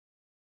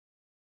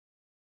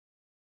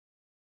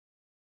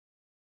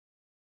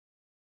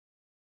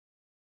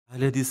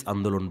আহলেহাদিস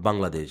আন্দোলন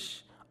বাংলাদেশ।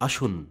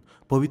 আসুন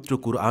পবিত্র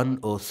কুরআন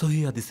ও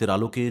সহিহ হাদিসের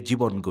আলোকে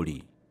জীবন গড়ি।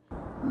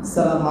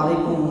 আসসালামু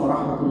আলাইকুম ওয়া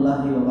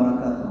রাহমাতুল্লাহি ওয়া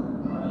বারাকাতুহু।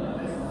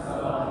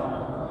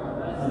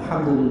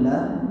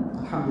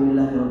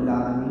 আলহামদুলিল্লাহি রাব্বিল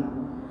আলামিন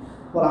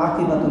ওয়াল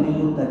আকিবাতু লিল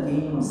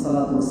মুত্তাকিন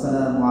ওয়াসসালাতু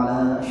ওয়াসসালামু আলা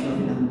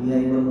আশরাফিল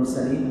আমবিয়াই ওয়াল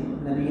মুরসালিন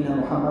নবিয়িনা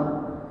মুহাম্মদ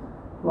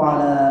ওয়া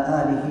আলা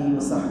আলিহি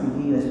ওয়া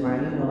সাহবিহি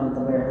আজমাইন ওয়া মান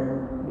তাবি'আহুম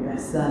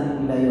বিইহসানিন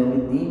ইলা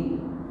ইয়াউমিদ্দিন।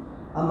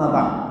 আম্মা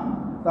বা'দ।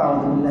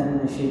 আউযু বিল্লাহি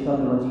মিনাশ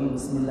শাইতানির রাজীম।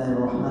 বিসমিল্লাহির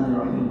রহমানির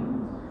রহিম।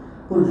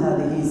 কুল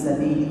হাযিহি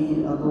সাবিলি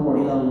আদ'উ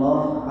ইলা আল্লাহ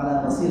আলা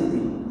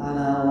বাসীরাতিন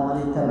আনা ওয়া মান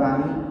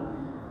ইত্তাবা'আনি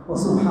ওয়া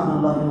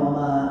সুবহানাল্লাহি ওয়া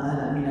মা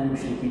আনা মিনাল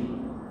মুশরিকিন।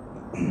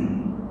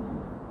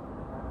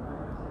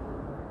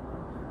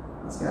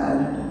 আজকে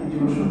আয়োজনটা কি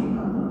যুব সংঘ?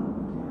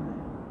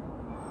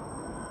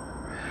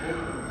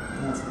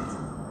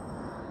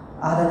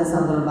 আহলেহাদিস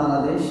আন্দোলন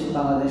বাংলাদেশ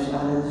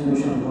আহলেহাদিস যুব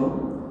সংঘ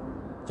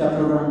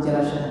চট্টগ্রাম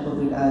জেলা শাখা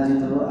কর্তৃক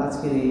আয়োজিত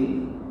আজকের এই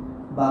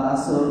বাদ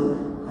আসর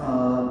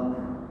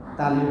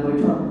তালিম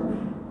বৈঠক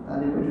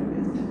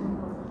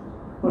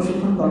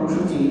প্রশিক্ষণ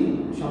কর্মসূচি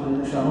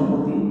সম্মিলিত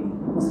সভাপতি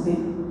উপস্থিত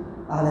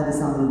আহলেহাদিস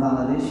আন্দোলন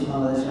বাংলাদেশ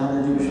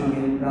আহলেহাদিস যুব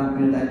সংঘের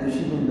প্রাণপ্রিয়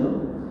দায়িত্বশীলবৃন্দ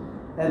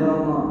এবং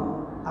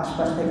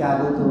আশপাশ থেকে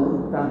আগত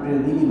প্রাণপ্রিয়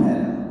দিনী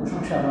ভাইয়েরা,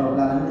 প্রশংসা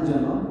আল্লাহর আলমের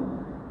জন্য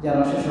যার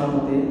অশেষ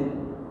রহমতে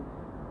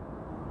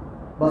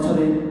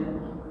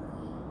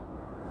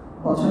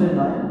বছরের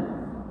নয়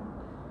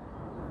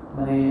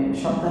মানে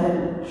সপ্তাহের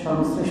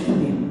সর্বশ্রেষ্ঠ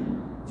দিন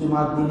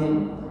জুমার দিনের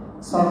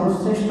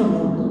সর্বশ্রেষ্ঠ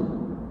মুহূর্ত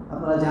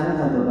আপনারা জানেন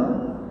হয়তো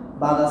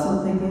বাদ আসর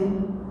থেকে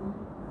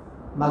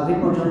মাগরিব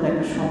পর্যন্ত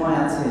একটা সময়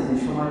আছে, যে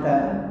সময়টা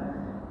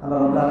আল্লাহ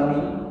রাব্বুল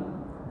আলামিন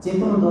যে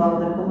কোনো দোয়া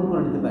আমাদের কবুল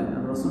করে নিতে পারেন।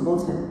 রাসূল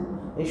বলছেন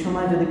এই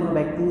সময় যদি কোনো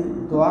ব্যক্তি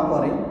দোয়া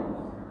করে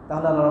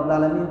তাহলে আল্লাহ রাব্বুল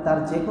আলামিন তার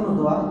যে কোনো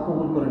দোয়া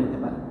কবুল করে নিতে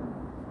পারেন।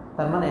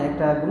 তার মানে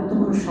একটা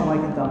গুরুত্বপূর্ণ সময়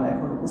কিন্তু আমরা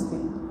এখন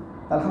উপস্থিত।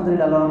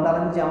 আলহামদুলিল্লাহ, আল্লাহ রাব্বুল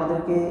আলামিন যে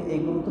আমাদেরকে এই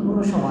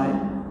গুরুত্বপূর্ণ সময়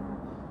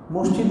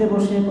মসজিদে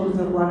বসে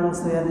পবিত্র কুরআন এবং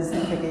সহিহ হাদিস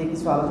থেকে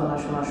কিছু আলোচনা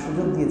শোনার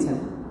সুযোগ দিয়েছেন,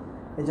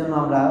 এজন্য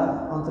আমরা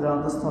অন্তরের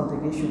অন্তঃস্থল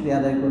থেকে শুকরিয়া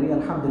আদায় করি।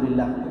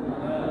 আলহামদুলিল্লাহ,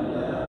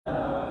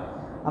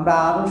 আমরা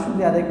আরও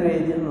শুকরিয়া আদায় করি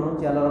এই জন্য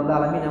যে আল্লাহ রাব্বুল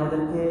আলামিন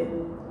আমাদেরকে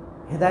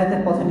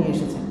হেদায়েতের পথে নিয়ে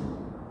এসেছেন,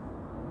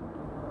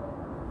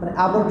 মানে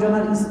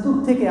আবর্জনার স্তূপ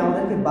থেকে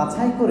আমাদেরকে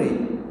বাছাই করে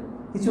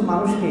কিছু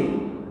মানুষকে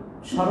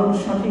সরল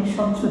সঠিক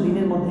স্বচ্ছ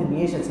দিনের মধ্যে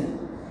নিয়ে এসেছেন।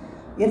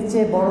 এর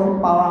চেয়ে বড়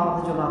পাওয়া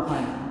আমাদের জন্য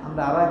হয় না।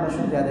 আমরা আরও একবার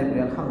শুকরিয়া আদায় করি।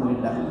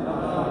 আলহামদুলিল্লাহ,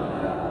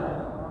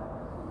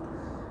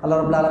 আল্লাহ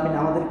রাব্বুল আলামিন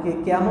আমাদেরকে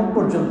কিয়ামত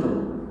পর্যন্ত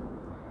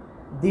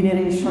দিনের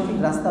এই সঠিক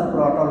রাস্তার উপর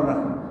অটল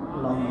রাখুন।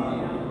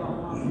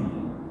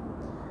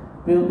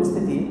 প্রিয়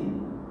উপস্থিতি,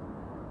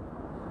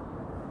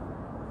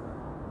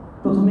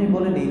 প্রথমেই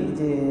বলে নিই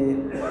যে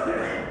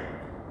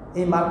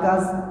এই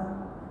মার্কাজ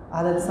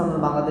আহলেহাদিস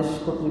আন্দোলন বাংলাদেশ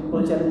কর্তৃক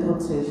পরিচালিত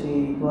হচ্ছে সেই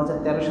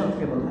 2013 সাল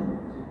থেকে, বললেন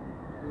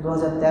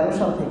 2013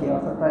 সাল থেকে,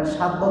 অর্থাৎ প্রায়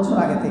 7 বছর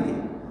আগে থেকে।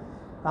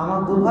 আমার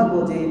দুর্ভাগ্য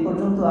যে এই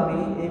পর্যন্ত আমি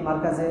এই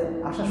মার্কাজে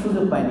আসার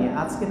সুযোগ পাইনি।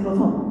 আজকে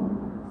প্রথম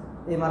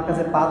এই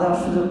মার্কাজে পা দেওয়ার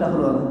সুযোগটা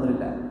হলো,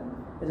 আলহামদুলিল্লাহ।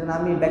 এই জন্য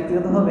আমি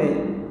ব্যক্তিগতভাবে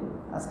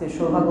আজকে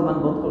সৌভাগ্যবান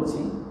বোধ করছি।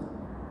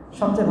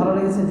 সবচেয়ে ভালো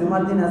লেগেছে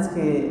জুমার দিন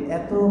আজকে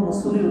এত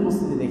মুসল্লির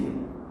উপস্থিতি দেখে।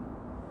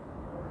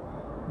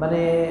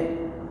 মানে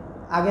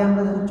আগে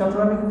আমরা যখন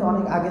চট্টগ্রামে কিন্তু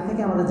অনেক আগে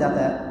থেকে আমাদের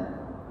যাতায়াত,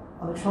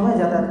 অনেক সময়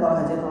যাতায়াত করা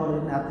হয়, যেহেতু আমাদের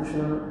এখানে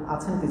আত্মীয়স্বজন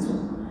আছেন কিছু,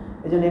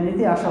 এই জন্য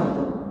এমনিতেই আসা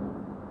হতো।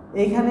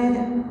 এইখানে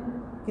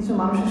কিছু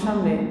মানুষের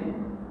সামনে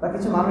বা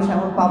কিছু মানুষ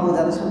এমন পাবো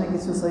যাদের সামনে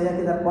কিছু সহিহ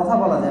আকীদার কথা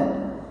বলা যায়,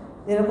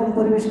 এরকম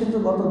পরিবেশ কিন্তু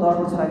গত 10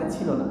 বছর আগে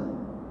ছিল না।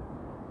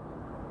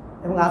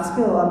 এবং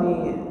আজকেও আমি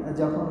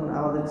যখন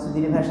আমাদের কিছু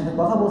দিনী ভাইয়ের সাথে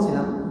কথা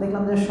বলছিলাম,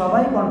 দেখলাম যে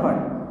সবাই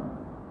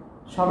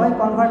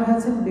কনভার্ট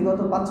হয়েছে বিগত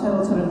 5-6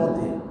 বছরের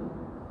মধ্যে।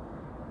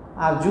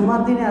 আর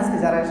জুমার দিনে আজকে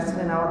যারা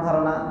এসেছিলেন, আমার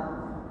ধারণা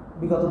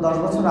বিগত 10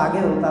 বছর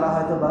আগেও তারা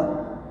হয়তো বা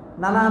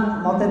নানান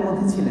মতের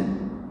মধ্যে ছিলেন।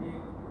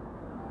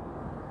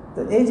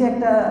 তো এই যে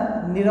একটা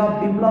নীরব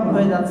বিপ্লব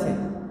হয়ে যাচ্ছে,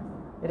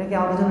 এটা কি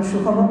আমাদের জন্য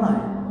সুখবর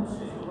নয়?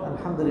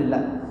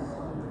 আলহামদুলিল্লাহ।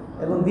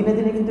 এবং দিনে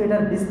দিনে কিন্তু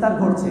এটার বিস্তার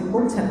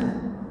কমছে না,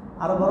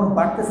 আরও বরং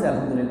বাড়তেছে,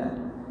 আলহামদুলিল্লাহ।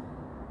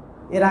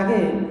 এর আগে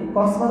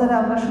কক্সবাজারে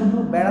আমরা শুধু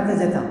বেড়াতে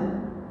যেতাম,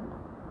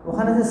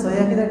 ওখানে যে সহিহ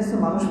আকীদার কিছু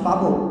মানুষ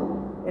পাবো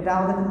এটা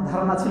আমাদের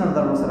ধারণা ছিল না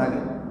 10 বছর আগে।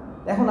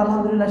 এখন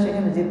আলহামদুলিল্লাহ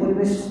সেখানে যে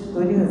পরিবেশ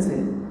তৈরি হয়েছে,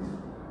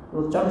 তো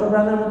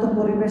চট্টগ্রামের মতো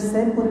পরিবেশ,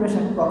 সেম পরিবেশ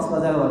এখন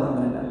কক্সবাজারেও,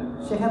 আলহামদুলিল্লাহ।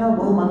 সেখানেও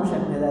বহু মানুষ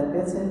এখন হেদায়েত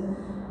পেয়েছে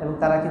এবং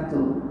তারা কিন্তু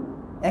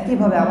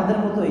একইভাবে আমাদের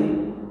মতোই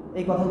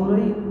এই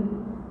কথাগুলোই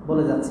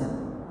বলে যাচ্ছেন,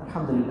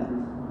 আলহামদুলিল্লাহ।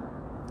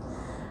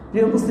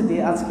 প্রিয় উপস্থিতি,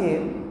 আজকে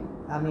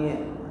আমি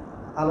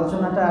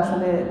আলোচনাটা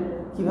আসলে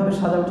কিভাবে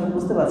সাজাবো ঠিক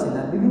বুঝতে পারছি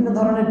না। বিভিন্ন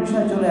ধরনের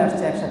বিষয় চলে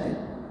আসছে একসাথে,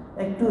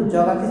 একটু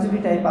জগা খিচুড়ি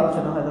টাইপ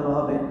আলোচনা হয়তো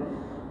হবে।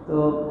 তো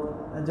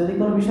যদি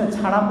কোনো বিষয়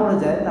ছাড়া পড়ে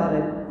যায় তাহলে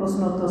প্রশ্ন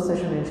উত্তর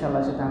সেশনে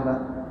ইনশাআল্লাহ সেটা আমরা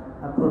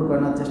পূরণ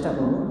করার চেষ্টা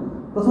করব।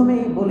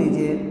 প্রথমেই বলি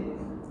যে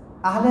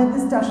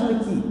আহলেহাদিসটা আসলে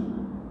কি?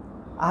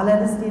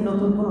 আহলেহাদিস কি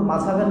নতুন কোনো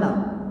মাযহাবের নাম,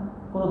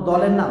 কোনো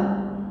দলের নাম?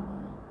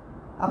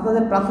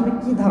 আপনাদের প্রাথমিক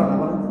কি ধারণা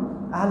বলেন তো?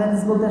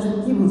 আহলেহাদিস বলতে আসলে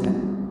কি বোঝায়?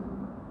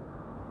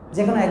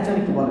 যে কোনো একজন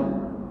কি বলেন?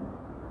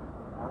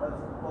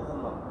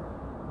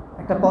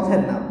 একটা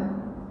পথের নাম।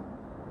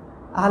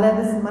 আহলে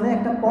হাদিস মানে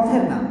একটা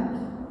পথের নাম,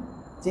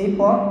 যেই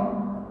পথ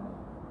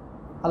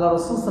আল্লাহ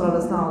রাসূল সাল্লাল্লাহু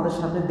আলাইহি ওয়াসাল্লাম আমাদের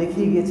সামনে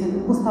দেখিয়ে গিয়েছেন,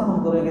 উপস্থাপন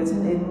করে গেছেন,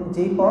 এবং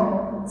যেই পথ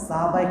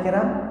সাহাবায়ে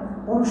কেরাম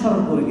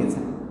অনুসরণ করে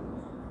গেছেন।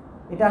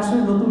 এটা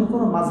আসলে নতুন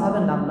কোনো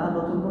মাযহাবের নাম না,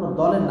 নতুন কোনো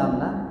দলের নাম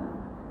না,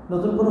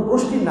 নতুন কোনো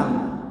গোষ্ঠীর নাম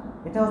না।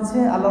 এটা হচ্ছে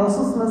আল্লাহ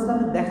রাসূল সাল্লাল্লাহু আলাইহি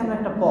ওয়াসাল্লামের দেখানো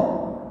একটা পথ।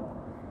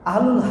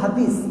 আহলুল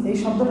হাদিস এই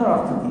শব্দটার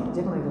অর্থ কি?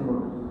 যে কোনো একজন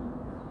বলুন।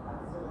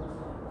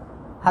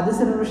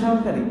 হাদিসের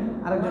অনুসরণকারী।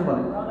 আরেকজন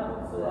বলেন।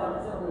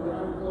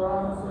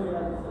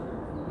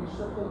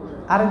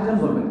 আরেকজন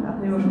বলবেন।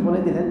 আপনি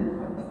বলে দিলেন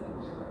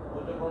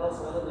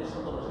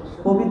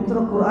পবিত্র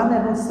কোরআন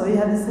এবং সহিহ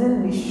হাদিসের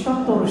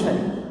নিঃশর্ত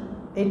অনুসারী।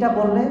 এটা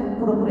বললে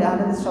পুরোপুরি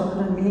আহলে হাদিস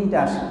শব্দটার মিনিংটা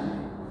আসে।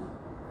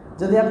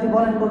 যদি আপনি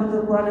বলেন পবিত্র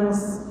কোরআন এবং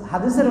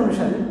হাদিসের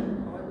অনুসারী,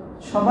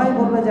 সবাই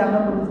বলবে যে আমরা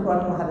পবিত্র কোরআন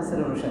এবং হাদিসের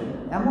অনুসারী।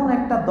 এমন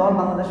একটা দল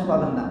বাংলাদেশে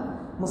পাবেন না,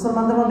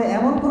 মুসলমানদের মধ্যে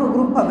এমন কোনো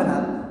গ্রুপ পাবে না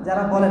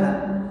যারা বলে না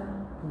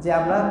যে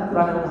আমরা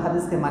কোরআন এবং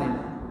হাদিসকে মানি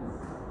না।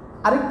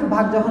 আরেকটু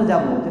ভাগ যখন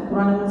যাব যে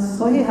কোরআন এবং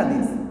সহিহ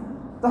হাদিস,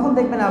 তখন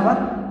দেখবেন আবার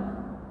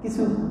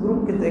কিছু গ্রুপ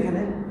কিন্তু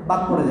এখানে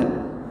বাদ পড়ে যাবে।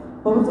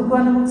 পবিত্র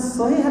কোরআন এবং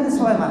সহিহ হাদিস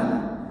সবাই মানে না।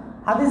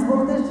 হাদিস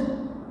বলতে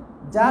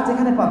যা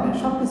যেখানে পাবে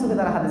সব কিছুকে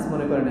তারা হাদিস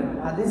মনে করে নেন।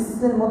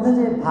 হাদিসের মধ্যে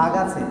যে ভাগ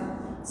আছে,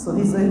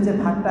 সহিহ যে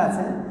ভাগটা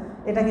আছে,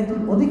 এটা কিন্তু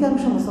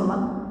অধিকাংশ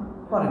মুসলমান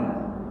করেন না।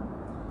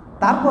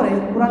 তারপরে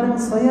কোরআন এবং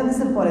সহিহ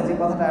হাদিসের পরে যে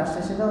কথাটা আসছে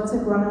সেটা হচ্ছে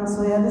কোরআন এবং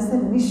সহিহ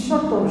হাদিসের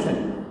নিঃশর্ত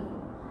অনুসারী।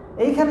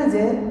 এইখানে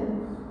যে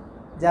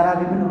যারা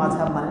বিভিন্ন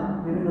মাযহাব মানেন,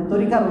 বিভিন্ন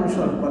তরিকার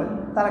অনুসরণ করেন,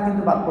 তারা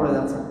কিন্তু বাদ পড়ে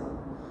যাচ্ছে।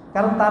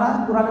 কারণ তারা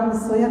কোরআন এবং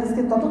সহিহ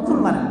হাদিসকে ততক্ষণ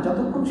মানেন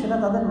যতক্ষণ সেটা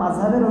তাদের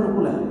মাযহাবের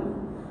অনুকূলে হয়,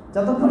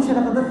 যতক্ষণ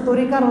সেটা তাদের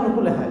তরিকার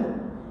অনুকূলে হয়,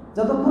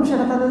 যতক্ষণ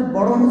সেটা তাদের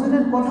বড়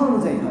হুজুরের কথা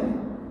অনুযায়ী হয়।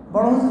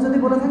 বড় হুজুর যদি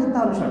বলে থাকেন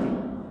তাহলে সঠিক,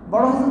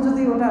 বড় হুজুর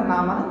যদি ওটা না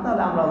মানেন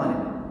তাহলে আমরাও মানি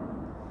না।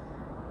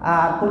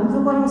 আর পবিত্র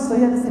কোরআন এবং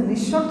সহিহ হাদিসের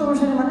নিঃশর্ত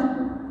অনুসারী মানে,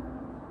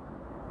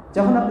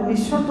 যখন আপনি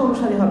নিঃশর্ত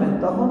অনুসারী হবেন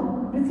তখন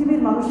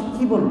পৃথিবীর মানুষ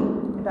কি বলবে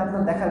এটা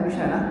আপনার দেখার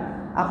বিষয় না।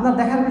 আপনার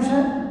দেখার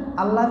বিষয়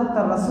আল্লাহ এবং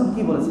তার রাসূল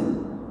কি বলেছেন।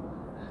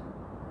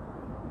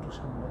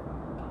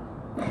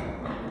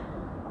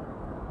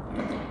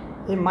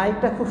 এই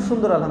মাইকটা খুব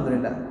সুন্দর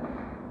আলহামদুলিল্লাহ।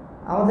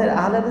 আমাদের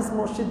আহলে হাদিস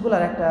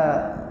মসজিদগুলোর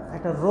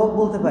একটা রোগ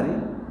বলতে পারি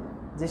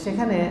যে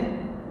সেখানে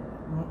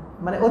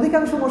মানে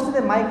অধিকাংশ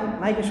মসজিদে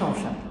মাইকের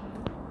সমস্যা।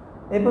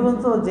 এই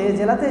পর্যন্ত যে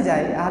জেলাতে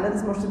যাই আহলে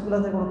হাদিস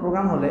মসজিদগুলোতে কোনো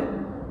প্রোগ্রাম হলে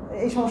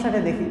এই সমস্যাটা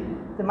দেখি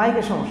যে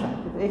মাইকের সমস্যা।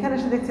 কিন্তু এখানে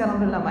এসে দেখছি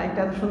আলহামদুলিল্লাহ মাইকটা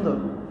এত সুন্দর,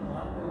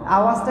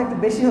 আওয়াজটা একটু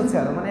বেশি হচ্ছে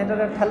আরো, মানে এটা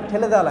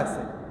ঠেলে দেওয়া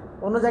লাগছে,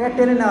 অন্য জায়গায়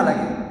টেনে নেওয়া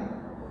লাগে,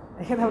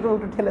 এখানে একটু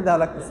ঠেলে দেওয়া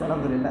লাগতেছে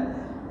আলহামদুলিল্লাহ।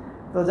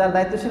 তো যারা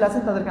দায়িত্বশীল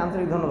আছেন তাদেরকে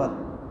আন্তরিক ধন্যবাদ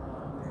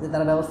যে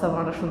তারা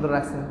ব্যবস্থাপনাটা সুন্দর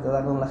রাখছেন,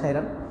 জাযাকুমুল্লাহ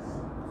খাইরান।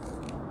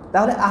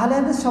 তাহলে আহলে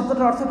হাদিস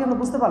শব্দটার অর্থ কি আমরা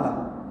বুঝতে পারলাম?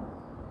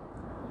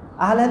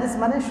 আহলে হাদিস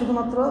মানে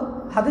শুধুমাত্র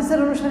হাদিসের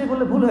অনুসারী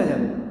বললে ভুল হয়ে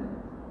যাবে।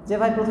 যে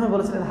ভাই প্রথমে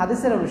বলেছিলেন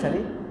হাদিসের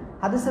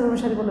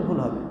অনুসারী বললে ভুল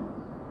হবে।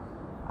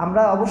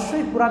 আমরা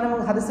অবশ্যই কোরআন এবং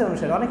হাদিসের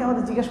অনুসারী। অনেকে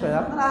আমাদের জিজ্ঞেস করে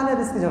আপনারা আহলে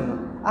হাদিস কি জন্য?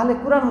 আহলে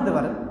কোরআন হতে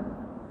পারেন,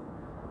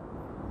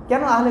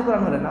 কেন আহলে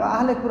কোরআন হলেন না?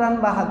 আহলে কোরআন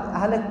বা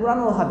আহলে কোরআন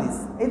ও হাদিস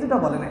এই দুটো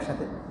বলেন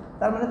একসাথে।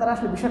 তার মানে তারা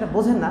আসলে বিষয়টা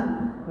বোঝেন না,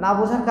 না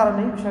বোঝার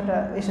কারণেই বিষয়টা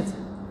এসেছে।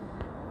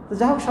 তো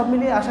যাই হোক, সব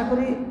মিলিয়ে আশা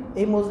করি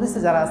এই মজলিসে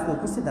যারা আজকে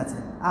উপস্থিত আছে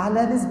আহলে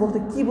হাদিস বলতে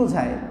কি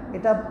বোঝায়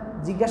এটা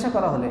জিজ্ঞাসা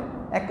করা হলে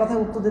এক কথায়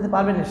উত্তর দিতে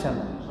পারবেন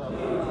ইনশাআল্লাহ।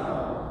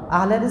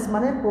 আহলে হাদিস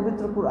মানে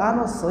পবিত্র কোরআন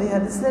ও সহিহ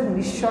হাদিসের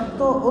নিঃশর্ত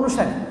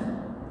অনুসারী।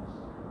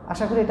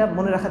 আশা করি এটা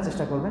মনে রাখার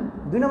চেষ্টা করবেন।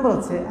 2 নম্বর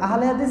হচ্ছে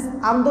আহলে হাদিস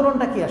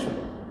আন্দোলনটা কি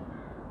আসলে।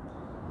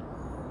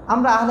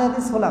 আমরা আহলে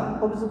হাদিস হলাম,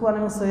 পবিত্র কোরআন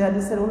এবং সহিহ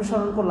হাদিসের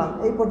অনুসরণ করলাম,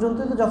 এই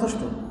পর্যন্তই তো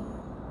যথেষ্ট।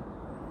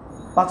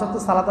 5 ওয়াক্ত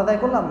সালাত আদায়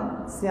করলাম,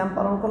 সিয়াম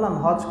পালন করলাম,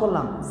 হজ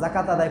করলাম,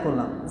 যাকাত আদায়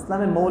করলাম,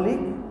 ইসলামের মৌলিক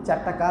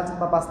 4টা কাজ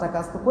বা 5টা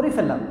কাজ তো করে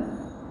ফেললাম,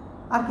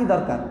 আর কি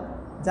দরকার?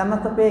 জান্নাত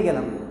তো পেয়ে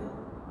গেলাম,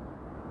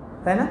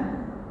 তাই না?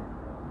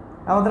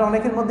 আমাদের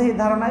অনেকের মধ্যে এই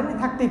ধারণা এমনি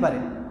থাকতেই পারে,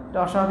 এটা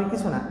অস্বাভাবিক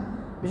কিছু না।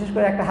 বিশেষ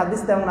করে একটা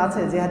হাদিস তেমন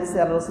আছে যে হাদিসে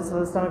আল্লাহ রাসূল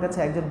সাল্লাল্লাহু আলাইহি ওয়াসাল্লামের কাছে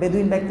একজন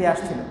বেদুইন ব্যক্তি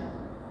আসছিল।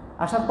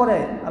 আসার পরে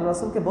আল্লাহ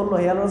রাসূলকে বলল,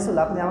 হে আল্লাহ রাসূল,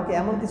 আপনি আমাকে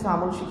এমন কিছু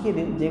আমল শিখিয়ে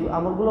দিন যে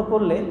আমলগুলো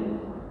করলে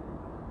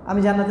আমি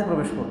জান্নাতে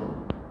প্রবেশ করব।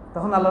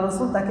 তখন আল্লাহ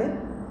রাসূল তাকে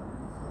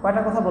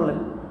কয়টা কথা বললেন?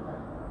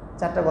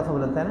 4টা কথা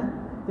বললেন, তাই না?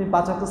 তুমি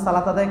 5 ওয়াক্ত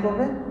সালাত আদায়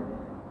করবে,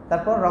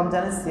 তারপর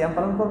রমজানের সিয়াম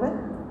পালন করবে,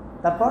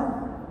 তারপর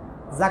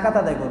যাকাত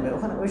আদায় করবে।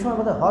 ওখানে ওই সময়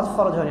বোধহয় হজ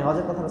ফরজ হয়নি,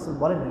 হজের কথা রাসূল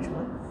বলেন ওই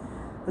সময়।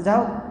 তো যাই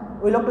হোক,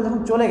 ওই লোকটা যখন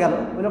চলে গেল,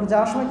 ওই লোক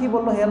যাওয়ার সময় কি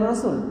বললো, হে আল্লাহ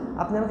রাসূল,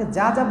 আপনি আমাকে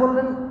যা যা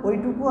বললেন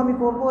ওইটুকু আমি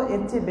করবো,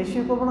 এর চেয়ে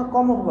বেশিও করবো না,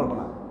 কমও করবো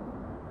না।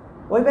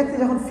 ওই ব্যক্তি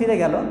যখন ফিরে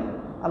গেল,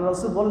 আল্লাহ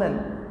রাসূল বললেন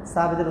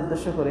সাহাবীদের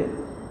উদ্দেশ্য করে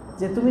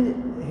যে তুমি,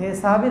 হে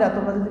সাহাবীরা,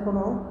 তোমরা যদি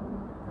কোনো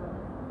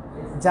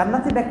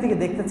জান্নাতি ব্যক্তিকে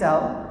দেখতে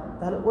চাও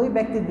তাহলে ওই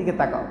ব্যক্তির দিকে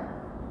তাকাও।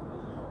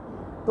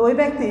 তো ওই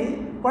ব্যক্তি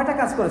কয়টা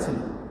কাজ করেছিল?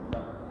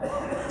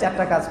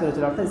 4টা কাজ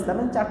করেছিল, অর্থাৎ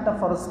ইসলামের 4টা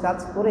ফরজ কাজ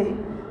করেই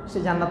সে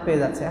জান্নাত পেয়ে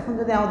যাচ্ছে। এখন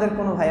যদি আমাদের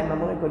কোনো ভাই আমরা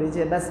মনে করি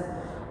যে ব্যাস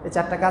এই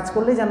 4টা কাজ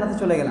করলেই জান্নাতে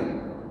চলে গেলাম,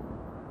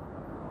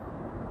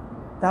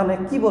 তাহলে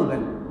কি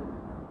বলবেন?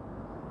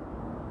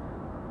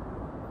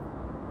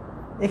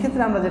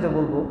 এক্ষেত্রে আমরা যেটা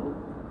বলবো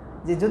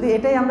যে যদি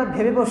এটাই আমরা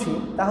ভেবে বসি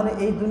তাহলে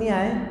এই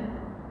দুনিয়ায়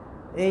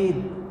এই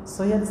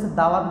সহিহ হাদিসের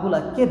দাওয়াতগুলা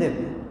কে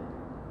দেবে?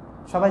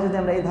 সবাই যদি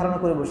আমরা এই ধারণা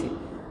করে বসি,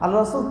 আল্লাহ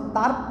রাসূল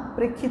তার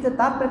প্রেক্ষিতে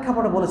তার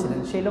প্রেক্ষাপটে বলেছিলেন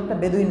সেই লোকটা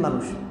বেদুইন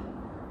মানুষ,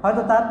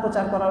 হয়তো তার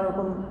প্রচার করার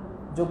এরকম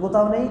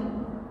যোগ্যতাও নেই,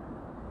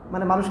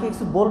 মানে মানুষকে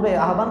কিছু বলবে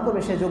আহ্বান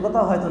করবে সে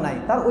যোগ্যতাও হয়তো নাই,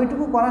 তার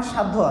ওইটুকু করার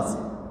সাধ্য আছে।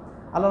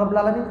 আল্লাহ রাব্বুল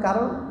আলামিন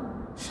কারো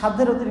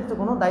সাধ্যের অতিরিক্ত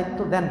কোনো দায়িত্ব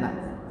দেন না,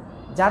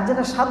 যার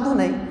যেটা সাধ্য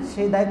নেই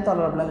সেই দায়িত্ব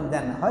আল্লাহ রাব্বুল আলামিন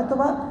দেন না।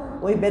 হয়তোবা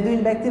ওই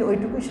বেদুইন ব্যক্তির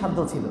ওইটুকুই সাধ্য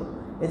ছিল,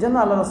 এজন্য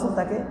আল্লাহ রাসূল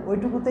তাকে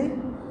ওইটুকুতেই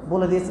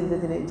বলে দিয়েছেন যে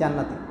তিনি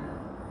জান্নাতি।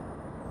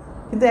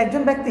 কিন্তু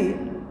একজন ব্যক্তি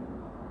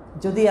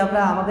যদি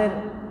আমরা আমাদের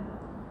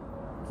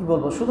কি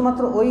বলবো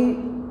শুধুমাত্র ওই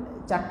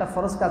 4টা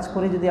ফরজ কাজ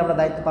করে যদি আমরা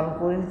দায়িত্ব পালন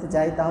করে নিতে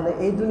যাই, তাহলে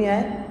এই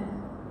দুনিয়ায়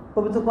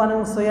পবিত্র কোরআন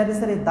এবং সহিহ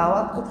হাদিসের এই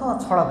দাওয়াত কোথাও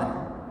ছড়াবে না।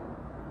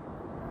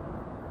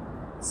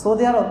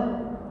 সৌদি আরব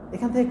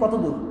এখান থেকে কত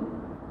দূর?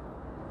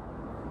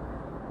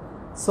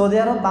 সৌদি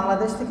আরব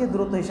বাংলাদেশ থেকে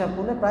দূরত্ব হিসাব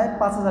করলে প্রায়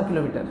 5000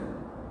 কিলোমিটার।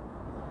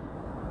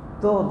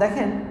 তো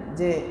দেখেন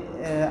যে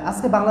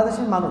আজকে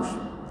বাংলাদেশের মানুষ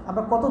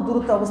আমরা কত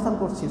দূরত্বে অবস্থান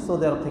করছি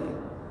সৌদি আরব থেকে।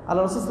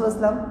 আল্লাহ রাসূল সাল্লাল্লাহু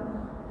আলাইহি ওয়াসাল্লাম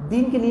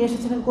দ্বীনকে নিয়ে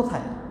এসেছিলেন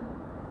কোথায়?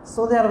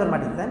 সৌদি আরবের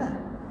মাটিতে, তাই না?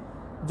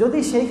 যদি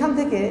সেইখান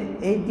থেকে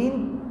এই দ্বীন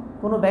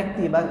কোনো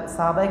ব্যক্তি বা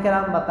সাহাবায়ে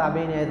কেরাম বা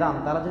তাবেঈন ইযাম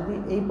তারা যদি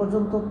এই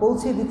পর্যন্ত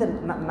পৌঁছে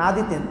না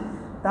দিতেন,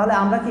 তাহলে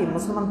আমরা কি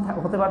মুসলমান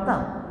হতে পারতাম?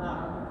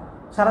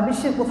 সারা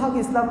বিশ্বের কোথাও কি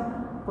ইসলাম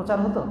প্রচার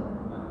হতো?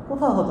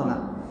 কোথাও হতো না।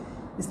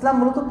 ইসলাম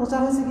মূলত প্রচার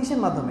হয়েছে কিসের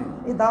মাধ্যমে?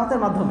 এই দাওয়াতের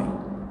মাধ্যমে,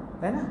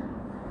 তাই না?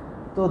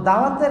 তো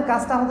দাওয়াতের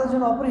কাজটা আমাদের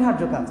জন্য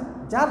অপরিহার্য কাজ,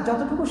 যার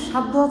যতটুকু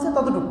সাধ্য আছে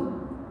ততটুকু।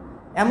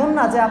 এমন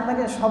না যে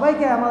আপনাকে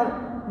সবাইকে আমার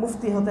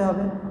মুফতি হতে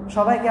হবে,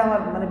 সবাইকে আমার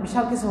মানে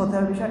বিশাল কিছু হতে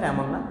হবে, বিষয়টা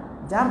এমন না।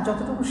 যার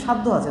যতটুকু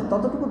সাধ্য আছে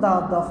ততটুকু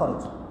দাওয়াত দেওয়া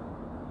ফরজ।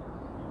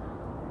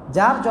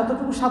 যার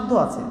যতটুকু সাধ্য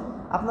আছে,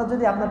 আপনার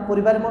যদি আপনার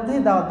পরিবারের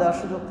মধ্যেই দাওয়াত দেওয়ার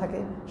সুযোগ থাকে,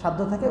 সাধ্য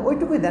থাকে,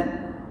 ওইটুকুই দেন।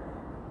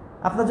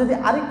 আপনার যদি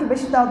আরেকটু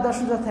বেশি দাওয়াত দেওয়ার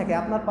সুযোগ থাকে,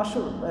 আপনার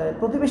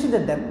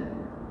প্রতিবেশীদের দেন।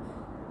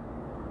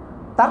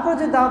 তারপরে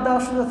যদি দাওয়াত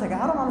দেওয়ার সুযোগ থাকে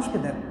আরও মানুষকে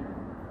দেন।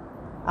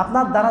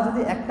 আপনার দ্বারা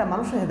যদি একটা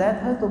মানুষের হেদায়েত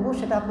হয় তবুও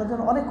সেটা আপনার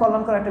জন্য অনেক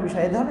কল্যাণকর একটা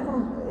বিষয়।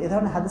 এই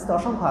ধরনের হাদিস তো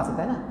অসংখ্য আছে,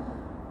 তাই না?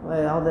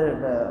 আমাদের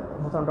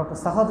মোহতারাম ডক্টর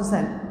সাখাওয়াত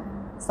হোসেন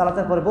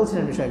সালাতের পরে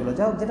বলছিলেন বিষয়গুলো,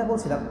 যেটা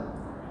বলছিলাম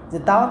যে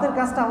দাওয়াতের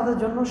কাজটা আমাদের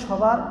জন্য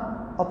সবার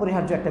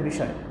অপরিহার্য একটা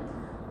বিষয়।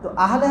 তো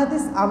আহলে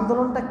হাদিস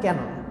আন্দোলনটা কেন?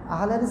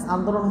 আহলে হাদিস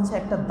আন্দোলন হচ্ছে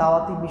একটা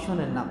দাওয়াতি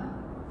মিশনের নাম।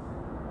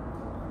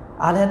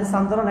 আহলে হাদিস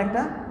আন্দোলন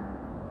একটা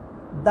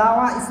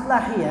দাওয়া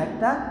ইসলাহিয়া,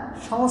 একটা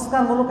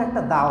সংস্কারমূলক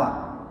একটা দাওয়া।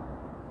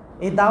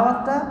 এই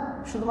দাওয়াতটা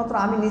শুধুমাত্র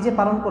আমি নিজে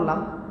পালন করলাম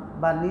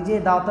বা নিজে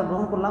দাওয়াতটা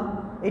গ্রহণ করলাম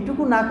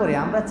এইটুকু না করে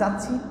আমরা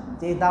চাচ্ছি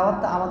যে এই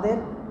দাওয়াতটা আমাদের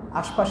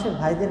আশপাশের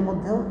ভাইদের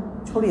মধ্যেও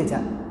ছড়িয়ে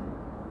যাক।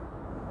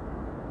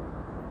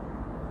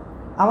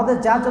 আমাদের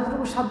যার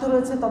যতটুকু সাধ্য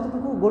রয়েছে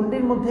ততটুকু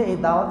গণ্ডির মধ্যে এই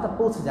দাওয়াতটা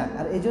পৌঁছে যাক,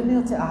 আর এই জন্যই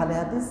হচ্ছে আহলে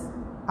হাদিস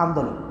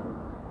আন্দোলন।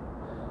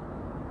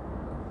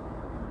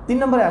 3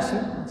 নম্বরে আসি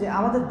যে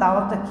আমাদের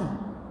দাওয়াতটা কি।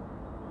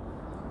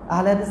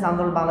 আহলে হাদিস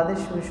আন্দোলন বাংলাদেশ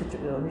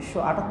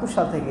 1978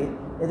 সাল থেকে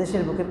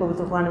এদেশের বুকে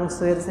পবিত্র কোরআন এবং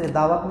সহিহ হাদিসের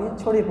দাওয়াত নিয়ে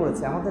ছড়িয়ে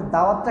পড়েছে। আমাদের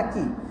দাওয়াতটা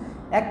কি?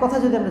 এক কথা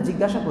যদি আমরা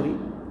জিজ্ঞাসা করি,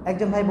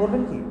 একজন ভাই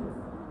বলবেন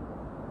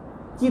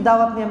কি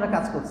দাওয়াত নিয়ে আমরা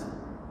কাজ করছি?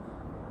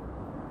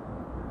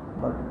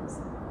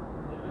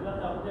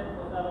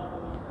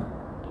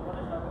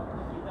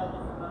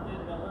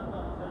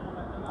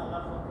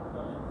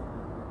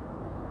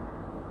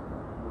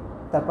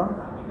 তারপর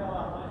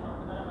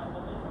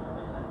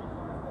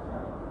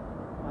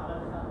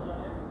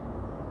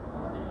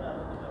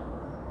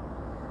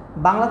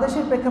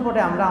বাংলাদেশের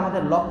প্রেক্ষাপটে আমরা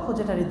আমাদের লক্ষ্য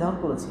যেটা নির্ধারণ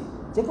করেছি,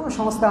 যে কোনো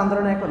সংস্কার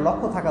আন্দোলনের একটা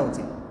লক্ষ্য থাকা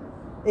উচিত।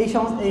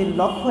 এই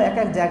লক্ষ্য এক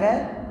এক জায়গায়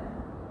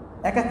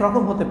এক এক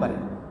রকম হতে পারে।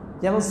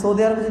 যেমন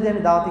সৌদি আরবে যদি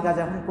আমি দাওয়াতি কাজ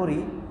এখন করি,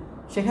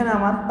 সেখানে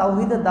আমার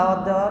তাওহীদের দাওয়াত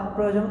দেওয়ার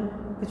প্রয়োজন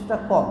কিছুটা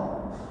কম,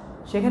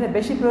 সেখানে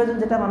বেশি প্রয়োজন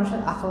যেটা মানুষের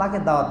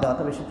আখলাকের দাওয়াত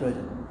দেওয়াটা বেশি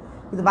প্রয়োজন।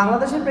 কিন্তু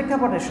বাংলাদেশের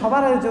প্রেক্ষাপটে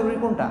সবার আগে জরুরি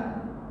কোনটা?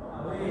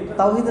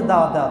 তাওহীদের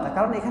দাওয়াত দেওয়াটা,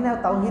 কারণ এখানে আর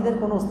তাওহীদের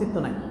কোনো অস্তিত্ব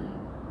নাই।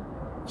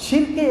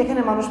 শিরকে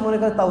এখানে মানুষ মনে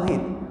করে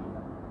তাওহীদ,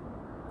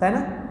 তাই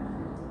না?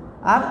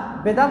 আর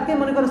বেদাতকে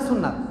মনে করে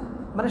সুন্নাত,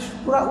 মানে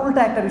পুরো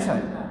উল্টা একটা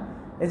বিষয়।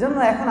 এজন্য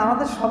এখন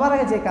আমাদের সবার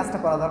আগে যে কাজটা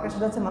করা দরকার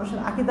সেটা হচ্ছে মানুষের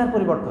আকীদার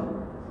পরিবর্তন।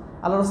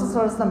 আল্লাহ রাসূল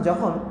সাল্লাল্লাহু আলাইহি ওয়াসাল্লাম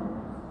যখন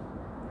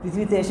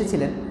পৃথিবীতে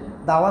এসেছিলেন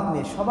দাওয়াত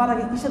নিয়ে, সবার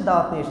আগে কিসের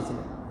দাওয়াত নিয়ে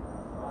এসেছিলেন?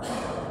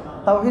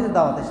 তাওহীদের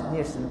দাওয়াত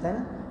নিয়ে এসেছিলেন, তাই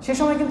না? সে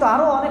সময় কিন্তু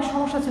আরও অনেক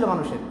সমস্যা ছিল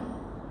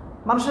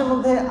মানুষের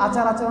মধ্যে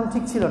আচার আচরণ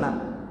ঠিক ছিল না,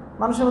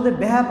 মানুষের মধ্যে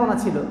বেহায়াপনা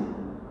ছিল,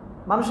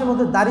 মানুষের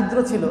মধ্যে দারিদ্র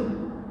ছিল।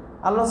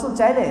 আল্লাহ রাসূল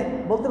চাইলে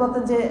বলতে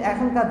পারতেন যে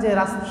এখনকার যে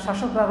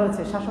শাসকরা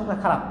রয়েছে শাসকরা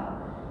খারাপ,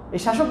 এই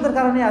শাসকদের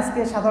কারণে আজকে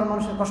সাধারণ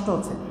মানুষের কষ্ট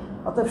হচ্ছে,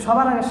 অতএব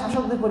সবার আগে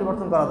শাসকদের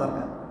পরিবর্তন করা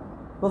দরকার,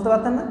 বলতে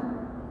পারতেন না?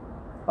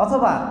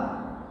 অথবা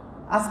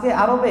আজকে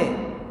আরবে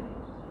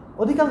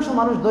অধিকাংশ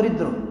মানুষ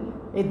দরিদ্র,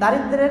 এই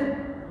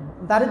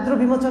দারিদ্র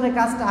বিমোচনের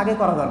কাজটা আগে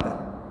করা দরকার।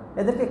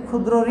 এদেরকে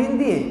ক্ষুদ্র ঋণ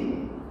দিয়ে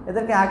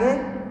এদেরকে আগে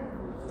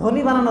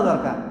ধনী বানানো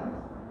দরকার,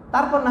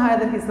 তারপর না হয়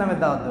এদেরকে ইসলামের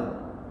দাওয়াত দেব।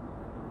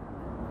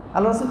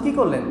 আল্লাহ রাসূল কি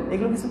করলেন?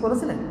 এগুলো কিছু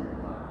করেছিলেন?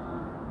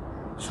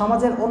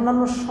 সমাজের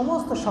অন্যান্য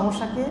সমস্ত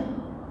সমস্যাকে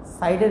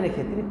সাইডে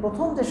রেখে তিনি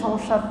প্রথম যে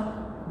সমস্যার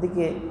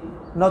দিকে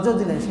নজর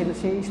দিলেন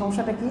সেই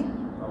সমস্যাটা কি?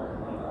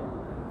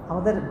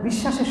 আমাদের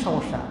বিশ্বাসের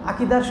সমস্যা,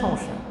 আকীদার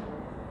সমস্যা।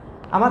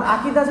 আমার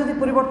আকীদা যদি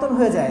পরিবর্তন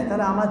হয়ে যায়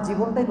তাহলে আমার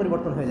জীবনটাই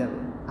পরিবর্তন হয়ে যাবে।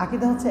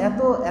 আকীদা হচ্ছে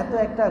এত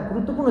একটা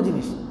গুরুত্বপূর্ণ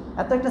জিনিস,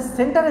 এত একটা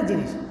সেন্টারের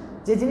জিনিস,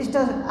 যে জিনিসটা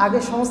আগে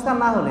সংস্কার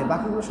না হলে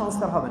বাকিগুলো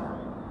সংস্কার হবে না।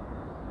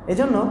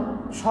 এজন্য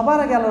সবার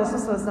আগে আল্লাহ রাসূল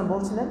সাল্লাল্লাহু আলাইহি ওয়াসাল্লাম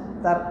বলছিলেন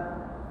তার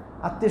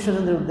আত্মীয়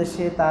স্বজনদের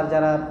উদ্দেশ্যে, তার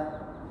যারা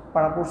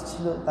পাড়াপড়শি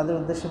ছিল তাদের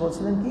উদ্দেশ্যে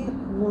বলছিলেন কি,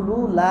 কুলু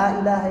লা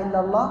ইলাহা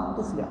ইল্লাল্লাহ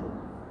তুফলিহু,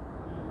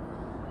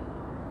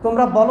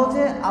 তোমরা বলো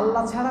যে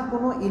আল্লাহ ছাড়া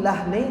কোনো ইলাহ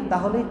নেই,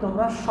 তাহলেই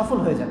তোমরা সফল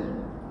হয়ে যাবে।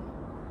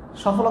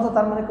 সফলতা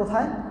তার মানে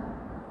কোথায়?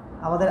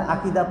 আমাদের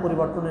আকীদা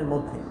পরিবর্তনের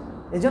মধ্যে।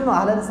 এজন্য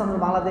আহলেহাদিস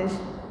বাংলাদেশ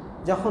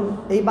যখন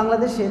এই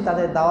বাংলাদেশে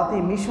তাদের দাওয়াতি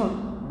মিশন,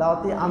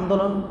 দাওয়াতি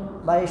আন্দোলন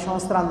বা এই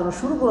সংস্কার আন্দোলন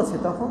শুরু করেছে,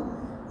 তখন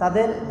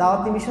তাদের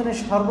দাওয়াতি মিশনের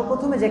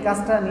সর্বপ্রথমে যে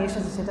কাজটা নিয়ে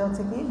এসেছে সেটা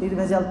হচ্ছে কি,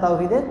 নির্ভেজাল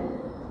তাওহীদের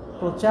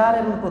প্রচার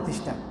এবং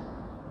প্রতিষ্ঠা।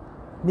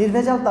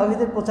 নির্ভেজাল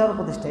তাওহীদের প্রচার ও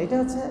প্রতিষ্ঠা, এটা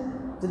হচ্ছে,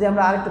 যদি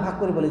আমরা আরেকটু ভাগ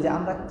করে বলি যে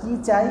আমরা কি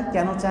চাই,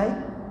 কেন চাই,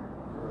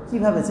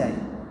 কিভাবে চাই।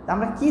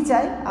 আমরা কি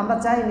চাই? আমরা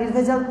চাই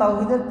নির্ভেজাল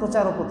তাওহীদের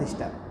প্রচার ও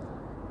প্রতিষ্ঠা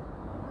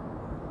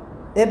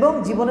এবং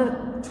জীবনের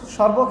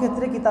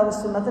সর্বক্ষেত্রে কিতাব ও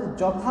সুন্নাতের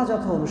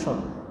যথাযথ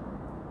অনুসরণ।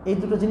 এই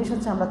দুটো জিনিস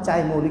হচ্ছে আমরা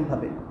চাই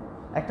মৌলিকভাবে।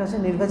 একটা হচ্ছে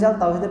নির্ভেজাল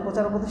তাওহীদের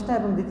প্রচার ও প্রতিষ্ঠা,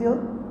 এবং দ্বিতীয়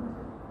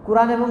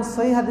কুরআন এবং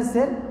সহিহ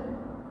হাদিসের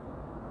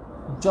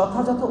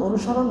যথাযথ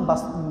অনুসরণ,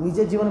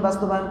 নিজের জীবনে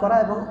বাস্তবায়ন করা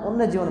এবং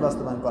অন্যের জীবনে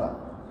বাস্তবায়ন করা।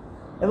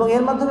 এবং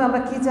এর মাধ্যমে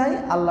আমরা কি চাই?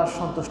 আল্লাহর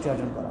সন্তুষ্টি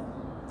অর্জন করা।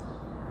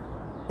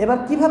 এবার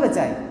কিভাবে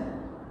চাই?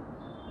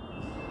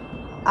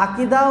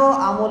 আকীদা ও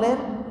আমলের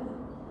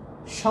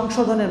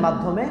সংশোধনের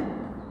মাধ্যমে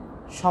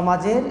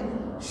সমাজের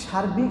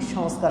সার্বিক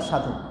সংস্কার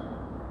সাধন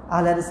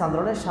আহলেহাদিস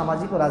আন্দোলনের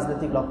সামাজিক ও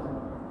রাজনৈতিক লক্ষ্য।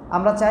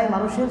 আমরা চাই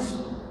মানুষের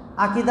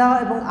আকীদা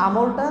এবং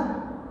আমলটা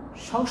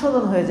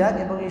সংশোধন হয়ে যাক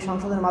এবং এই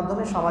সংশোধনের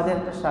মাধ্যমে সমাজের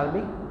একটা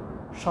সার্বিক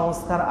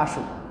সংস্কার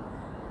আসুক।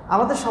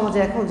 আমাদের সমাজে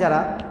এখন যারা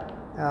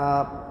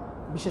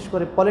বিশেষ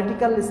করে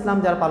পলিটিক্যাল ইসলাম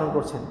যারা পালন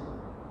করছেন,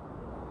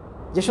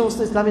 যে সমস্ত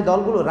ইসলামী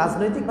দলগুলো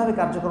রাজনৈতিকভাবে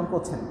কার্যক্রম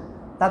করছেন,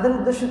 তাদের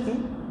উদ্দেশ্য কি?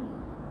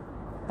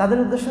 তাদের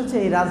উদ্দেশ্য হচ্ছে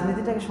এই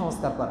রাজনীতিটাকে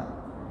সংস্কার করা,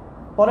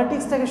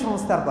 পলিটিক্সটাকে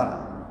সংস্কার করা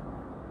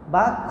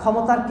বা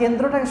ক্ষমতার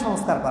কেন্দ্রটাকে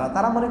সংস্কার করা।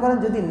 তারা মনে করেন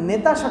যদি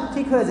নেতা সব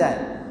ঠিক হয়ে যায়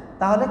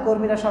তাহলে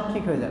কর্মীরা সব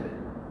ঠিক হয়ে যাবে।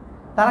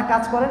 তারা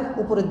কাজ করেন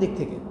উপরের দিক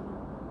থেকে।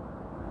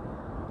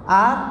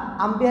 আর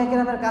আম্বিয়া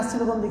কেরামের কাজ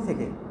ছিল কোন দিক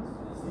থেকে?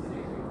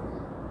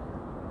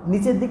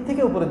 নিচের দিক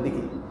থেকে উপরের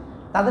দিকে।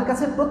 তাদের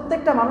কাছে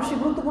প্রত্যেকটা মানুষই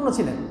গুরুত্বপূর্ণ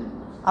ছিলেন।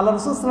 আল্লাহ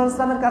রাসূল সাল্লাল্লাহু আলাইহি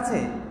ওয়াসাল্লামের কাছে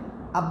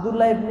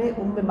আব্দুল্লাহ ইবনে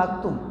উম্মে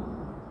মাকতুম,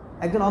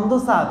 একজন অন্ধ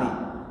সাহাবী,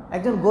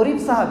 একজন গরিব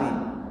সাহাবী,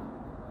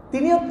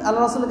 তিনিও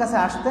আল্লাহ রাসূলের কাছে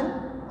আসতেন।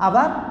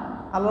 আবার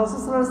আল্লাহ রাসূল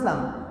সাল্লাল্লাহু আলাইহি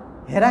ওয়াসাল্লাম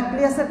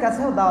হেরাক্লিয়াসের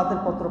কাছেও দাওয়াতের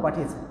পত্র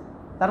পাঠিয়েছেন।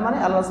 তার মানে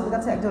আল্লাহ রাসূলের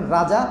কাছে একজন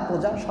রাজা,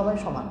 প্রজা সবাই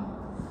সমান।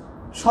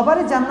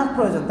 সবারই জান্নাত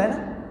প্রয়োজন, তাই না?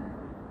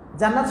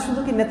 জান্নাত শুধু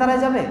কি নেতারাই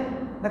যাবে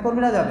না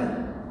কর্মীরা যাবে?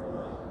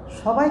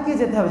 সবাইকে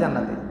যেতে হবে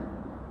জান্নাতে।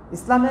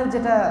 ইসলামের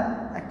যেটা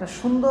একটা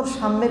সুন্দর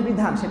সাম্যের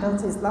বিধান, সেটা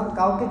হচ্ছে ইসলাম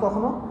কাউকে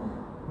কখনো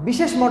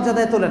বিশেষ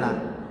মর্যাদায় তোলে না,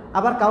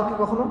 আবার কাউকে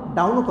কখনো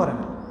ডাউনও করে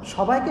না।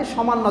 সবাইকে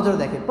সমান নজরে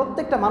দেখে।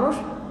 প্রত্যেকটা মানুষ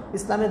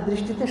ইসলামের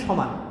দৃষ্টিতে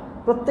সমান।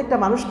 প্রত্যেকটা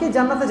মানুষকেই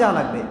জান্নাতে যাওয়া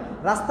লাগবে।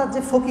 রাস্তার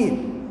যে ফকির,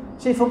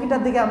 সেই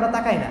ফকিরটার দিকে আমরা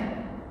তাকাই না।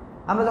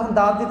 আমরা যখন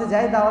দাওয়াত দিতে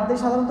যাই, দাওয়াত দিই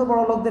সাধারণত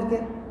বড় লোকদেরকে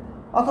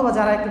অথবা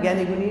যারা একটু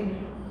জ্ঞানী গুণী,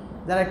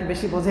 যারা একটু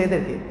বেশি বোঝে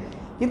এদেরকে।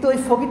 কিন্তু ওই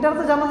ফকিরটার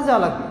তো জান্নাতে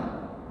যাওয়া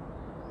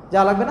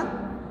লাগবে না?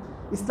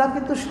 ইসলাম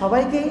কিন্তু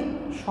সবাইকেই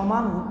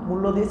সমান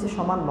মূল্য দিয়েছে,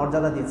 সমান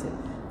মর্যাদা দিয়েছে।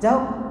 যাই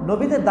হোক,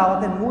 নবীদের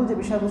দাওয়াতের মূল যে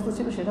বিষয়বস্তু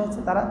ছিল সেটা হচ্ছে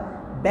তারা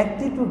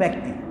ব্যক্তি টু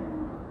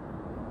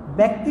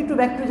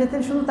ব্যক্তি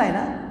যেতেন। শুধু তাই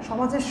না,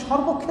 সমাজের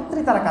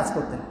সর্বক্ষেত্রেই তারা কাজ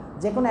করতেন,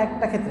 যে কোনো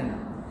একটা ক্ষেত্রে না।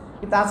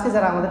 কিন্তু আজকে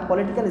যারা আমাদের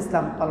পলিটিক্যাল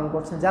ইসলাম পালন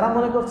করছেন, যারা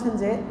মনে করছেন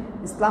যে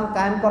ইসলাম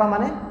কায়েম করা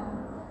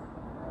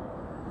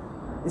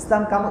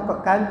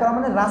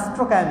মানে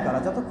রাষ্ট্র কায়েম করা,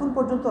 যতক্ষণ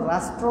পর্যন্ত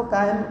রাষ্ট্র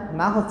কায়েম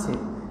না হচ্ছে,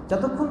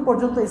 যতক্ষণ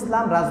পর্যন্ত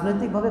ইসলাম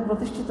রাজনৈতিকভাবে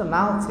প্রতিষ্ঠিত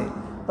না হচ্ছে,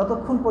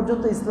 ততক্ষণ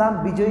পর্যন্ত ইসলাম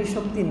বিজয়ী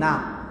শক্তি না।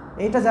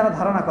 এইটা যারা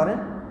ধারণা করেন,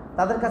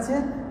 তাদের কাছে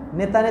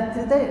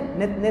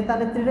নেতা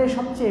নেত্রীরাই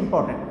সবচেয়ে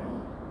ইম্পর্টেন্ট,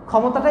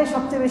 ক্ষমতাটাই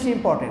সবচেয়ে বেশি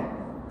ইম্পর্টেন্ট।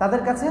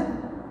 তাদের কাছে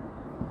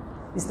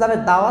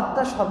ইসলামের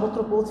দাওয়াতটা সর্বত্র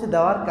পৌঁছে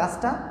দেওয়ার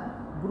কাজটা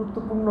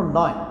গুরুত্বপূর্ণ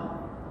নয়।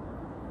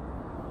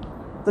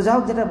 তো যাই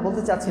হোক, যেটা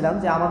বলতে চাচ্ছিলাম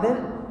যে আমাদের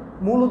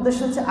মূল উদ্দেশ্য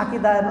হচ্ছে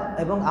আকীদা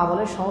এবং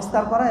আমলের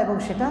সংস্কার করা, এবং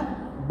সেটা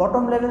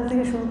বটম লেভেল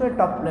থেকে শুরু করে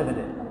টপ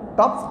লেভেলে,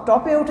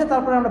 টপে উঠে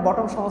তারপরে আমরা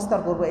বটম সংস্কার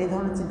করব, এই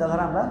ধরনের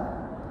চিন্তাধারা আমরা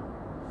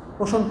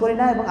পোষণ করি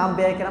না, এবং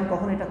আম্বিয়া কেরাম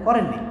কখনো এটা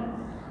করেননি।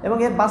 এবং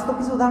এর বাস্তব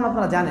কিছু উদাহরণ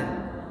আপনারা জানেন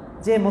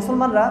যে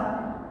মুসলমানরা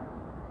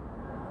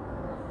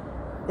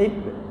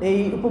এই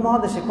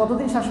উপমহাদেশে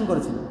কতদিন শাসন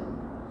করেছিল?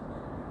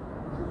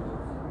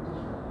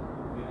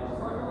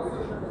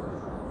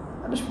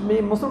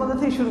 মুসলমানদের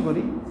থেকে শুরু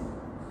করি।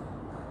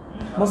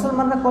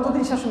 মুসলমানরা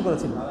কতদিন শাসন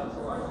করেছিল?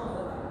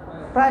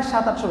 প্রায়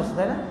 700-800 বছর,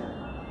 তাই না?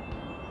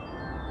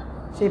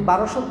 সেই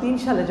 1203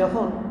 সালে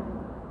যখন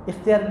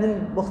ইখতিয়ারউদ্দিন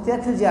বখতিয়ার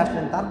খিলজি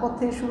আসলেন, তারপর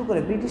থেকে শুরু করে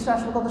ব্রিটিশরা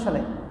আসলে কত সালে?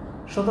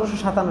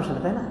 1757 সালে,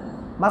 তাই না?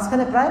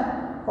 মাঝখানে প্রায়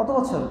কত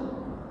বছর?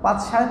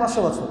 5-5.5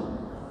 বছর।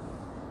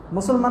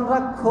 মুসলমানরা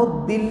খোদ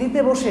দিল্লিতে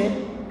বসে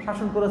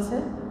শাসন করেছে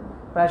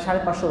প্রায়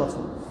 5.5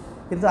 বছর।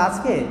 কিন্তু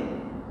আজকে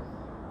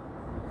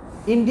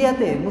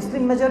ইন্ডিয়াতে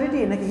মুসলিম মেজরিটি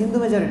নাকি হিন্দু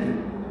মেজরিটি?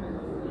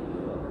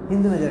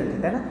 হিন্দু মেজরিটি,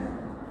 তাই না?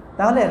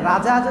 তাহলে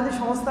রাজা যদি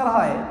সংস্কার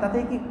হয়, তাতে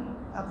কি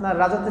আপনার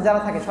রাজত্বে যারা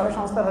থাকে সবাই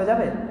সংস্কার হয়ে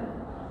যাবে?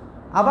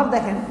 আবার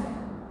দেখেন,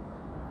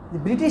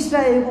 ব্রিটিশরা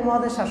এই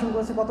উপমহাদেশ শাসন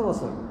করেছে কত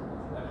বছর?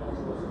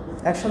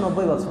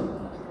 190 বছর।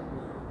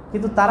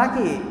 কিন্তু তারা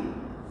কি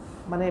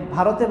মানে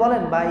ভারতে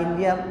বলেন বা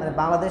ইন্ডিয়া মানে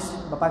বাংলাদেশ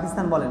বা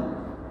পাকিস্তান বলেন,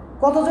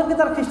 কতজনকে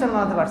তারা খ্রিস্টান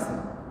বানাতে পারছে?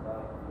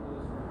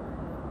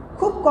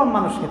 খুব কম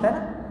মানুষকে, তাই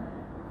না?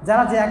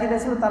 যারা যে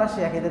আকীদায় ছিল তারা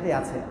সেই আকীদাতেই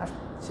আছে। আর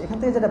সেখান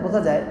থেকে যেটা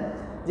বোঝা যায়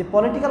যে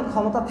পলিটিক্যাল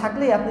ক্ষমতা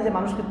থাকলেই আপনি যে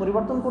মানুষকে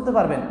পরিবর্তন করতে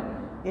পারবেন,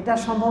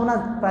 এটার সম্ভাবনা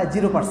প্রায়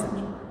 0%।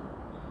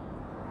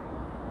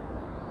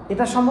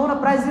 এটার সম্ভাবনা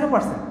প্রায়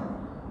 0%।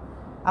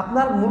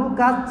 আপনার মূল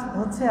কাজ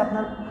হচ্ছে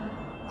আপনার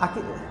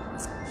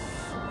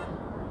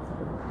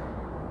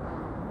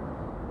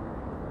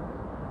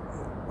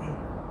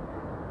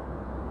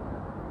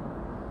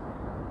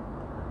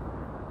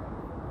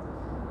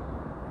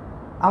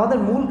আমাদের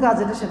মূল কাজ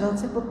যেটা, সেটা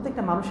হচ্ছে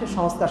প্রত্যেকটা মানুষের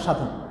সংস্কার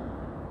সাধন।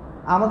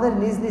 আমাদের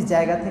নিজ নিজ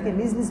জায়গা থেকে,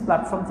 নিজ নিজ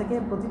প্ল্যাটফর্ম থেকে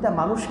প্রতিটা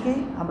মানুষকেই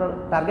আমরা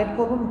টার্গেট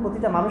করব,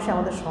 প্রতিটা মানুষই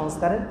আমাদের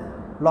সংস্কারের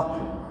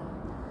লক্ষ্য।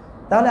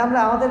 তাহলে আমরা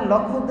আমাদের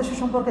লক্ষ্য উদ্দেশ্য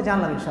সম্পর্কে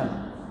জানলাম ইনশাআল্লাহ।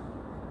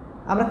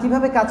 আমরা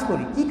কিভাবে কাজ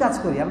করি, কি কাজ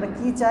করি, আমরা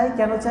কি চাই,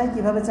 কেন চাই,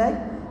 কিভাবে চাই,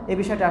 এই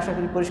বিষয়টা আশা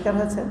করি পরিষ্কার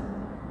হয়েছে।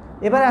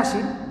 এবারে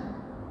আসি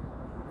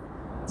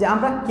যে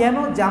আমরা কেন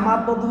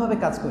জামাতবদ্ধভাবে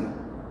কাজ করি।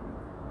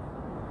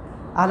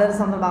 আহলেহাদিস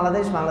আন্দোলন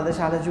বাংলাদেশ, বাংলাদেশ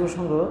আহলেহাদিস যুব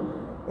সংঘ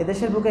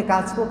এদেশের বুকে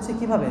কাজ করছে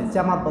কিভাবে?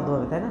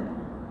 জামাতবদ্ধভাবে, তাই না?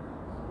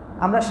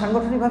 আমরা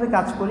সাংগঠনিকভাবে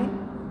কাজ করি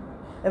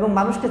এবং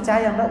মানুষকে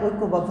চাই আমরা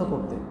ঐক্যবদ্ধ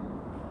করতে।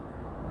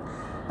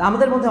 তা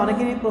আমাদের মধ্যে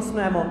অনেকেরই প্রশ্ন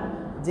এমন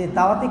যে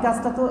দাওয়াতি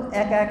কাজটা তো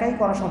একা একাই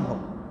করা সম্ভব।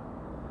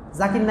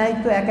 জাকির নায়েক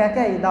তো একা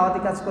একাই দাওয়াতি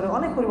কাজ করে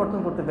অনেক পরিবর্তন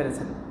করতে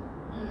পেরেছেন,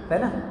 তাই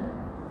না?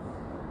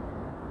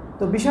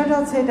 তো বিষয়টা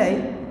হচ্ছে এটাই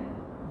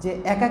যে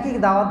একাকী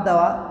দাওয়াত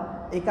দেওয়া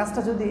এই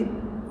কাজটা যদি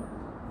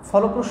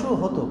ফলপ্রসূ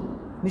হতো,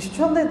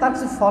 নিঃসন্দেহে তার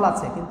কিছু ফল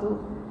আছে, কিন্তু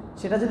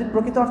সেটা যদি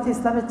প্রকৃত অর্থে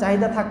ইসলামের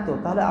চাহিদা থাকতো,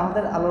 তাহলে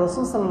আমাদের আল্লাহ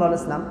রসুল সাল্লাল্লাহু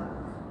আলাইহি ওয়াসাল্লাম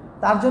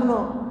তার জন্য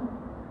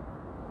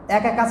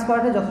একা কাজ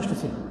করাটাই যথেষ্ট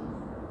ছিল।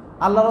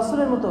 আল্লাহ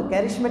রসুলের মতো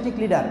ক্যারিসমেটিক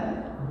লিডার,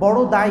 বড়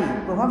দায়ী,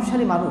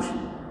 প্রভাবশালী মানুষ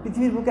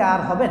পৃথিবীর বুকে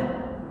আর হবেন?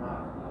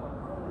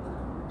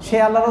 সে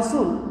আল্লাহ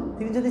রসুল,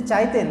 তিনি যদি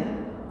চাইতেন,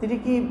 তিনি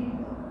কি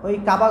ওই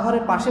কাবা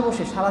ঘরের পাশে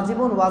বসে সারা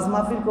জীবন ওয়াজ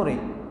মাহফিল করে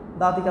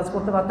দাওয়াতি কাজ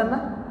করতে পারতেন না?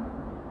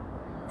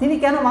 তিনি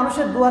কেন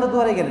মানুষের দুয়ারে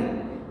দুয়ারে গেলেন?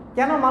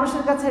 কেন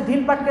মানুষের কাছে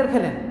ঢিল পাটকেল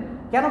খেলেন?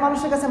 কেন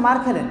মানুষের কাছে মার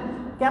খেলেন?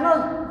 কেন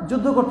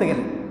যুদ্ধ করতে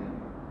গেলেন?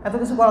 এত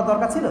কিছু করার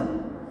দরকার ছিল?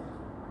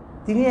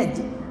 তিনি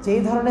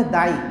যেই ধরনের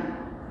দায়ী,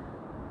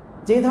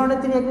 যেই ধরনের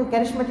তিনি একজন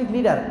ক্যারিসমেটিক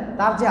লিডার,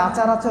 তার যে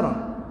আচার আচরণ,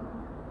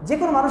 যে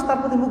কোনো মানুষ তার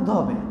প্রতি মুগ্ধ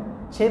হবে।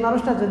 সেই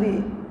মানুষটা যদি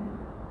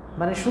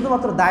মানে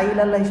শুধুমাত্র দায়ী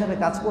ইলাল্লাহ হিসাবে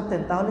কাজ করতেন,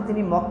 তাহলে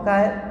তিনি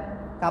মক্কায়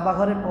কাবা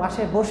ঘরের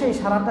পাশে বসেই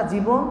সারাটা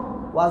জীবন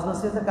ওয়াজ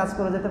নসিহতের কাজ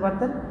করে যেতে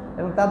পারতেন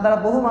এবং তার দ্বারা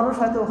বহু মানুষ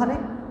হয়তো ওখানে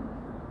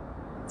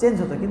চেঞ্জ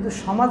হতো। কিন্তু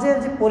সমাজের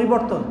যে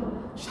পরিবর্তন,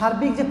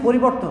 সার্বিক যে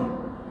পরিবর্তন,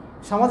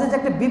 সমাজের যে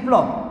একটা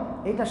বিপ্লব,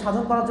 এইটা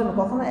সাধন করার জন্য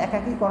কখনো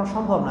একাকী করা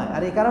সম্ভব নয়।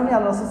 আর এই কারণেই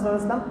আল্লাহ রাসূল সাল্লাল্লাহু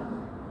আলাইহি ওয়াসাল্লাম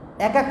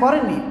একা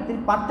করেননি। তিনি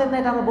পারতেন না,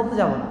 এটা আমরা বলতে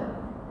যাব না,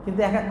 কিন্তু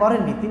একা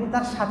করেননি, তিনি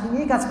তার সাথী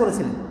নিয়েই কাজ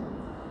করেছিলেন।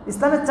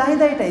 ইসলামের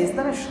চাহিদা এটাই।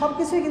 ইসলামের সব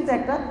কিছুই কিন্তু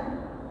একটা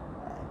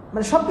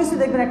মানে সব কিছু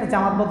দেখবেন একটা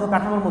জামাতবদ্ধ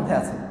কাঠামোর মধ্যে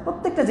আছে।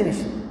 প্রত্যেকটা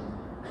জিনিসই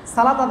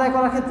সালাত আদায়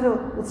করার ক্ষেত্রে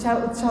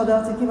উৎসাহ দেওয়া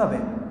হচ্ছে কীভাবে?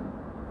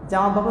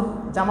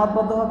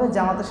 জামাতবদ্ধভাবে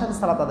জামাতের সাথে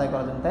সালাত আদায়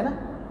করার জন্য, তাই না?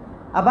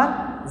 আবার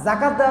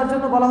যাকাত দেওয়ার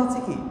জন্য বলা হচ্ছে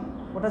কি,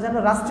 ওটা যেন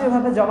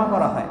রাষ্ট্রীয়ভাবে জমা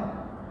করা হয়,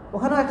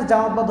 ওখানেও একটা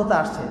জামাতবদ্ধতা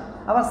আসছে।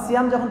 আবার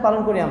সিয়াম যখন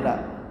পালন করি আমরা,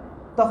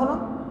 তখনও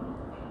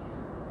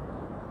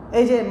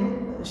এই যে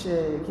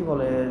কি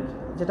বলে,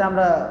 যেটা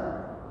আমরা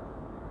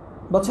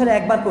বছরে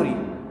একবার করি,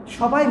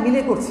 সবাই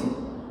মিলে করছি,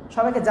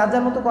 সবাইকে যার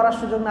যার মতো করার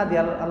সুযোগ না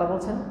দিয়ে আল্লাহ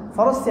বলছেন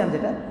ফরজ সিয়াম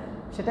যেটা,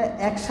 সেটা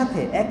একসাথে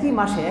একই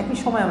মাসে একই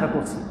সময় আমরা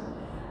করছি।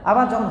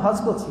 আবার যখন হজ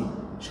করছি,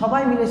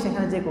 সবাই মিলে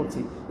সেখানে যে করছি।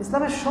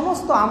 ইসলামের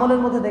সমস্ত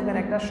আমলের মধ্যে দেখবেন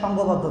একটা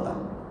সংঘবদ্ধতা।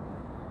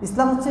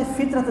 ইসলাম হচ্ছে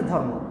ফিতরাতের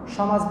ধর্ম,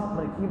 সমাজ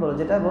মানে কী বলে,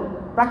 যেটা বল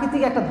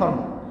প্রাকৃতিক একটা ধর্ম।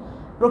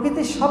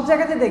 প্রকৃতির সব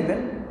জায়গাতে দেখবেন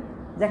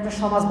যে একটা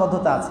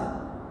সমাজবদ্ধতা আছে।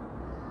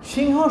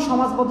 সিংহ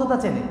সমাজবদ্ধতা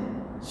চেনে,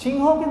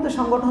 সিংহও কিন্তু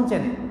সংগঠন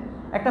চেনে,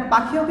 একটা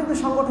পাখিও কিন্তু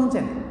সংগঠন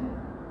চেনে।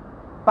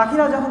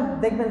 পাখিরাও যখন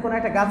দেখবেন কোনো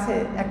একটা গাছে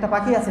একটা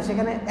পাখি আছে,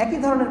 সেখানে একই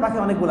ধরনের পাখি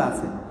অনেকগুলো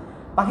আছে,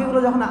 পাখিগুলো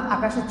যখন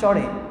আকাশে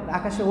চড়ে,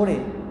 আকাশে ওড়ে,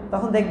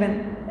 তখন দেখবেন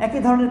একই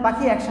ধরনের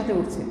পাখি একসাথে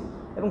উঠছে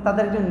এবং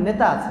তাদের একজন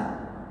নেতা আছে।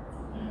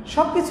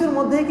 সব কিছুর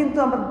মধ্যেই কিন্তু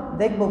আমরা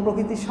দেখব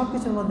প্রকৃতির সব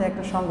কিছুর মধ্যে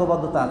একটা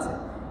সংঘবদ্ধতা আছে।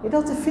 এটা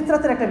হচ্ছে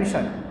ফিতরাতের একটা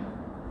বিষয়।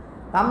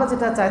 আমরা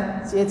যেটা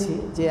চেয়েছি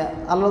যে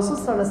আল্লাহ রাসূল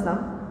সাল্লাল্লাহু আলাইহি ওয়াসাল্লাম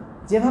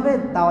যেভাবে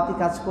দাওয়াতি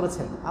কাজ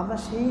করেছেন, আমরা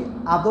সেই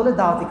আদলে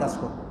দাওয়াতি কাজ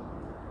করব।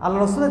 আল্লাহ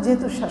রাসূলের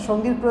যেহেতু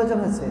সঙ্গীর প্রয়োজন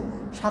হয়েছে,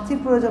 সাথীর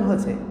প্রয়োজন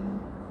হয়েছে,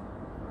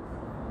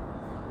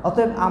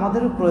 অতএব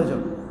আমাদেরও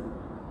প্রয়োজন।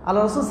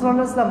 আল্লাহ রাসূল সাল্লাল্লাহু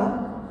আলাইহি ওয়াসাল্লামও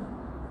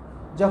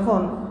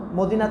যখন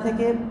মদিনা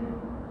থেকে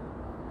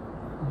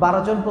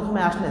 12 জন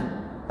প্রথমে আসলেন,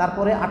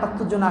 তারপরে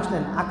 78 জন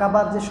আসলেন।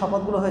 আকাবার যে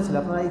শপথগুলো হয়েছিল,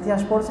 আপনারা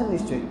ইতিহাস পড়ছেন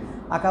নিশ্চয়ই,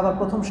 আকাবার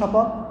প্রথম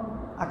শপথ,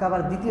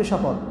 আকাবার দ্বিতীয়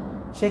শপথ,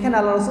 সেখানে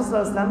আল্লাহ রাসূল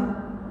সাল্লাল্লাহু আলাইহি ওয়াসাল্লাম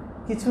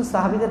কিছু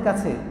সাহাবীদের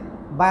কাছে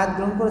বায়াত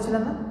গ্রহণ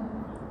করেছিলেন না?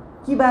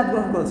 কি বায়াত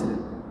গ্রহণ করেছিলেন?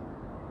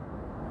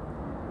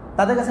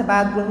 তাদের কাছে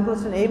বায়াত গ্রহণ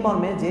করেছিলেন এই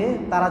মর্মে যে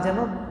তারা যেন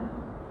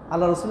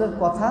আল্লাহ রসুলের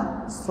কথা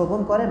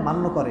শ্রবণ করে,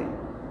 মান্য করে।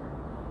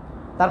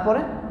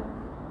 তারপরে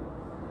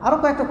আরও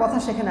কয়েকটা কথা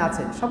সেখানে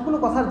আছে, সবগুলো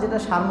কথার যেটা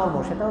সারমর্ম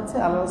সেটা হচ্ছে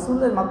আল্লাহ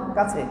রসুলের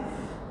কাছে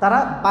তারা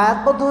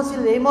বায়াতবদ্ধ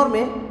হয়েছিলেন এই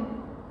মর্মে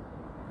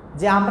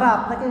যে আমরা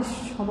আপনাকে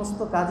সমস্ত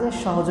কাজে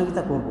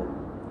সহযোগিতা করব,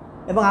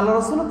 এবং আল্লাহ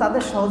রসুলও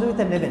তাদের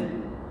সহযোগিতা নেবেন,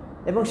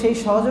 এবং সেই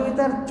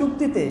সহযোগিতার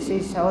চুক্তিতে,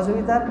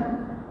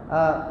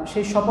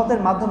 সেই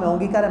শপথের মাধ্যমে,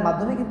 অঙ্গীকারের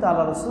মাধ্যমে কিন্তু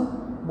আল্লাহ রসুল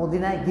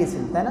মদিনায়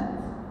গিয়েছিলেন, তাই না?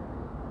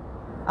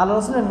 আল্লাহ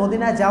রসুলের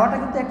মদিনায় যাওয়াটা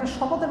কিন্তু একটা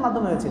শপথের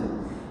মাধ্যমে হয়েছিল।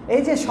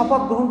 এই যে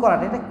শপথ গ্রহণ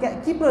করাটা, এটা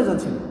কি প্রয়োজন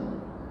ছিল?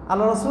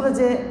 আল্লাহ রসুলের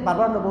যে,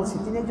 বারবার আমরা বলছি,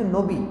 তিনি একজন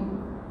নবী,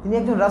 তিনি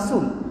একজন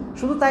রাসূল।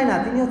 শুধু তাই না,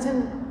 তিনি হচ্ছেন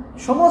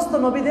সমস্ত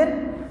নবীদের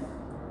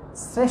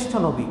শ্রেষ্ঠ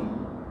নবী।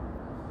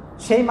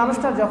 সেই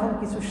মানুষটার যখন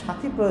কিছু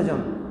সাথী প্রয়োজন,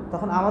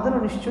 তখন আমাদেরও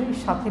নিশ্চয়ই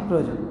সাথী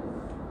প্রয়োজন।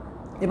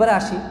 এবারে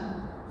আসি,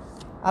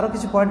 আরও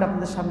কিছু পয়েন্ট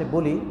আপনাদের সামনে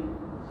বলি,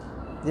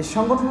 যে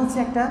সংগঠন হচ্ছে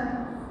একটা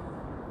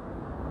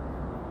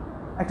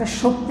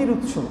শক্তির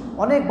উৎস,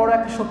 অনেক বড়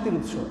একটা শক্তির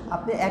উৎস।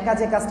 আপনি একা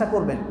যে কাজটা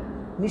করবেন,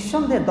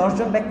 নিঃসন্দেহে 10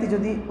 জন ব্যক্তি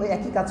যদি ওই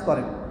একই কাজ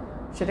করেন,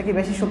 সেটা কি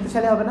বেশি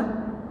শক্তিশালী হবে না?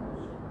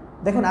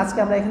 দেখুন, আজকে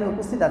আমরা এখানে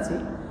উপস্থিত আছি,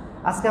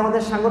 আজকে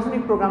আমাদের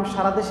সাংগঠনিক প্রোগ্রাম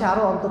সারা দেশে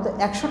আরও অন্তত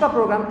 100টা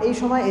প্রোগ্রাম এই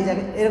সময় এই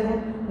জায়গায় এরকম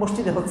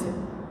মসজিদে হচ্ছে।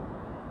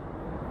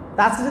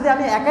 তা আজকে যদি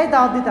আমি একাই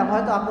দাওয়াত দিতাম,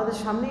 হয়তো আপনাদের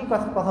সামনেই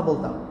কথা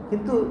বলতাম,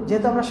 কিন্তু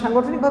যেহেতু আমরা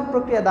সাংগঠনিকভাবে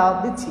প্রক্রিয়া দাওয়াত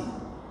দিচ্ছি,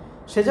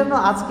 সেজন্য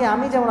আজকে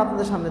আমি যেমন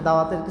আপনাদের সামনে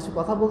দাওয়াতের কিছু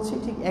কথা বলছি,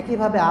 ঠিক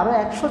একইভাবে আরও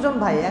 100 জন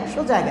ভাই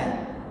 100 জায়গায়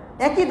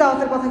একই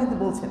দাওয়াতের কথা কিন্তু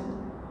বলছেন।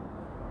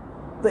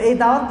 তো এই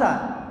দাওয়াতটা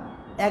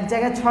এক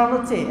জায়গায়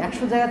ছড়ানোর চেয়ে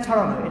 100 জায়গায়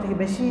ছড়ানো, এটা কি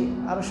বেশি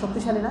আরও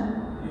শক্তিশালী না?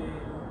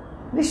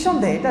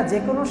 নিঃসন্দেহে এটা যে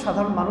কোনো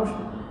সাধারণ মানুষ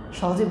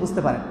সহজেই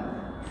বুঝতে পারে।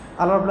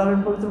 আল্লাহ রাব্বুল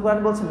আলামিন পবিত্র কোরআন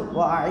বলছিল,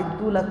 ওয়া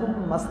আইদ্দু লাকুম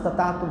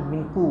মাস্তাতাতুম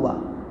মিন কুওয়া,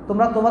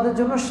 তোমরা তোমাদের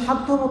জন্য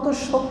সাধ্যমতো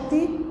শক্তি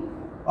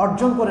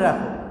অর্জন করে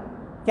রাখো।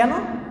 কেন?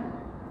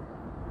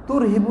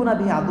 তুরহিবুনা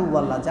বিহি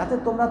আদুওয়াল্লাহ, যাতে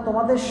তোমরা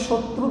তোমাদের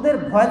শত্রুদের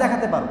ভয়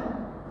দেখাতে পারো।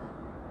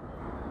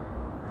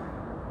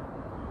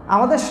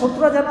 আমাদের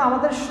শত্রুরা যেন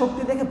আমাদের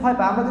শক্তি দেখে ভয়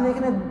পায়। আমরা যদি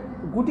এখানে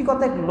গুটি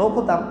কতক লোক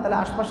হতাম, তাহলে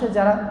আশপাশে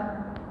যারা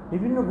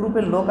বিভিন্ন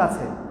গ্রুপের লোক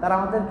আছে তারা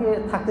আমাদেরকে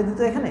থাকতে দিত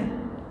এখানে?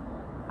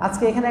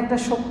 আজকে এখানে একটা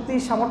শক্তি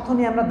সামর্থ্য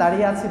নিয়ে আমরা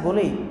দাঁড়িয়ে আছি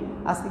বলেই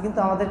আজকে কিন্তু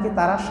আমাদেরকে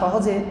তারা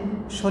সহজে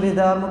সরিয়ে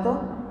দেওয়ার মতো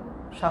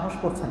সাহস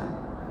করছে না।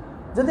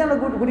 যদি আমরা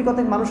গুটি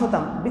কতক মানুষ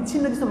হতাম,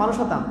 বিচ্ছিন্ন কিছু মানুষ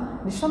হতাম,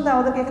 নিঃসন্দেহে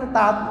আমাদেরকে এখানে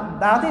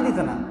দাঁড়াতেই দিত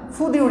না,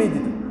 ফু দিয়ে উড়িয়ে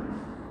দিত।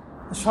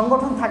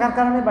 সংগঠন থাকার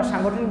কারণে বা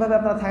সাংগঠনিকভাবে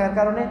আপনারা থাকার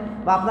কারণে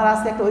বা আপনারা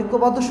আজকে একটা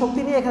ঐক্যবদ্ধ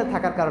শক্তি নিয়ে এখানে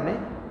থাকার কারণে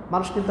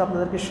মানুষ কিন্তু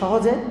আপনাদেরকে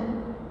সহজে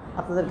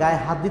আপনাদের গায়ে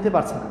হাত দিতে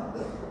পারছে না।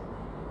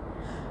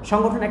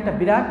 সংগঠন একটা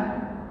বিরাট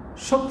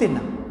শক্তির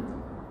নাম।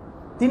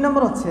 3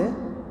 নম্বর হচ্ছে,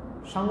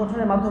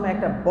 সংগঠনের মাধ্যমে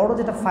একটা বড়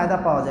যেটা ফায়দা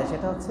পাওয়া যায়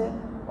সেটা হচ্ছে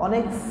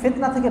অনেক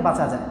ফিতনা থেকে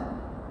বাঁচা যায়।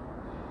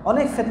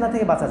 অনেক ফিতনা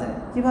থেকে বাঁচা যায়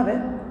কিভাবে?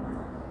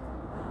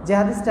 যে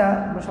হাদিসটা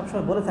আমরা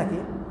সবসময় বলে থাকি,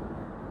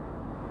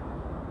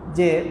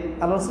 যে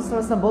আল্লাহ রাসূল সাল্লাল্লাহু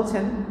আলাইহি ওয়াসাল্লাম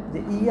বলছেন যে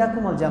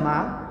ইয়াকুমুল জামা,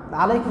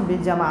 আলাইকুম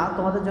বিল জামা,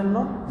 তোমাদের জন্য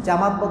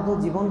জামাতবদ্ধ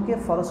জীবনকে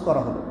ফরজ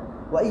করা হলো,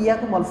 ওয়া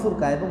ইয়াকুমুল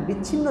ফুরকা, এবং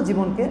বিচ্ছিন্ন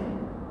জীবনকে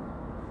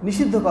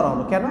নিষিদ্ধ করা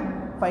হলো। কেন?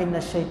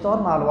 ফাইন্না শাইতান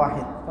মাল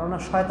ওয়াহিদ, কারণ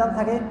শয়তান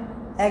থাকে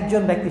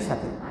একজন ব্যক্তির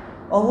সাথে,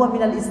 অহুয়া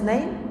মিনাল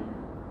ইসনাইন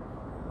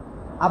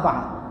আবা,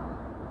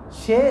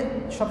 সে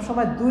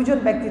সবসময় 2 জন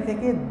ব্যক্তি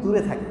থেকে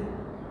দূরে থাকে।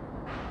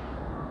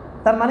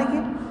 তার মানে কি?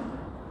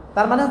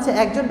 তার মানে হচ্ছে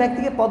একজন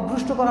ব্যক্তিকে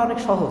পথভ্রষ্ট করা অনেক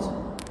সহজ।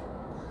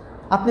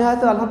 আপনি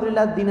হয়তো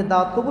আলহামদুলিল্লাহ দিনের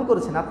দাওয়াত কবুল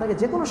করেছেন, আপনাকে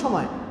যে কোনো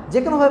সময় যে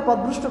কোনোভাবে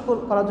পথভ্রষ্ট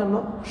করার জন্য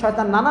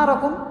শয়তান নানা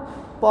রকম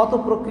পথ ও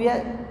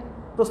প্রক্রিয়ায়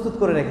প্রস্তুত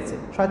করে রেখেছে।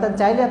 শয়তান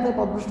চাইলে আপনাকে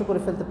পথভ্রষ্ট করে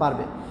ফেলতে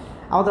পারবে।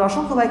 আমাদের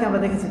অসংখ্য ভাইকে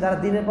আমরা দেখেছি, তারা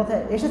দিনের পথে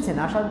এসেছেন,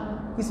 আসার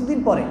কিছুদিন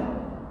পরে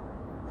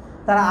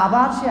তারা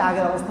আবার সে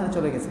আগের অবস্থানে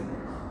চলে গেছে।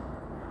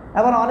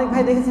 এবার অনেক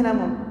ভাই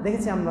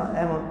দেখেছি আমরা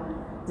এমন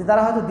যে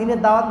তারা হয়তো দিনের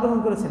দাওয়াত গ্রহণ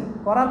করেছেন,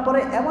 করার পরে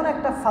এমন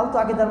একটা ফালতু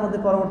আকীদার মধ্যে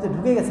পরবর্তী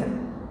ঢুকে গেছেন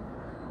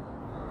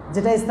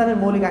যেটা ইসলামের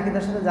মৌলিক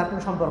আকীদার সাথে যার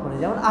কোনো সম্পর্ক নেই।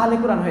 যেমন আহলে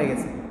কোরআন হয়ে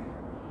গেছে,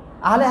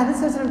 আহলে হাদিস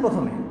হয়েছিলেন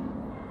প্রথমে,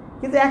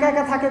 কিন্তু একা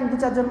একা থাকেন,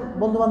 2-4 জন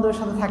বন্ধু বান্ধবের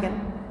সাথে থাকেন,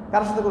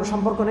 কারোর সাথে কোনো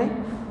সম্পর্ক নেই।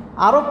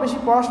 আরও বেশি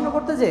পড়াশোনা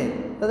করতে যেয়ে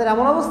তাদের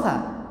এমন অবস্থা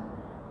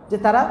যে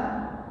তারা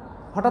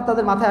হঠাৎ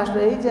তাদের মাথায় আসলো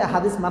এই যে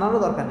হাদিস মানানো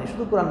দরকার নেই,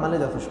 শুধু কোরআন মানলে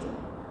যথেষ্ট।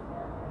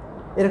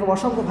 এরকম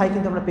অসংখ্য ভাই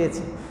কিন্তু আমরা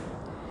পেয়েছি।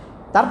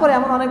 তারপরে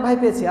এমন অনেক ভাই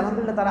পেয়েছি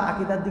আলহামদুলিল্লাহ, তারা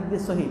আকীদার দিক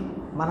দিয়ে সহি,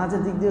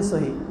 মানহাজের দিক দিয়ে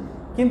সহি,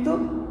 কিন্তু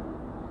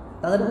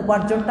তাদের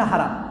উপার্জনটা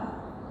হারাম।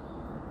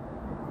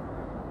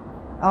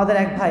 আমাদের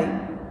এক ভাই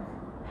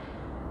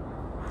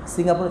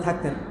সিঙ্গাপুরে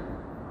থাকতেন,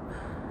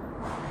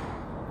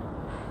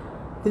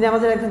 তিনি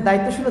আমাদের একজন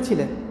দায়িত্বশীল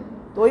ছিলেন।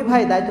 তো ওই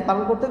ভাই দায়িত্ব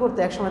পালন করতে করতে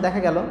একসময় দেখা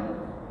গেল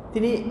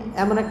তিনি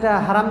এমন একটা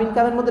হারাম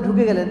ইনকামের মধ্যে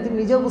ঢুকে গেলেন, তিনি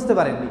নিজেও বুঝতে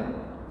পারেননি।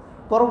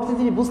 পরবর্তীতে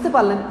তিনি বুঝতে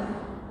পারলেন,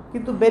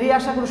 কিন্তু বেরিয়ে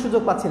আসার কোনো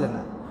সুযোগ পাচ্ছিলেন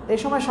না। এই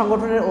সময়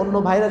সংগঠনের অন্য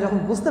ভাইরা যখন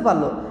বুঝতে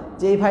পারলো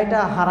যে এই ভাইটা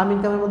হারাম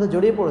ইনকামের মধ্যে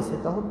জড়িয়ে পড়েছে,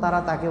 তখন তারা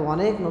তাকে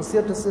অনেক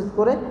নসিহত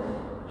করে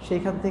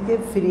সেইখান থেকে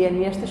ফিরিয়ে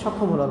নিয়ে আসতে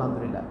সক্ষম হলো,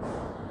 আলহামদুলিল্লাহ।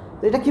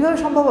 তো এটা কীভাবে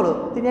সম্ভব হলো?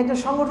 তিনি একজন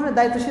সংগঠনের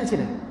দায়িত্বশীল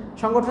ছিলেন,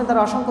 সংগঠনে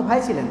তারা অসংখ্য ভাই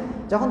ছিলেন।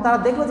 যখন তারা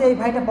দেখলো যে এই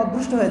ভাইটা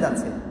পথভ্রষ্ট হয়ে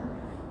যাচ্ছে,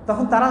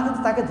 তখন তারা কিন্তু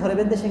তাকে ধরে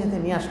বেঁধে সেখান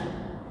থেকে নিয়ে আসলো।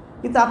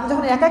 কিন্তু আপনি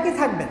যখন একাকী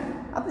থাকবেন,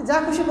 আপনি যা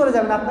খুশি করে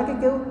যাবেন, আপনাকে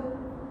কেউ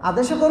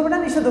আদেশও করবে না,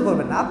 নিষেধও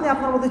করবেন না, আপনি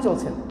আপনার মধ্যে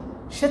চলছেন।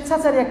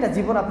 স্বেচ্ছাচারী একটা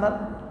জীবন আপনার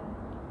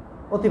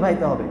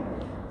অতিবাহিত হবে।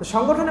 তো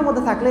সংগঠনের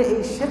মধ্যে থাকলে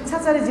এই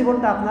স্বেচ্ছাচারী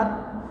জীবনটা আপনার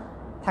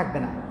থাকবে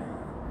না।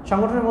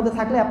 সংগঠনের মধ্যে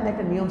থাকলে আপনি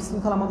একটা নিয়ম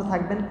শৃঙ্খলার মধ্যে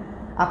থাকবেন।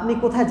 আপনি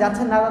কোথায়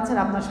যাচ্ছেন না যাচ্ছেন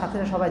আপনার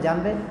সাথীরা সবাই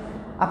জানবে।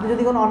 আপনি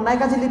যদি কোনো অন্যায়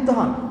কাজে লিপ্ত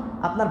হন,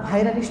 আপনার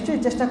ভাইরা নিশ্চয়ই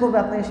চেষ্টা করবে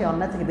আপনাকে সেই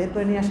অন্যায় থেকে বের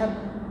করে নিয়ে আসার।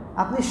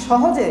 আপনি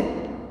সহজে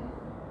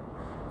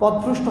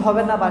পথভ্রষ্ট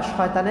হবেন না, বা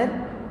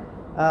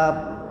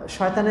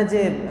শয়তানের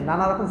যে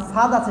নানা রকম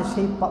ফাঁদ আছে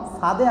সেই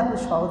ফাঁদে আপনি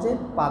সহজে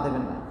পা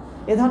দেবেন না।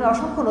 এ ধরনের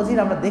অসংখ্য নজির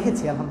আমরা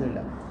দেখেছি,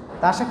 আলহামদুলিল্লাহ।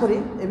 তা আশা করি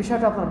এই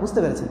বিষয়টা আপনারা বুঝতে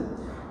পেরেছেন।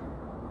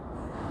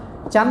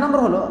 4 নম্বর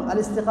হলো আল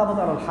ইস্তেকামাত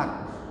আলাল হক।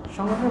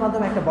 সংগঠনের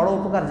মাধ্যমে একটা বড়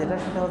উপকার যেটা,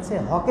 সেটা হচ্ছে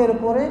হকের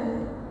উপরে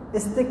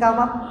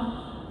ইস্তেকামাত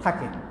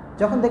থাকে।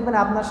 যখন দেখবেন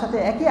আপনার সাথে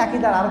একই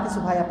আকীদার আরও কিছু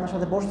ভাই আপনার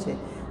সাথে বসছে,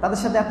 তাদের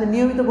সাথে আপনি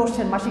নিয়মিত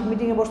বসছেন, মাসিক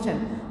মিটিংয়ে বসছেন,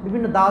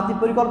 বিভিন্ন দাওয়াতি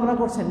পরিকল্পনা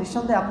করছেন,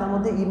 নিঃসন্দেহে আপনার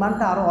মধ্যে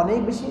ঈমানটা আরও অনেক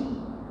বেশি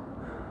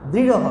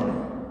দৃঢ় হবে।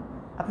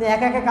 আপনি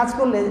একা একা কাজ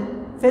করলে,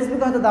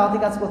 ফেসবুকে হয়তো দাওয়াতি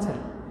কাজ করছেন,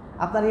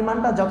 আপনার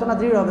ঈমানটা যত না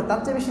দৃঢ় হবে তার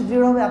চেয়ে বেশি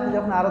দৃঢ় হবে আপনি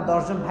যখন আরও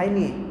 10 জন ভাই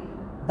নিয়ে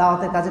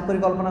দাওয়াতের কাজে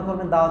পরিকল্পনা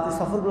করবেন, দাওয়াতি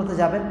সফরগুলোতে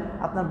যাবেন।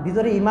 আপনার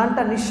ভিতরে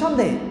ঈমানটা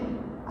নিঃসন্দেহে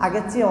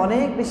আগের চেয়ে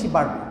অনেক বেশি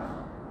বাড়বে।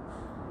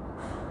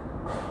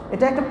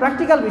 এটা একটা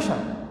প্র্যাকটিক্যাল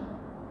বিষয়।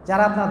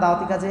 যারা আপনার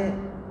দাওয়াতি কাজে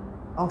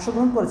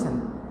অংশগ্রহণ করেছেন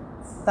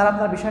তারা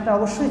আপনার বিষয়টা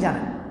অবশ্যই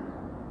জানেন।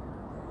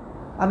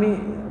 আমি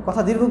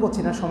কথা দীর্ঘ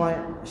করছি না, সময়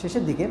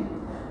শেষের দিকে।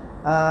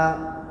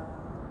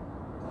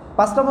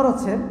 5 নম্বর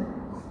হচ্ছে,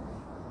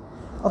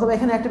 অথবা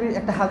এখানে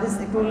একটা হাদিস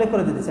একটু উল্লেখ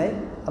করে দিতে চাই।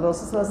 আল্লাহ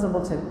রাসূল সাল্লাল্লাহু আলাইহি ওয়াসাল্লাম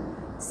বলছেন,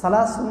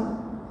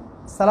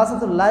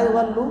 সালাসাতুল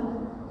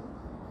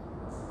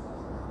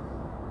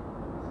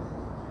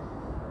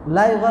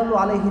লা ইউগাল্লু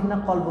আলাইহিন্না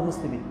কলবু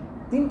মুসলিমিন।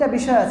 3টা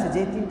বিষয় আছে,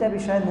 যে 3টা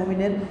বিষয়ে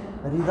মুমিনের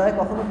হৃদয়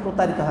কখনো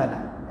প্রতারিত হয় না।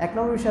 1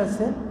 নম্বর বিষয়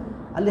হচ্ছে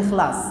আল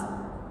ইখলাস।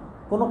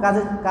 কোনো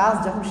কাজ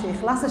যখন সে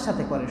ইখলাসের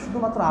সাথে করে,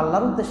 শুধুমাত্র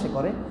আল্লাহর উদ্দেশ্যে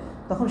করে,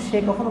 তখন সে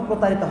কখনো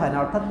প্রতারিত হয় না,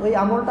 অর্থাৎ ওই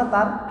আমলটা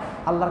তার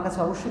আল্লাহর কাছে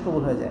অবশ্যই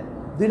কবুল হয়ে যায়।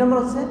 2 নম্বর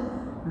হচ্ছে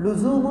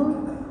লুজুমুল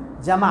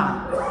জামাত।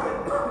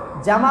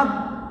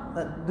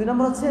 2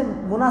 নম্বর হচ্ছে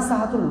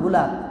মুনাসাহাতুল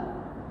গুলাত।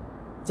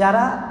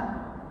 যারা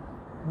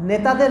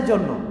নেতাদের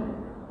জন্য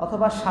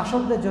অথবা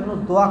শাসকদের জন্য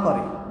দোয়া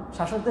করে,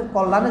 শাসকদের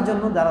কল্যাণের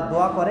জন্য যারা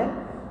দোয়া করে,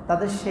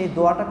 তাদের সেই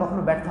দোয়াটা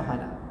কখনো ব্যর্থ হয়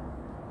না,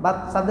 বা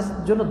তাদের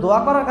জন্য দোয়া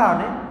করার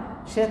কারণে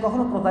সে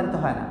কখনো প্রতারিত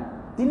হয় না।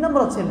 3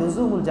 নম্বর হচ্ছে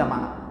লুজুমুল জামা।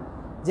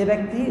 যে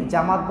ব্যক্তি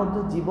জামাতবদ্ধ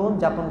জীবন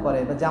যাপন করে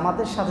বা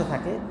জামাতের সাথে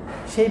থাকে,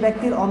 সেই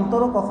ব্যক্তির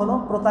অন্তরও কখনো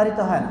প্রতারিত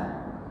হয় না।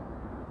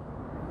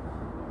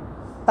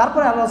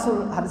 তারপরে আল্লাহ রাসূল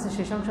হাদিসের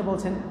শেষ অংশে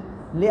বলছেন,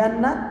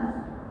 লিআন্না,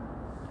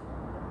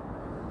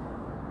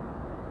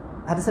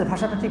 হাদিসের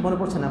ভাষাটা ঠিক মনে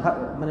পড়ছে না,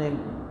 মানে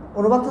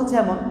অনুবাদ হচ্ছে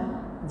এমন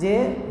যে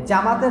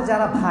জামাতের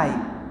যারা ভাই,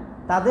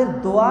 তাদের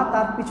দোয়া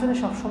তার পিছনে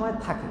সবসময়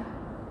থাকে।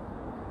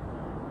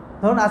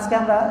 ধরুন আজকে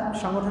আমরা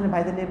সংগঠনের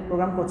ভাইদের নিয়ে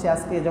প্রোগ্রাম করছি,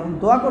 আজকে যখন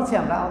দোয়া করছি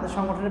আমরা আমাদের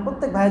সংগঠনের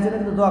প্রত্যেক ভাইয়ের জন্য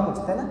কিন্তু দোয়া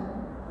করছি, তাই না?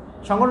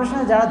 সংগঠনের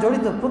সঙ্গে যারা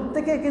জড়িত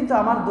প্রত্যেকে কিন্তু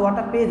আমার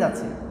দোয়াটা পেয়ে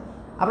যাচ্ছে।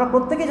 আমরা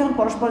প্রত্যেকেই যখন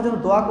পরস্পরের জন্য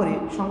দোয়া করি,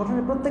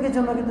 সংগঠনের প্রত্যেকের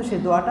জন্য কিন্তু সেই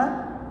দোয়াটা,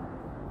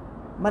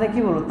 মানে কি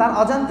বলবো, তার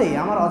অজান্তেই,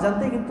 আমার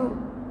অজান্তেই কিন্তু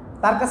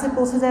তার কাছে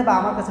পৌঁছে যায় বা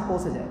আমার কাছে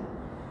পৌঁছে যায়।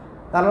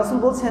 তার রাসূল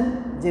বলছেন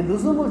যে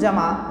লুজুমুল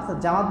জামা, অর্থাৎ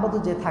জামাতবদ্ধ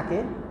যে থাকে,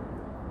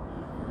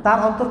 তার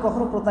অন্তর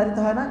কখনো প্রতারিত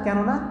হয় না।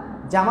 কেননা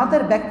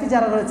জামাতের ব্যক্তি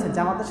যারা রয়েছেন,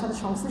 জামাতের সাথে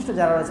সংশ্লিষ্ট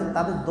যারা রয়েছেন,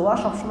 তাদের দোয়া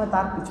সবসময়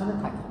তার পিছনে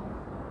থাকে।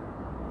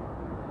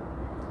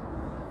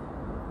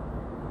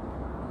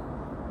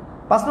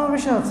 5 নম্বর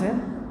বিষয় হচ্ছে,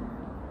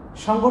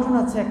 সংগঠন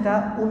হচ্ছে একটা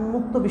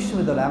উন্মুক্ত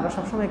বিশ্ববিদ্যালয়। আমরা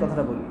সবসময় এই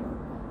কথাটা বলি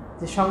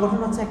যে সংগঠন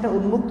হচ্ছে একটা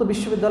উন্মুক্ত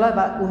বিশ্ববিদ্যালয়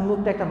বা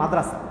উন্মুক্ত একটা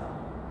মাদ্রাসা।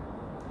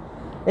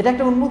 এটা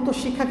একটা উন্মুক্ত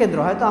শিক্ষা কেন্দ্র।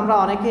 হয়তো আমরা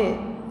অনেকে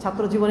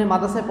ছাত্র জীবনে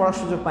মাদ্রাসায় পড়ার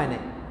সুযোগ পাই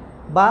নাই,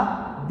 বা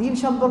দিন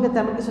সম্পর্কে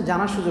তেমন কিছু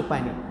জানার সুযোগ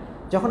পাইনি।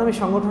 যখন আমি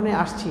সংগঠনে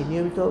আসছি,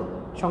 নিয়মিত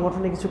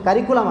সংগঠনে কিছু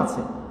কারিকুলাম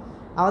আছে।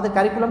 আমাদের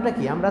কারিকুলামটা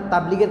কি? আমরা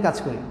তাবলিগের কাজ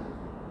করি,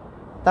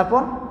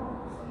 তারপর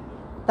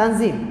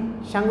তানজিম,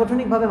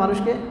 সাংগঠনিকভাবে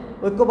মানুষকে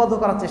ঐক্যবদ্ধ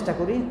করার চেষ্টা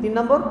করি। 3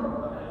 নম্বর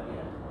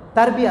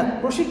তারবিয়াত,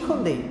 প্রশিক্ষণ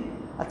দেই।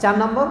 আর 4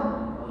 নম্বর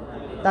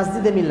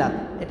তাজদিদে মিল্লাত।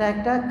 এটা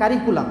একটা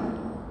কারিকুলাম।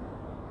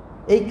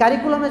 এই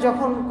কারিকুলামে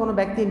যখন কোনো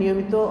ব্যক্তি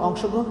নিয়মিত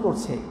অংশগ্রহণ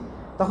করছে,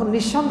 তখন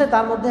নিঃসন্দেহে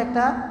তার মধ্যে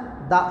একটা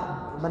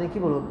মানে কি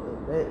বলবো,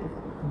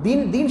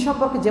 দিন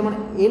সম্পর্কে যেমন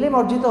এলেম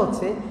অর্জিত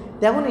হচ্ছে,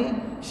 তেমনি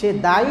সে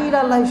দায়ীর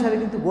আল্লাহ হিসাবে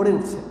কিন্তু গড়ে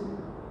উঠছে।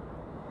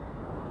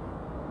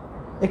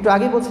 একটু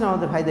আগেই বলছিলাম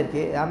আমাদের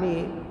ভাইদেরকে, আমি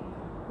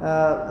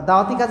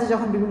দাওয়াতি কাজে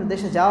যখন বিভিন্ন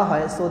দেশে যাওয়া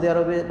হয়, সৌদি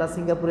আরবে বা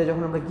সিঙ্গাপুরে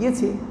যখন আমরা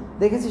গিয়েছি,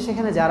 দেখেছি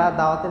সেখানে যারা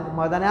দাওয়াতের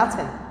ময়দানে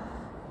আছেন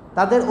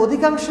তাদের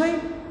অধিকাংশই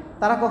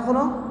তারা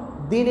কখনো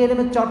দিন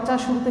এলেমের চর্চা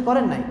শুরুতে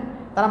করেন নাই,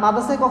 তারা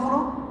মাদ্রাসায় কখনো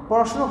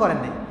পড়াশুনো করেন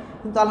নাই,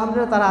 কিন্তু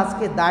আলহামদুলিল্লাহ তারা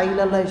আজকে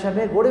দাঈ-ইলাল্লাহ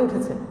হিসাবে গড়ে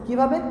উঠেছেন।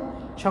 কিভাবে?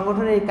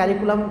 সংগঠনের এই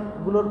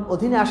কারিকুলামগুলোর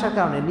অধীনে আসার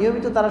কারণে,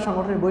 নিয়মিত তারা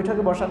সংগঠনের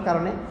বৈঠকে বসার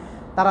কারণে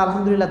তারা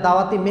আলহামদুলিল্লাহ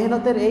দাওয়াতি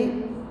মেহনতের এই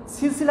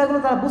সিলসিলাগুলো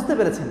তারা বুঝতে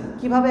পেরেছেন।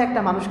 কিভাবে একটা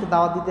মানুষকে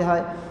দাওয়াত দিতে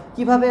হয়,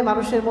 কিভাবে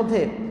মানুষের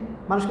মধ্যে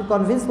মানুষকে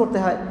কনভিন্স করতে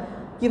হয়,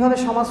 কিভাবে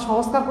সমাজ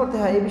সংস্কার করতে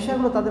হয়, এই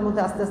বিষয়গুলো তাদের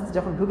মধ্যে আস্তে আস্তে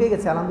যখন ঢুকে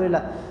গেছে,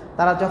 আলহামদুলিল্লাহ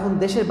তারা যখন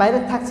দেশের বাইরে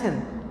থাকছেন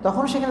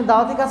তখন সেখানে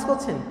দাওয়াতি কাজ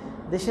করছেন,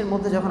 দেশের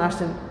মধ্যে যখন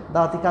আসছেন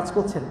দাওয়াতি কাজ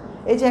করছেন।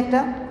 এই যে একটা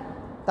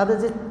তাদের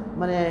যে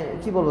মানে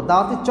কি বলবো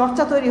দাওয়াতি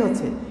চর্চা তৈরি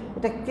হচ্ছে,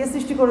 এটা কে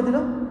সৃষ্টি করে দিল?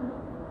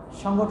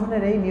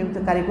 সংগঠনের এই নিয়মিত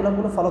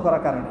কারিকুলামগুলো ফলো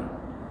করার কারণে।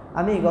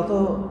 আমি গত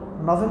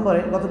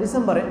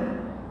ডিসেম্বরে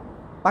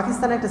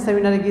পাকিস্তানে একটা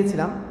সেমিনারে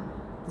গিয়েছিলাম।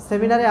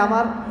 সেমিনারে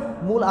আমার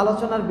মূল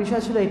আলোচনার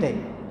বিষয় ছিল এটাই,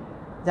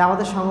 যে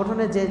আমাদের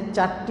সংগঠনের যে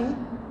 4টি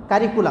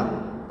কারিকুলাম,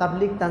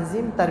 তাবলিগ,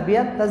 তানজিম,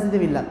 তারবিয়াত, তাজদিদে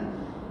মিল্লাত,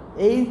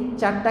 এই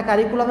 4টা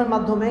কারিকুলামের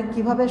মাধ্যমে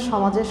কিভাবে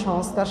সমাজের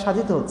সংস্কার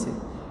সাধিত হচ্ছে,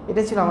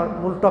 এটাই ছিল আমার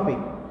মূল টপিক।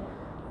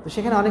 তো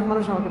সেখানে অনেক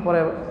মানুষ আমাকে পরে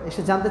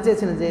এসে জানতে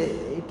চেয়েছিলেন যে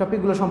এই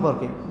টপিকগুলো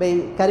সম্পর্কে বা এই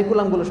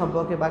কারিকুলামগুলো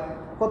সম্পর্কে বা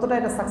কতটা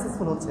এটা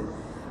সাকসেসফুল হচ্ছে।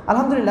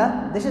 আলহামদুলিল্লাহ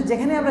দেশের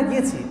যেখানে আমরা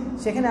গিয়েছি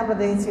সেখানে আমরা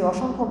দেখেছি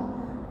অসংখ্য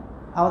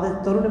আমাদের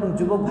তরুণ এবং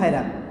যুবক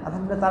ভাইরা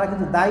আলহামদুলিল্লাহ তারা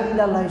কিন্তু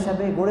দাঈ-ইলাল্লাহ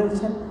হিসাবে গড়ে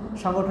উঠছেন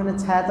সংগঠনের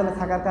ছায়াতলে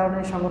থাকার কারণে,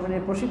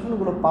 সংগঠনের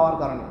প্রশিক্ষণগুলো পাওয়ার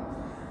কারণে।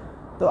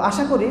 তো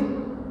আশা করি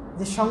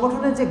যে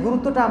সংগঠনের যে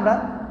গুরুত্বটা আমরা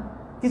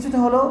কিছুটা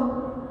হলেও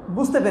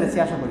বুঝতে পেরেছি,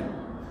 আশা করি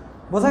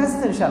বোঝা গেছে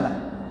তো ইনশাআল্লাহ।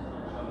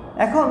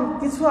 এখন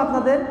কিছু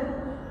আপনাদের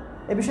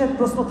এ বিষয়ে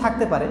প্রশ্ন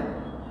থাকতে পারে,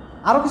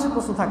 আরও কিছু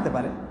প্রশ্ন থাকতে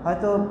পারে।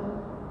 হয়তো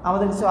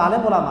আমাদের কিছু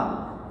আলেম ওলামা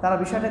তারা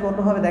বিষয়টাকে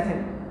অন্যভাবে দেখেন।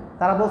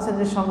 তারা বলছেন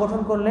যে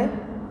সংগঠন করলে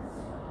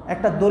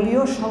একটা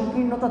দলীয়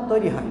সংকীর্ণতা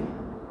তৈরি হয়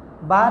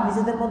বা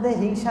নিজেদের মধ্যে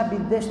হিংসা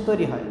বিদ্বেষ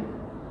তৈরি হয়।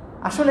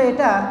 আসলে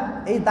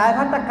এই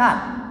দায়ভারটা কার?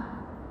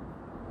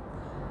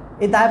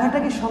 এই দায়ভারটা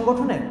কি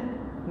সংগঠনের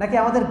নাকি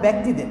আমাদের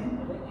ব্যক্তিদের?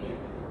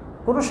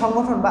 কোনো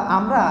সংগঠন বা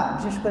আমরা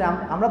বিশেষ করে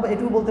আমরা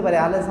এটুকু বলতে পারি,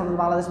 আহলে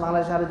হাদিস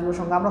বাংলাদেশ আহলে যুব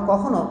সংঘ, আমরা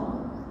কখনো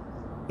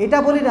এটা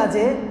বলি না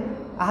যে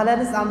আহলে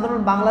হাদিস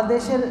আন্দোলন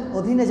বাংলাদেশের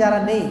অধীনে যারা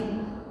নেই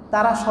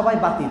তারা সবাই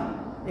বাতিল,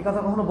 এই কথা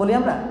কখনো বলি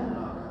আমরা?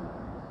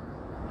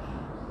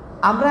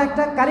 আমরা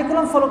একটা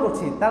কারিকুলাম ফলো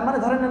করছি, তার মানে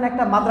ধরে নেন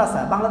একটা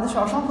মাদ্রাসা, বাংলাদেশে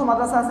অসংখ্য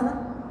মাদ্রাসা আছে না?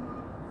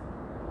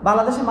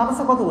 বাংলাদেশের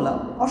মাদ্রাসা কতগুলা?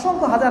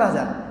 অসংখ্য, হাজার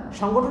হাজার।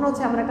 সংগঠন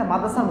হচ্ছে এমন একটা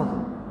মাদ্রাসার মতো।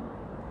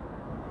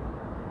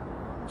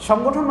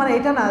 সংগঠন মানে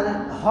এটা না,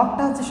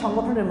 হকটা হচ্ছে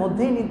সংগঠনের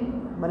মধ্যেই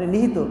মানে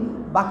নিহিত,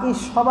 বাকি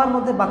সবার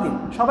মধ্যে বাতিল,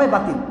 সবাই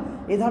বাতিল,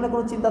 এই ধরনের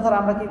কোনো চিন্তাধারা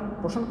আমরা কি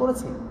পোষণ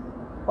করেছি?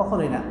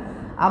 কখনোই না।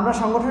 আমরা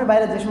সংগঠনের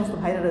বাইরে যে সমস্ত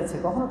ভাইরা রয়েছে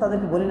কখনো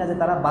তাদেরকে বলি না যে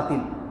তারা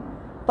বাতিল।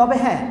 তবে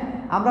হ্যাঁ,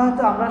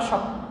 আমরা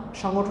সব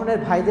সংগঠনের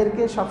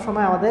ভাইদেরকে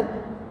সবসময় আমাদের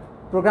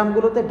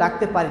প্রোগ্রামগুলোতে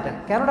ডাকতে পারি না।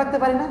 কেন ডাকতে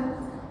পারি না?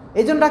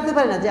 এই জন্য ডাকতে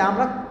পারি না যে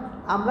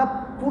আমরা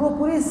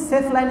পুরোপুরি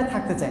সেফ লাইনে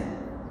থাকতে চাই।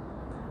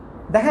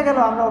 দেখা গেল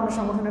আমরা অন্য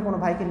সংগঠনের কোনো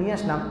ভাইকে নিয়ে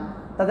আসলাম,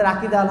 তাদের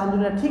আকীদা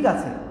আলহামদুলিল্লাহ ঠিক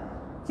আছে,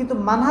 কিন্তু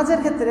মানহাজের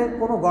ক্ষেত্রে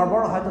কোনো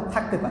গড়বড় হয়তো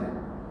থাকতে পারে।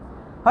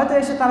 হয়তো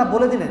এসে তারা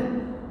বলে দিলেন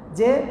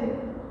যে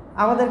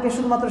আমাদেরকে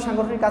শুধুমাত্র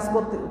সাংগঠনিক কাজ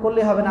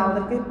করলে হবে না,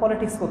 আমাদেরকে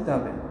পলিটিক্স করতে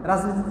হবে,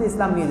 রাজনীতিতে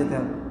ইসলাম নিয়ে যেতে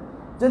হবে।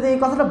 যদি এই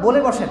কথাটা বলে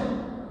বসেন,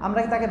 আমরা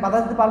কি তাকে বাধা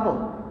দিতে পারবো?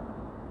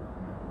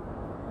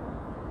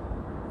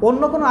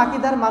 অন্য কোনো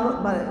আকীদার মানুষ,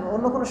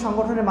 অন্য কোনো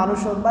সংগঠনের মানুষ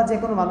হোক বা যে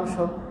কোনো মানুষ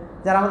হোক,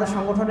 যারা আমাদের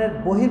সংগঠনের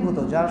বহির্ভূত,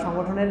 যারা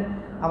সংগঠনের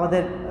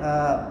আমাদের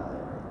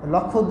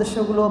লক্ষ্য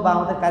উদ্দেশ্যগুলো বা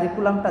আমাদের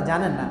কারিকুলামটা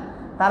জানেন না,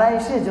 তারা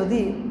এসে যদি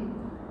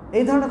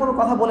এই ধরনের কোনো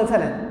কথা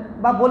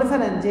বলে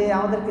ফেলেন যে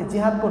আমাদেরকে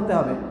জিহাদ করতে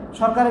হবে,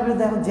 সরকারের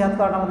বিরুদ্ধে এখন জিহাদ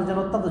করাটা আমাদের জন্য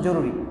অত্যন্ত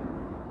জরুরি,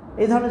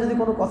 এই ধরনের যদি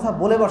কোনো কথা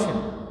বলে বসেন,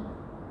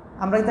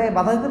 আমরা কি তাকে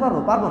বাধা দিতে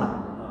পারবো না।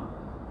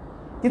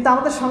 কিন্তু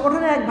আমাদের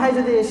সংগঠনের এক ভাই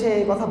যদি এসে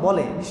এই কথা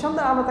বলে,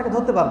 নিঃসন্দেহে আমরা তাকে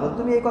ধরতে পারবো,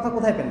 তুমি এই কথা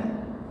কোথায় পেলে?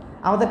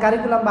 আমাদের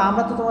কারিকুলাম বা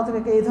আমরা তো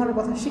তোমাদেরকে এই ধরনের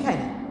কথা শিখাই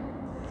না।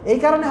 এই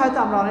কারণে হয়তো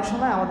আমরা অনেক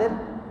সময় আমাদের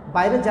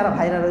বাইরের যারা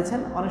ভাইরা রয়েছেন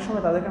অনেক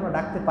সময় তাদেরকে আমরা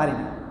ডাকতে পারি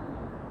না,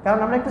 কারণ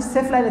আমরা একটু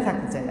সেফ লাইনে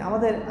থাকতে চাই।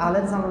 আমাদের আহলে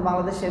হাদিস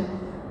বাংলাদেশের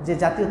যে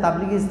জাতীয়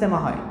তাবলিগি ইজতেমা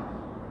হয়,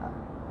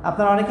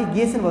 আপনারা অনেকে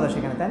গিয়েছেন বোধহয়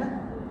সেখানে, তাই না?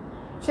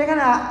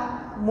 সেখানে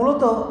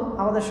মূলত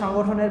আমাদের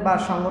সংগঠনের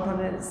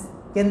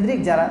কেন্দ্রিক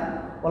যারা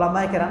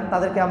ওলামায়ে কেরাম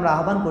তাদেরকে আমরা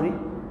আহ্বান করি,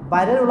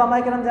 বাইরের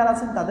ওলামায়ে কেরাম যারা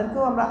আছেন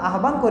তাদেরকেও আমরা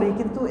আহ্বান করি,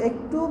 কিন্তু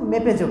একটু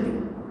মেপে চোখে।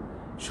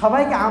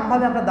 সবাইকে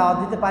আমভাবে আমরা দাওয়াত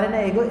দিতে পারি না,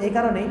 এই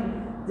কারণেই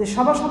যে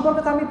সবার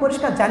সম্পর্কে তো আমি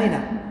পরিষ্কার জানি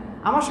না।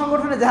 আমার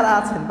সংগঠনে যারা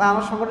আছেন বা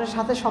আমার সংগঠনের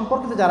সাথে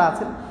সম্পর্কিত যারা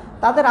আছেন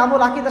তাদের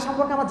আমল আকীদা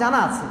সম্পর্কে আমার জানা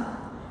আছে,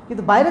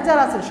 কিন্তু বাইরে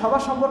যারা আছেন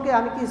সবার সম্পর্কে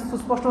আমি কি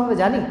সুস্পষ্টভাবে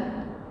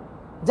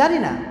জানি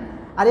না।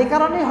 আর এই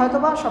কারণেই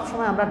হয়তোবা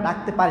সবসময় আমরা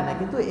ডাকতে পারি না,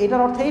 কিন্তু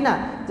এটার অর্থেই না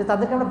যে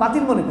তাদেরকে আমরা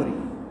বাতিল মনে করি।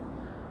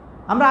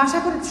 আমরা আশা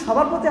করি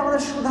সবার প্রতি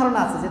আমাদের সুধারণা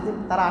আছে যে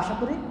তারা আশা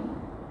করি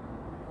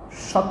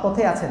সৎ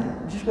পথে আছেন,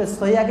 বিশেষ করে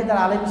সহিহ আকীদার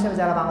আলেম হিসেবে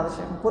যারা বাংলাদেশে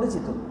এখন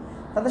পরিচিত,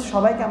 তাদের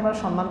সবাইকে আমরা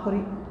সম্মান করি,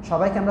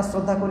 সবাইকে আমরা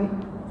শ্রদ্ধা করি।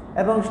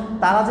 এবং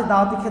তারা যে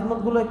দাওয়াতি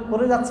খেদমতগুলো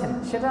করে যাচ্ছেন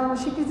সেটা আমরা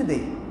স্বীকৃতি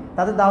দিই।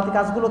 তাদের দাওয়াতি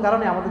কাজগুলোর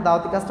কারণে আমাদের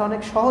দাওয়াতি কাজটা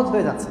অনেক সহজ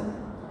হয়ে যাচ্ছে।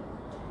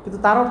 কিন্তু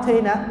তার অর্থ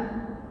এই না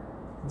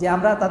যে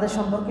আমরা তাদের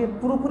সম্পর্কে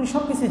পুরোপুরি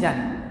সব কিছু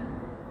জানি।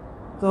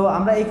 তো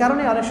আমরা এই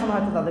কারণে অনেক সময়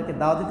হয়তো তাদেরকে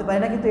দাওয়াত দিতে পারি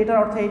না, কিন্তু এটার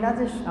অর্থ এই না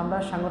যে আমরা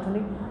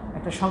সাংগঠনিক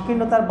একটা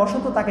সংকীর্ণতার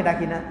বশত তাকে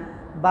ডাকি না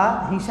বা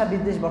হিংসা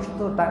বিদ্বেষ বশত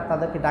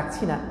তাদেরকে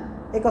ডাকছি না,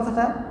 এই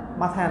কথাটা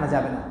মাথায় আনা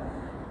যাবে না।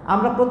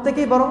 আমরা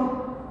প্রত্যেকেই বরং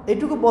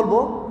এটুকু বলবো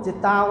যে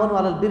তাআওয়ানু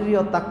আলাল বিররি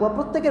ওয়াত তাকওয়া,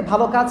 প্রত্যেকের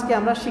ভালো কাজকে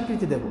আমরা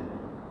স্বীকৃতি দেব,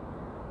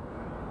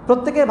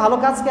 প্রত্যেকের ভালো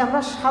কাজকে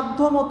আমরা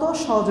সাধ্যমতো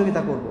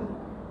সহযোগিতা করব।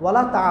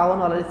 ওয়ালা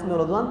তাআওয়ানু আলাল ইসমি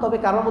ওয়াল উদওয়ান, তবে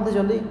কারোর মধ্যে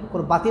যদি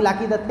কোনো বাতিল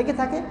আকীদা থেকে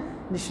থাকে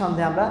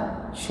নিঃসন্দেহে আমরা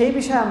সেই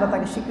বিষয়ে আমরা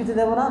তাকে স্বীকৃতি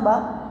দেব না বা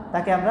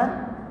তাকে আমরা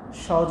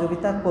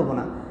সহযোগিতা করব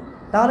না।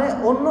 তাহলে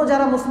অন্য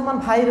যারা মুসলমান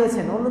ভাই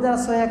রয়েছেন, অন্য যারা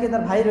সহিহ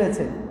আকীদার ভাই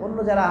রয়েছেন, অন্য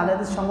যারা আহলে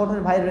হাদিস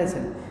সংগঠনের ভাই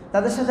রয়েছেন,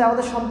 তাদের সাথে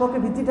আমাদের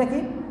সম্পর্কের ভিত্তিটা কি?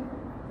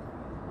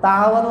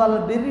 তাআওয়ানু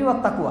আলাল বিররি ওয়াত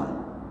তাকওয়া,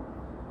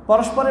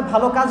 পরস্পরের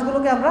ভালো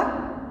কাজগুলোকে আমরা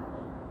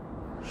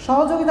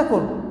সহযোগিতা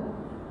করব।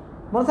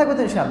 মনে থাকবে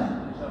তো ইনশাআল্লাহ?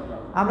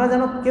 আমরা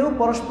যেন কেউ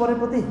পরস্পরের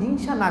প্রতি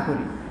হিংসা না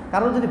করি।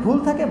 কারণ যদি ভুল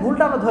থাকে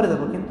ভুলটা আমরা ধরে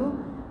দেবো, কিন্তু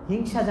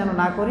হিংসা যেন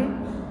না করি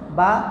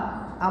বা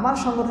আমার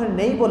সংগঠনে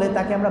নেই বলে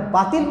তাকে আমরা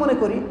বাতিল মনে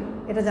করি,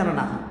 এটা যেন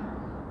না হয়।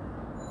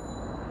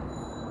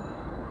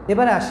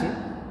 এবারে আসি,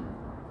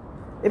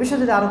 এ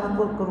বিষয়ে যদি আরও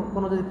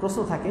কোনো যদি প্রশ্ন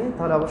থাকে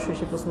তাহলে অবশ্যই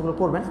সেই প্রশ্নগুলো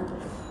করবেন।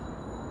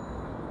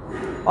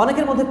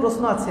 অনেকের মধ্যে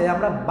প্রশ্ন আছে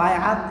আমরা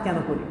বায়আত কেন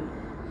করি,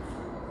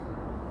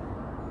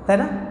 তাই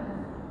না?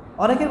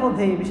 অনেকের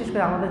মধ্যে, বিশেষ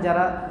করে আমাদের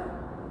যারা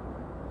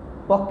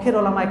পক্ষের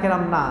ওলামায়ে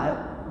কেরাম না,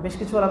 বেশ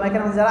কিছু ওলামায়ে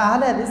কেরাম যারা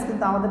আহলে হাদিস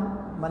কিন্তু আমাদের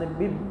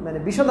মানে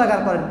বিষোদাগার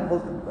করেন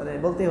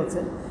বলতেই হচ্ছে,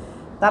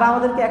 তারা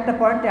আমাদেরকে একটা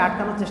পয়েন্টে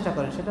আটকানোর চেষ্টা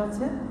করেন। সেটা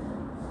হচ্ছে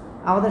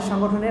আমাদের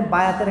সংগঠনে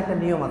বায়াতের একটা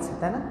নিয়ম আছে,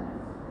 তাই না?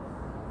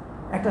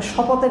 একটা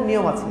শপথের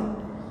নিয়ম আছে।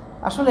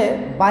 আসলে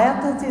বায়াত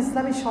হচ্ছে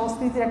ইসলামী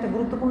সংস্কৃতির একটা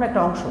গুরুত্বপূর্ণ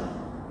একটা অংশ।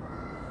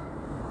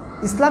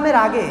 ইসলামের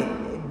আগে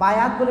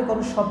বায়াত বলে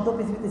কোনো শব্দ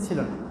পৃথিবীতে ছিল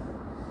না।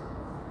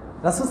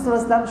 রাসূল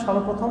সাল্লাল্লাহু আলাইহি ওয়াসাল্লাম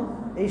সর্বপ্রথম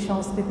এই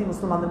সংস্কৃতি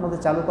মুসলমানদের মধ্যে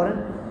চালু করেন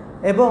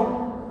এবং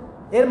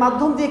এর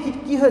মাধ্যম দিয়ে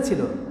কি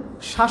হয়েছিল?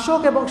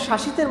 শাসক এবং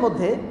শাসিতের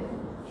মধ্যে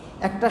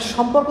একটা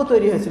সম্পর্ক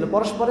তৈরি হয়েছিল,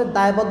 পরস্পরের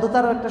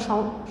দায়বদ্ধতারও একটা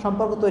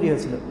সম্পর্ক তৈরি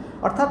হয়েছিল।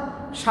 অর্থাৎ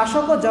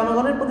শাসক ও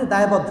জনগণের প্রতি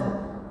দায়বদ্ধ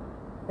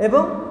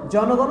এবং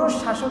জনগণও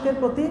শাসকের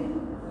প্রতি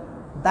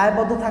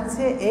দায়বদ্ধ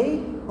থাকছে এই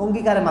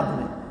অঙ্গীকারের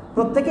মাধ্যমে।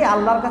 প্রত্যেকেই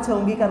আল্লাহর কাছে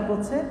অঙ্গীকার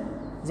করছে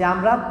যে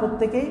আমরা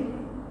প্রত্যেকেই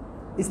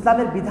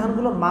ইসলামের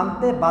বিধানগুলো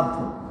মানতে বাধ্য।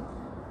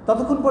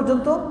 ততক্ষণ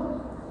পর্যন্ত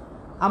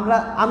আমরা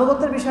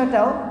আনুগত্যের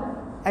বিষয়টাও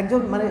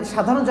একজন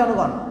সাধারণ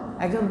জনগণ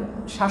একজন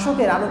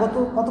শাসকের আনুগত্য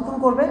কতক্ষণ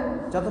করবে?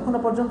 যতক্ষণ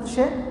পর্যন্ত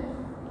সে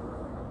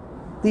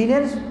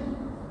দ্বীনের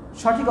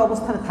সঠিক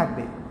অবস্থানে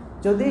থাকবে।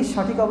 যদি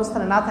সঠিক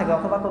অবস্থানে না থাকে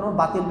অথবা কোনো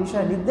বাতিল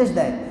বিষয়ে নির্দেশ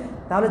দেয়,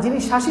 তাহলে যিনি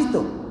শাসিত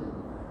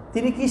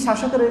তিনি কি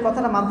শাসকের ওই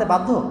কথাটা মানতে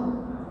বাধ্য?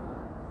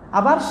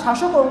 আবার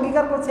শাসক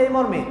অঙ্গীকার করছে এই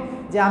মর্মে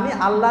যে আমি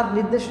আল্লাহর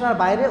নির্দেশনার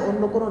বাইরে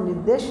অন্য কোনো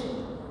নির্দেশ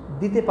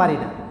দিতে পারি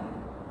না।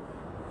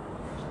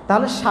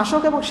 তাহলে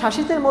শাসক এবং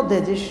শাসিতের মধ্যে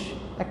যে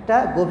একটা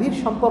গভীর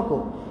সম্পর্ক,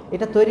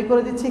 এটা তৈরি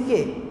করে দিচ্ছে কে?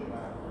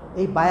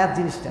 এই বায়াত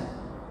জিনিসটা।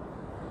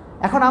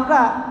 এখন আমরা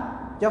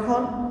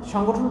যখন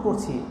সংগঠন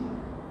করছি,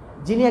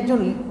 যিনি একজন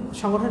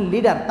সংগঠনের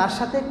লিডার, তার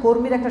সাথে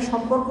কর্মীর একটা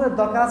সম্পর্কের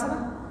দরকার আছে না?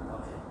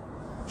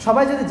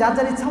 সবাই যদি যার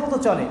যার ইচ্ছা মতো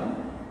চলে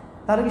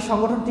তাহলে কি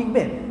সংগঠন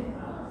টিকবে?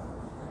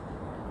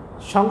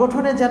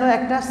 সংগঠনে যেন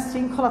একটা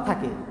শৃঙ্খলা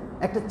থাকে,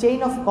 একটা চেইন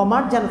অফ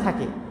কমান্ড যেন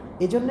থাকে,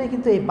 এই জন্যই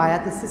কিন্তু এই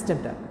বায়াতের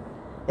সিস্টেমটা।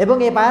 এবং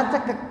এই বায়াতটা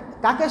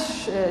কাকে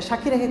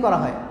সাক্ষী রেখে করা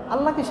হয়?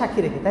 আল্লাহকে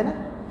সাক্ষী রেখে, তাই না?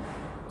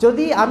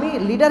 যদি আমি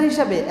লিডার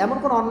হিসাবে এমন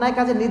কোনো অন্যায়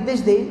কাজের নির্দেশ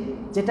দেই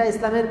যেটা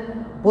ইসলামের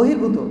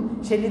বহির্ভূত,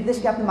 সেই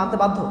নির্দেশকে আপনি মানতে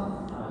বাধ্য।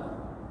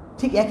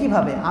 ঠিক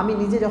একইভাবে আমি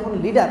নিজে যখন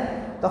লিডার,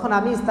 তখন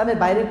আমি ইসলামের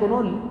বাইরে কোনো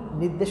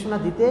নির্দেশনা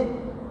দিতে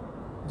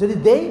যদি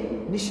দেই,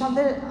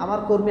 নিঃসন্দেহে আমার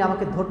কর্মী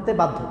আমাকে ধরতে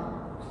বাধ্য।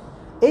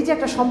 এই যে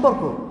একটা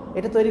সম্পর্ক,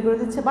 এটা তৈরি করে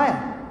দিচ্ছে বায়াত।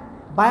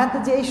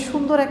 বায়াতের যে এই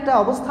সুন্দর একটা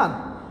অবস্থান,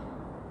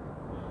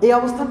 এই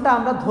অবস্থানটা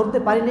আমরা ধরতে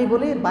পারিনি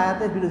বলেই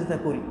বায়াতের বিরোধিতা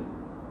করি।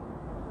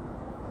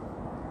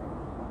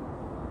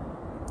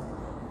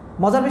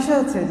 মজার বিষয়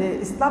হচ্ছে যে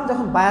ইসলাম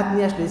যখন বায়াত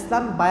নিয়ে আসলো,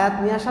 ইসলাম বায়াত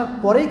নিয়ে আসার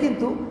পরেই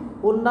কিন্তু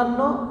অন্যান্য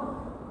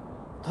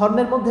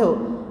ধর্মের মধ্যেও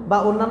বা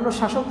অন্যান্য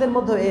শাসকদের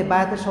মধ্যেও এই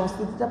বায়াতের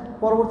সংস্কৃতিটা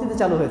পরবর্তীতে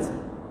চালু হয়েছে।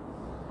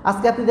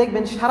 আজকে আপনি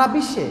দেখবেন সারা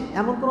বিশ্বে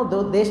এমন কোনো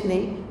দেশ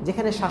নেই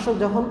যেখানে শাসক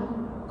যখন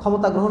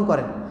ক্ষমতা গ্রহণ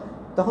করেন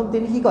তখন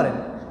তিনি কি করেন?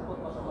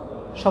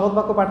 শপথ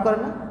বাক্য পাঠ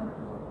করেন না?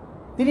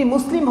 তিনি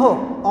মুসলিম হোক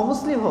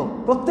অমুসলিম হোক,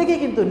 প্রত্যেকেই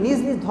কিন্তু নিজ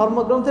নিজ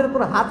ধর্মগ্রন্থের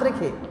উপর হাত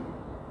রেখে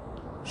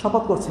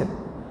শপথ করছেন।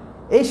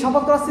 এই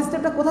শপথ করার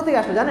সিস্টেমটা কোথা থেকে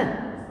আসলো জানেন?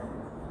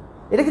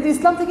 এটা কিন্তু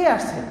ইসলাম থেকেই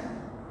আসছে।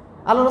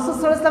 আল্লাহ রাসূল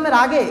সাল্লাল্লাহু আলাইহি ওয়াসাল্লামের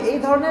আগে এই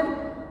ধরনের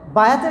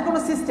বায়াতের কোনো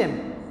সিস্টেম,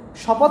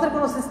 শপথের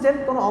কোনো সিস্টেম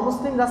কোনো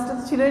অমুসলিম রাষ্ট্রে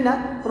ছিলই না,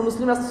 কোনো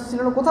মুসলিম রাষ্ট্র ছিল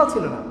না, কোথাও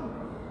ছিল না।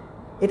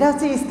 এটা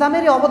হচ্ছে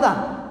ইসলামেরই অবদান।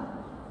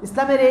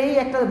 ইসলামের এই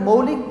একটা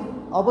মৌলিক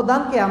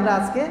অবদানকে আমরা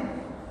আজকে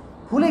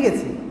ভুলে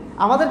গেছি।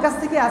 আমাদের কাছ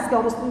থেকে আজকে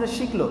অমুসলিমরা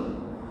শিখলো,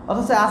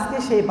 অথচ আজকে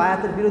সেই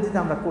বায়াতের বিরোধিতা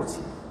আমরা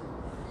করছি।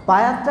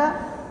 বায়াতটা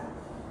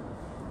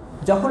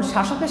যখন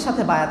শাসকের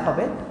সাথে বায়াত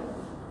হবে,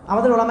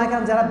 আমাদের ওলামায়ে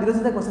কেরাম যারা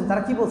বিরোধিতা করছেন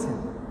তারা কি বলছেন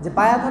যে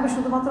বায়াত হবে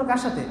শুধুমাত্র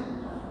কার সাথে?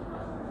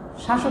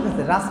 শাসকের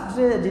সাথে,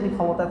 রাষ্ট্রে যিনি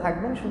ক্ষমতায়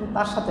থাকবেন শুধু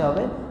তার সাথে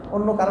হবে,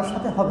 অন্য কারোর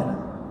সাথে হবে না।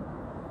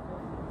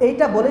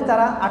 এইটা বলেই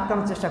তারা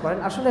আটকানোর চেষ্টা করেন।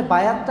 আসলে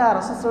বায়াতটা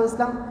রাসূল সাল্লাল্লাহু আলাইহি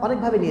ওয়াসাল্লাম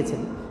অনেকভাবে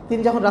নিয়েছেন।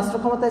 তিনি যখন রাষ্ট্র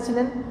ক্ষমতায়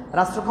ছিলেন,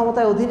 রাষ্ট্র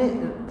ক্ষমতায় অধীনে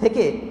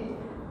থেকে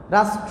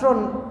রাষ্ট্র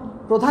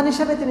প্রধান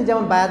হিসাবে তিনি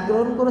যেমন বায়াত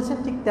গ্রহণ করেছেন,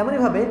 ঠিক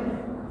তেমনইভাবে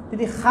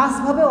তিনি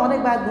খাসভাবে অনেক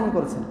বায়াত গ্রহণ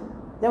করেছেন।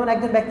 যেমন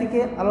একজন ব্যক্তিকে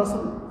আল্লাহ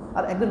রাসূল,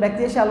 আর একজন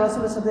ব্যক্তি এসে আল্লাহ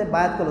রাসূলের সাথে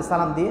বায়াত করলো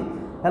সালাম দিয়ে,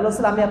 আল্লাহ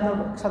রাসূল আমি আপনার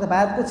সাথে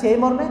বায়াত করছি এই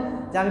মর্মে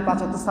যে আমি 5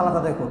 ওয়াক্ত সালাত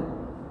আদায় করব।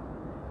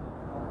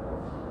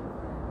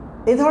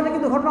 এই ধরনের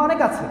কিন্তু ঘটনা অনেক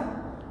আছে।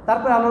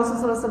 তারপরে আল্লাহ রাসূল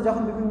সাল্লাল্লাহু আলাইহি ওয়াসাল্লাম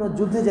যখন বিভিন্ন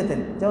যুদ্ধে যেতেন,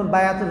 যেমন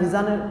বায়াতুর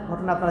রিজানের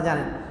ঘটনা আপনারা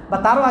জানেন, বা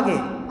তারও আগে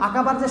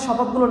আকাবার যে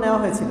শপথগুলো নেওয়া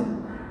হয়েছিল,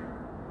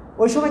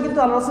 ওই সময় কিন্তু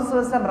আল্লাহ রাসূল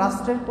সাল্লাল্লাহু আলাইহি ওয়াসাল্লাম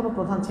রাষ্ট্রের কোনো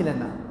প্রধান ছিলেন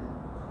না,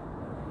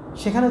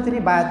 সেখানেও তিনি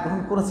বায়াত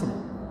গ্রহণ করেছিলেন।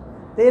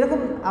 তো এরকম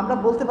আমরা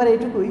বলতে পারি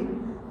এটুকুই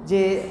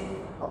যে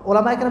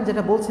ওলামায়ে কেরাম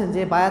যেটা বলছেন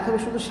যে বায়াত হবে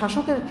শুধু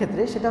শাসকের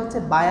ক্ষেত্রে, সেটা হচ্ছে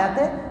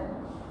বায়াতে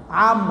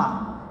আম্মা।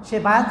 সে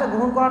বায়াতটা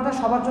গ্রহণ করাটা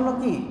সবার জন্য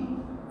কি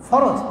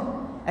ফরজ।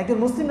 একজন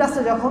মুসলিম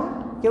রাষ্ট্রে যখন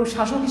কেউ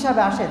শাসক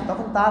হিসাবে আসেন,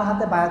 তখন তার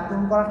হাতে বায়াত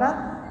গ্রহণ করাটা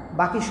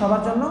বাকি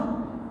সবার জন্য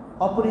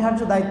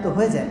অপরিহার্য দায়িত্ব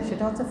হয়ে যায়,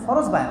 সেটা হচ্ছে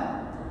ফরজ বায়াত।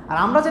 আর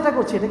আমরা যেটা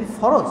করছি এটা কি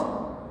ফরজ?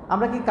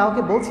 আমরা কি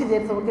কাউকে বলছি যে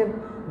তোমাকে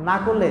না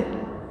করলে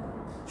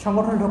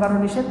সংগঠনে ঢোকানো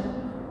নিষেধ?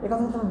 এ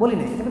কথা তো বলি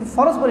না, এটা কিন্তু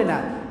ফরজ বলি না,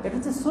 এটা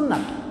হচ্ছে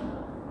সুন্নাত।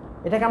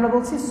 এটাকে আমরা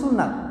বলছি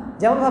সুন্নাত।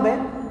 যেমনভাবে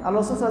আল্লাহ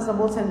রাসূল সাল্লাল্লাহু আলাইহি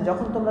ওয়াসাল্লাম বলছেন,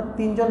 যখন তোমরা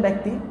 3 জন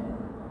ব্যক্তি,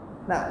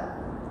 না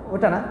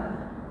ওটা না,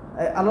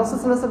 আল্লাহ রাসূল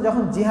সাল্লাল্লাহু আলাইহি ওয়াসাল্লাম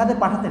যখন জিহাদে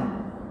পাঠাতেন,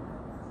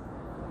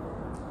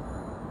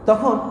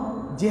 তখন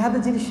জিহাদে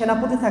যিনি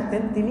সেনাপতি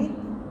থাকতেন তিনি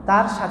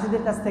তার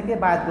সাথীদের কাছ থেকে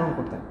বায়াত গ্রহণ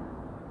করতেন।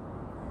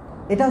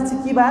 এটা হচ্ছে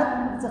কি বায়াত?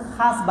 হচ্ছে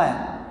খাস বায়াত।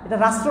 এটা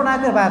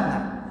রাষ্ট্রনায়কের বায়াত না।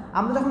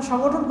 আমরা যখন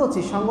সংগঠন করছি,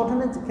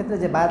 সংগঠনের ক্ষেত্রে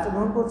যে বায়াত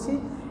গ্রহণ করছি,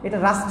 এটা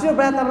রাষ্ট্রীয়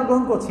বায়াত আমরা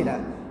গ্রহণ করছি না,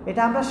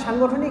 এটা আমরা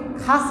সাংগঠনিক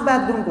খাস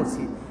বায়াত গ্রহণ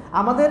করছি।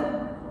 আমাদের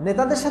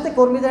নেতাদের সাথে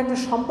কর্মীদের একটা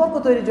সম্পর্ক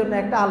তৈরির জন্য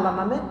একটা আল্লাহর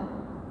নামে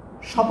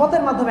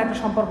শপথের মাধ্যমে একটা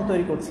সম্পর্ক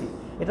তৈরি করছি।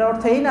 এটার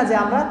অর্থ এই না যে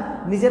আমরা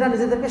নিজেরা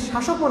নিজেদেরকে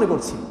শাসক মনে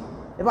করছি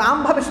এবং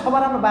আমভাবে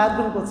সবার আমরা বায়াত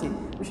গ্রহণ করছি,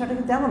 বিষয়টা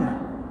কিন্তু এমন না।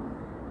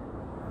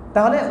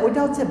 তাহলে ওইটা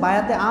হচ্ছে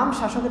বায়াতে আম।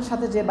 শাসকের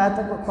সাথে যে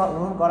বায়াতটা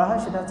গ্রহণ করা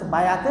হয় সেটা হচ্ছে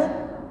বায়াতে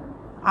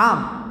আম।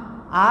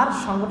 আর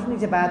সাংগঠনিক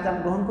যে বায়াত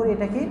আমরা গ্রহণ করি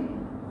এটা কি?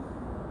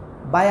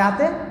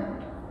 বায়াতে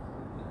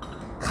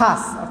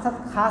খাস, অর্থাৎ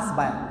খাস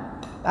বায়াত।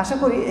 আশা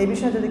করি এই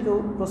বিষয়ে যদি কেউ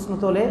প্রশ্ন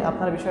তোলে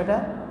আপনারা বিষয়টা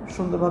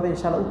সুন্দরভাবে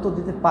ইনশাআল্লাহ উত্তর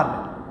দিতে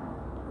পারবেন।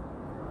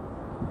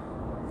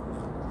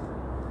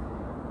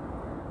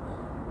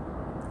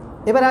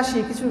 এবার আসি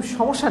কিছু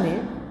সমস্যা নিয়ে।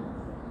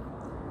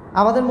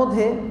 আমাদের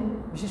মধ্যে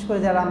বিশেষ করে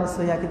যারা আমরা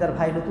সহিহ আকীদার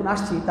ভাই নতুন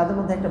আসছি, তাদের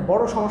মধ্যে একটা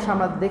বড় সমস্যা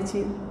আমরা দেখছি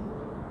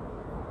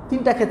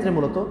 3টা ক্ষেত্রে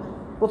মূলত।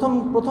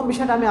 প্রথম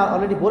বিষয়টা আমি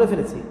অলরেডি বলে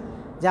ফেলেছি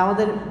যে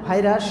আমাদের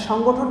ভাইরা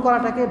সংগঠন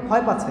করাটাকে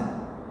ভয় পাচ্ছেন,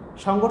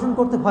 সংগঠন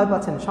করতে ভয়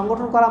পাচ্ছেন।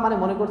 সংগঠন করা মানে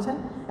মনে করছেন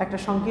একটা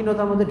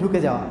সংকীর্ণতার মধ্যে ঢুকে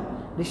যাওয়া।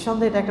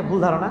 নিঃসন্দেহে এটা একটা ভুল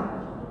ধারণা,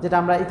 যেটা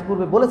আমরা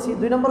ইতিপূর্বে বলেছি।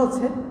 2 নম্বর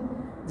হচ্ছে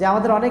যে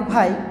আমাদের অনেক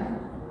ভাই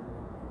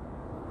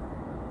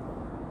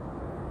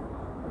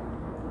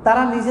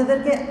তারা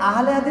নিজেদেরকে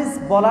আহলে হাদিস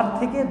বলার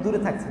থেকে দূরে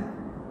থাকছেন।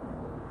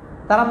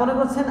 তারা মনে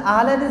করছেন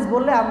আহলে হাদিস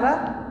বললে আমরা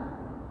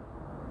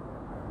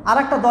আর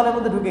একটা দলের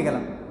মধ্যে ঢুকে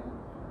গেলাম।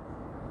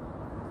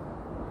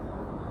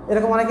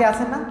 এরকম অনেকে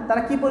আছেন না?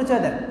 তারা কি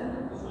পরিচয় দেন?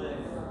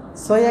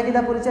 সহিহ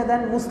আকীদা পরিচয়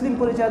দেন, মুসলিম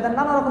পরিচয় দেন,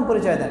 নানা রকম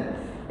পরিচয় দেন।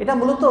 এটা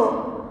মূলত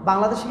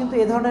বাংলাদেশে কিন্তু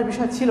এ ধরনের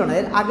বিষয় ছিল না।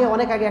 এর আগে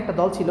অনেক আগে একটা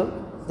দল ছিল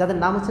যাদের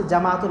নাম হচ্ছে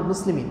জামায়াতুল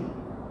মুসলিমিন।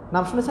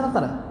 নাম শুনেছেন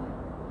আপনারা?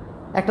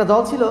 একটা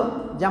দল ছিল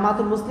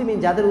জামায়াতুল মুসলিমিন,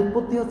 যাদের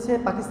উৎপত্তি হচ্ছে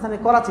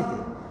পাকিস্তানের করাচিতে।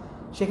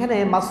 সেখানে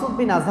মাসুদ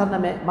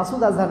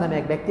আজহার নামে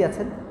এক ব্যক্তি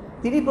আছেন।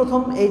 তিনি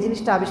প্রথম এই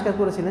জিনিসটা আবিষ্কার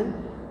করেছিলেন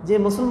যে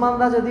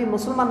মুসলমানরা যদি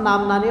মুসলমান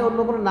নাম না নিয়ে অন্য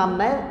কোনো নাম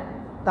নেয়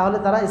তাহলে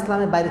তারা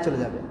ইসলামের বাইরে চলে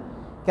যাবে।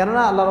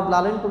 কেননা আল্লাহ রাব্বুল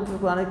আলামিন পবিত্র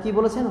কোরআনে কি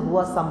বলেছেন?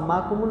 হুয়া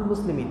সাম্মাকুমুল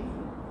মুসলিমিন,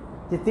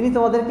 যে তিনি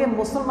তোমাদেরকে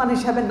মুসলমান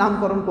হিসাবে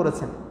নামকরণ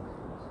করেছেন।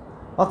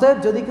 অতএব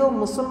যদি কেউ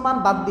মুসলমান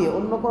বাদ দিয়ে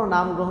অন্য কোনো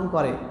নাম গ্রহণ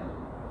করে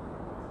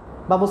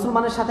বা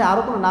মুসলমানের সাথে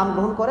আরও কোনো নাম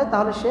গ্রহণ করে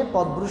তাহলে সে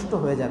পথভ্রষ্ট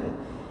হয়ে যাবে।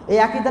 এই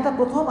আকীদাটা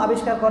প্রথম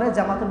আবিষ্কার করে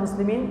জামাতুল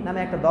মুসলিমিন নামে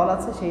একটা দল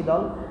আছে। সেই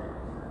দল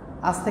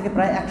আজ থেকে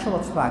প্রায় 100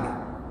 বছর আগে।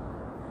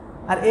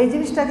 আর এই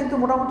জিনিসটা কিন্তু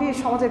মোটামুটি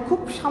সমাজে খুব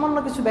সামান্য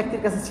কিছু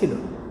ব্যক্তির কাছে ছিল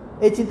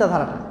এই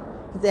চিন্তাধারাটা।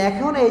 কিন্তু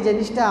এখন এই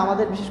জিনিসটা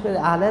আমাদের বিশেষ করে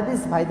আহলে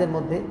হাদিস ভাইদের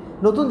মধ্যে,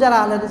 নতুন যারা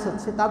আহলে হাদিস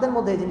হচ্ছে তাদের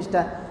মধ্যে এই জিনিসটা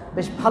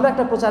বেশ ভালো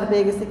একটা প্রচার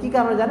পেয়ে গেছে। কী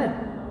কারণে জানেন?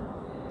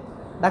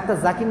 ডাক্তার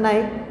জাকির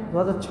নায়েক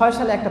 2006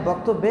 সালে একটা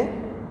বক্তব্যে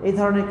এই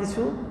ধরনের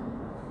কিছু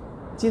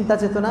চিন্তা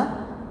চেতনা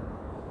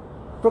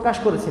প্রকাশ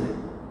করেছিলেন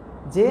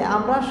যে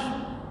আমরা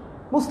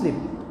মুসলিম,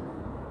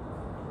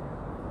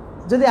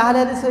 যদি আহলে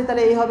হাদিস হই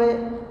তাহলে এই হবে,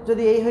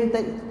 যদি এই হই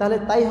তাহলে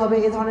তাই হবে।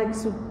 এই ধরনের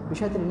কিছু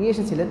বিষয় তিনি নিয়ে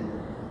এসেছিলেন।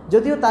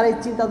 যদিও তার এই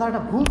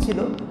চিন্তাধারাটা ভুল ছিল,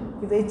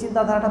 কিন্তু এই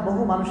চিন্তাধারাটা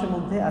বহু মানুষের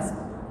মধ্যে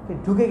আজকে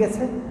ঢুকে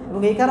গেছে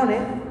এবং এই কারণে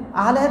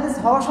আহলে হাদিস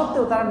হওয়া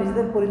সত্ত্বেও তারা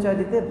নিজেদের পরিচয়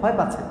দিতে ভয়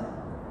পাচ্ছে।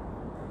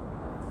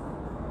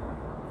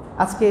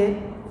 আজকে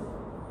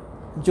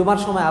জুমার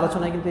সময়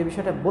আলোচনায় কিন্তু এই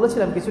বিষয়টা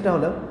বলেছিলাম কিছুটা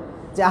হলেও,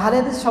 যে আহলে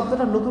হাদিস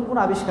শব্দটা নতুন কোনো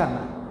আবিষ্কার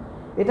না,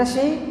 এটা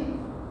সেই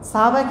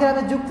সাহাবায়ে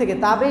কেরামের যুগ থেকে,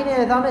 তাবেঈন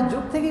ইকরামের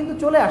যুগ থেকে কিন্তু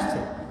চলে আসছে।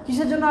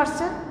 কিসের জন্য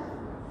আসছে?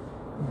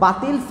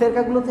 বাতিল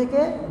ফেরকাগুলো থেকে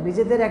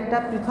নিজেদের একটা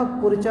পৃথক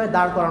পরিচয়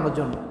দাঁড় করানোর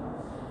জন্য।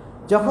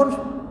 যখন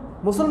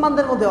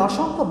মুসলমানদের মধ্যে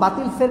অসংখ্য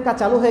বাতিল ফেরকা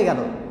চালু হয়ে গেল,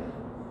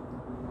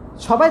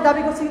 সবাই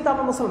দাবি করছে কিন্তু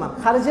আমরা মুসলমান,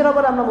 খারিজিরা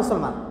বলে আমরা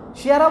মুসলমান,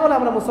 শিয়ারা বলে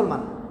আমরা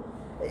মুসলমান,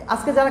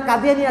 আজকে যারা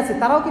কাদিয়ানি আছে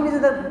তারাও কি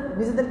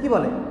নিজেদের কি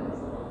বলে?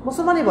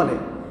 মুসলমানই বলে।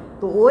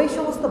 তো ওই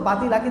সমস্ত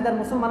বাতিল আকীদার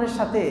মুসলমানের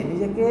সাথে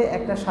নিজেকে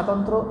একটা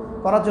স্বাতন্ত্র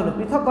করার জন্য,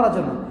 পৃথক করার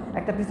জন্য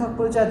একটা পৃথক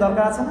পরিচয়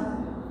দরকার আছে না?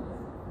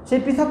 সেই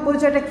পৃথক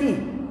পরিচয়টা কি?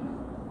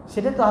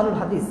 সেটা তো আহলুল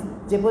হাদিস,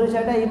 যে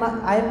পরিচয়টা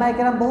আইম্মায়ে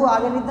কেরাম বহু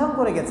আগে নির্ধারণ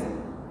করে গেছে।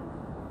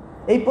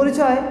 এই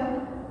পরিচয়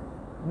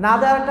না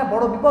দেওয়ার একটা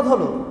বড় বিপদ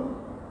হলো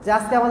যে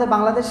আজকে আমাদের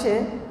বাংলাদেশে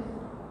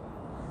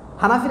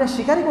হানাফিরা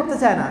স্বীকারই করতে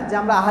চায় না যে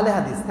আমরা আহলে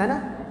হাদিস, তাই না?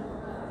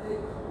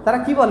 তারা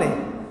কি বলে?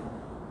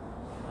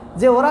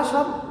 যে ওরা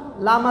সব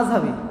লা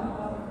মাযহাবী,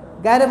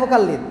 গায়রে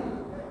মুকাল্লিদ,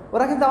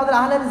 ওরা কিন্তু আমাদের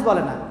আহলে হাদিস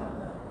বলে না।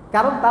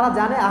 কারণ তারা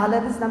জানে আহলে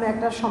হাদিস নামে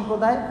একটা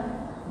সম্প্রদায়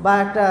বা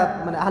একটা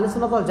মানে আহলে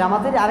সুন্নাত ওয়াল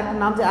জামাতের আরেকটা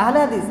নাম যে আহলে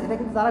হাদিস, এটা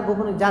কিন্তু তারা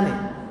গোপনে জানে।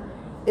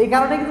 এই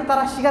কারণে কিন্তু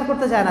তারা স্বীকার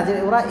করতে চায় না যে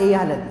ওরা এই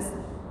আহলে হাদিস।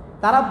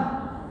 তারা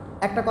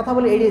একটা কথা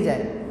বলে এড়িয়ে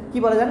যায়। কি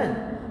বলে জানেন?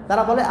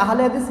 তারা বলে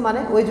আহলে হাদিস মানে,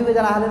 ওই যুগে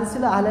যারা আহলে হাদিস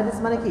ছিল, আহলে হাদিস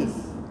মানে কি?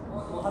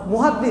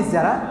 মুহাদ্দিস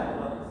যারা।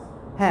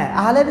 হ্যাঁ,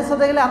 আহলে হাদিস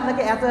হতে গেলে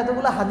আপনাকে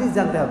এতগুলো হাদিস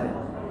জানতে হবে,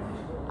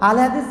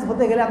 আহলে হাদিস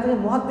হতে গেলে আপনাকে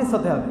মুহাদ্দিস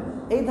হতে হবে।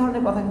 এই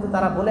ধরনের কথা কিন্তু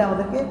তারা বলে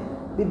আমাদেরকে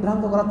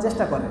বিভ্রান্ত করার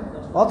চেষ্টা করে।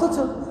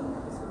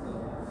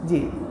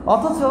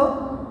 অথচ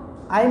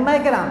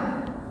আইম্মায়ে কেরাম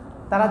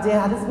তারা যে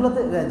হাদিসগুলোতে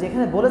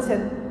যেখানে বলেছেন,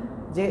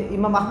 যে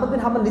ইমাম আহমদ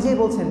বিন হাম্বল নিজেই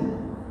বলছেন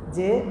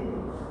যে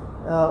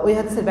ওই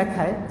হাদিসের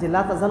ব্যাখ্যায় যে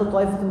লা তাযালু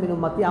তায়ফাতুম মিন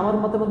উম্মতি, আমার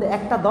উম্মতের মধ্যে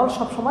একটা দল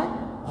সবসময়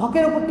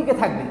হকের উপর টিকে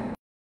থাকবে,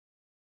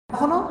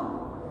 কখনো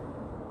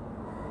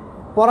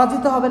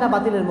পরাজিত হবে না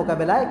বাতিলের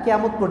মোকাবেলায়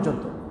কিয়ামত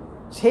পর্যন্ত।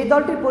 সেই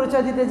দলটির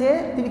পরিচয় দিতে যে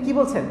তিনি কি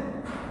বলছেন?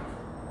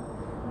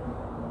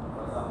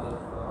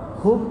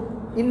 হুম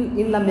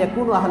ইল্লাম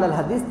ইয়াকুনু আহলাল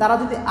হাদিস, তারা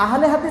যদি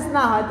আহলে হাদিস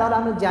না হয় তাহলে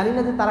আমরা জানি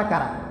না যে তারা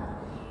কারা।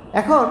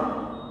 এখন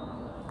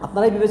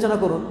আপনারাই বিবেচনা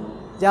করুন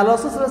যে আল্লাহ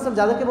রাসূল সাল্লাল্লাহু আলাইহি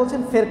ওয়াসাল্লাম যাদেরকে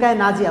বলছেন ফেরকায়ে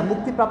নাজিয়া,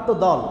 মুক্তিপ্রাপ্ত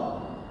দল,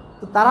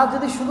 তো তারা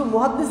যদি শুধু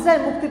মুহাদ্দিসরাই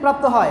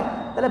মুক্তিপ্রাপ্ত হয়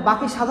তাহলে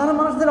বাকি সাধারণ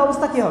মানুষদের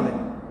অবস্থা কি হবে?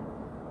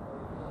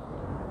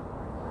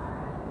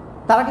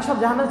 তারা কি সব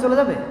জাহান্নামে চলে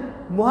যাবে?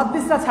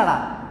 মুহাদ্দিসরা ছাড়া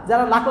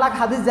যারা লাখ লাখ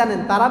হাদিস জানেন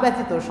তারা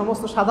ব্যতীত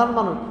সমস্ত সাধারণ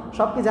মানুষ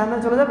সব কি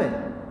জাহান্নামে চলে যাবে?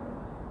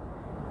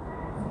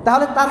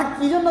 তাহলে তারা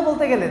কি জন্য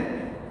বলতে গেলেন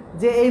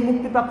যে এই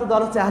মুক্তিপ্রাপ্ত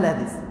দল হচ্ছে আহলে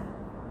হাদিস?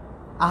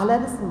 আহলে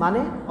হাদিস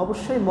মানে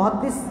অবশ্যই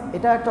মুহাদ্দিস,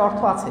 এটা একটা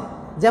অর্থ আছে।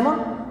 যেমন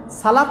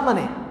সালাত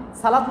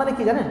মানে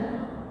কি জানেন?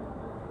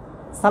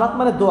 সালাত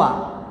মানে দোয়া,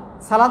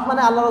 সালাত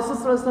মানে আল্লাহ রাসূল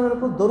সাল্লাল্লাহু আলাইহি ওয়াসাল্লামের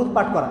উপর দরুদ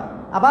পাঠ করা।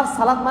 আবার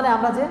সালাত মানে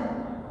আমরা যে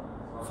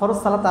ফরজ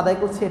সালাত আদায়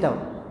করছি এটাও।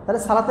 তাহলে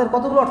সালাতের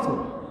কতগুলো অর্থ?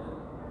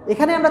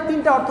 এখানে আমরা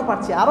 3টা অর্থ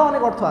পাচ্ছি, আরও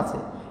অনেক অর্থ আছে।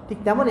 ঠিক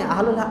তেমনই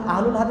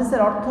আহলুল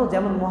হাদিসের অর্থ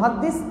যেমন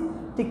মুহাদ্দিস,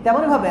 ঠিক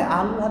তেমনইভাবে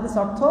আহলুল হাদিস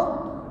অর্থ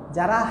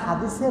যারা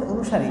হাদিসের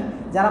অনুসারী,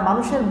 যারা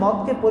মানুষের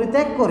মতকে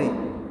পরিত্যাগ করে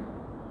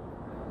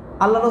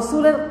আল্লাহ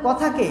রসুলের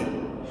কথাকে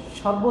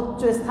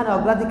সর্বোচ্চ স্থানে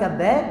অগ্রাধিকার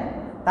দেয়,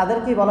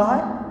 তাদেরকেই বলা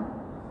হয়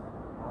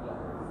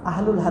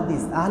আহলুল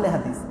হাদিস, আহলে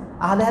হাদিস।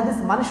 আহলে হাদিস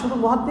মানে শুধু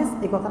মুহাদ্দিস,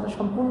 এই কথাটা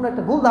সম্পূর্ণ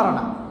একটা ভুল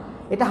ধারণা।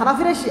 এটা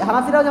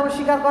হানাফিরাও যেমন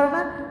স্বীকার করে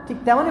না, ঠিক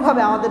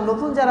তেমনইভাবে আমাদের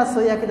নতুন যারা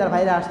সহিহ আকীদার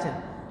ভাইরা আসছেন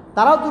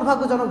তারাও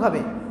দুর্ভাগ্যজনকভাবে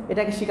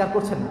এটাকে স্বীকার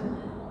করছেন না।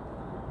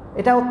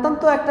 এটা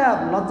অত্যন্ত একটা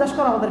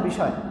লজ্জাস্কর আমাদের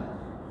বিষয়।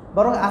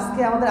 বরং আজকে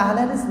আমাদের আহলে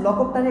হাদিস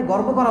লকবটা নিয়ে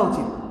গর্ব করা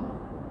উচিত।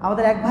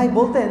 আমাদের এক ভাই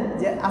বলতেন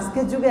যে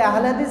আজকের যুগে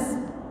আহলে হাদিস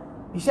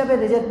হিসাবে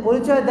নিজের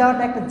পরিচয়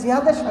দেওয়াটা একটা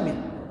জিহাদের শামিল।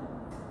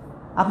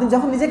 আপনি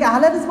যখন নিজেকে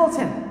আহলে হাদিস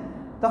বলছেন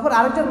তখন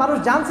আরেকজন মানুষ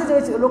জানছে যে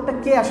ওই লোকটা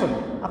কে, আসলে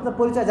আপনার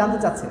পরিচয় জানতে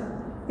চাচ্ছে।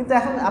 কিন্তু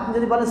এখন আপনি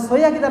যদি বলেন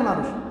সহিহ আকীদার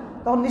মানুষ,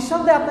 তখন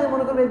নিঃসন্দেহে আপনি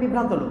মনে করবেন এই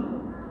বিভ্রান্ত লোক।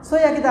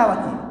 সহিহ আকীদা আবার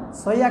কি?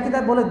 সহিহ আকীদা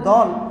বলে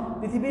দল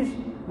পৃথিবীর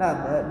না,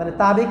 মানে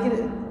তাবেঈর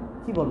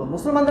কি বলবো,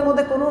 মুসলমানদের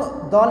মধ্যে কোনো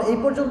দল এই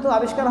পর্যন্ত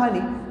আবিষ্কার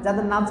হয়নি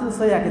যাদের নাম ছিল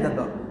সহিহ আকীদার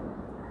দল।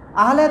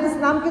 আহলে হাদিস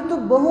নাম কিন্তু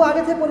বহু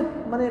আগে থেকে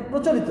মানে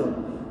প্রচলিত,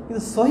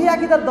 কিন্তু সহিহ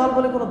আকীদার দল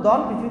বলে কোনো দল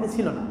পৃথিবীতে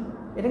ছিল না।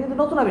 এটা কিন্তু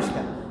নতুন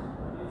আবিষ্কার,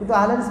 কিন্তু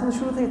আহলে হাদিস কিন্তু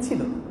শুরু থেকে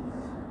ছিল।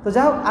 তো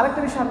যাই হোক,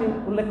 আরেকটা বিষয় আমি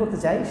উল্লেখ করতে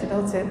চাই, সেটা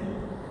হচ্ছে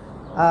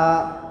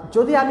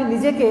যদি আমি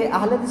নিজেকে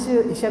আহলে হাদিস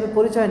হিসাবে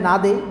পরিচয় না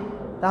দেই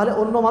তাহলে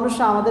অন্য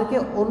মানুষরা আমাদেরকে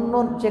অন্য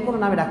যে কোনো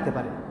নামে ডাকতে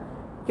পারে।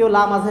 কেউ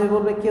লা মাযহাবী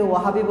বলবে, কেউ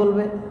ওয়াহাবি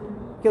বলবে,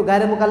 কেউ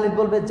গায়রে মুকাল্লিদ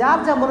বলবে, যার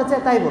যা মনে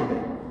চায় তাই বলবে।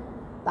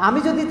 আমি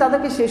যদি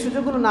তাদেরকে সেই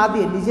সুযোগগুলো না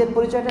দিয়ে নিজের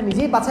পরিচয়টা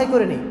নিজেই বাছাই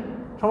করে নিই,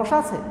 সমস্যা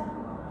আছে?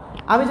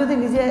 আমি যদি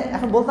নিজে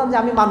এখন বলতাম যে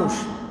আমি মানুষ,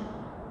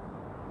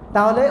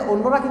 তাহলে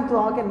অন্যরা কিন্তু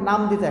আমাকে নাম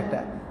দিত একটা,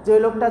 যে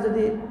ওই লোকটা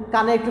যদি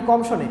কানে একটু কম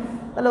শোনে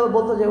তাহলে ও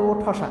বলতো যে ও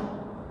ঠসা,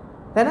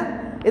 তাই না?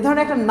 এ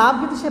ধরনের একটা নাম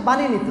কিন্তু সে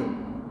বানিয়ে নিত।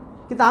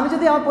 কিন্তু আমি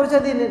যদি আমার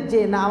পরিচয় দিই যে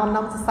না আমার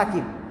নাম হচ্ছে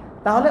সাকিব,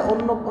 তাহলে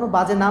অন্য কোনো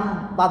বাজে নাম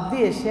বাদ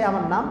দিয়ে সে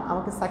আমার নাম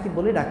আমাকে সাকিব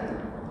বলেই ডাকত।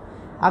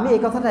 আমি এই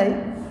কথাটাই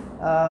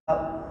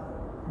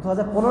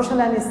 2015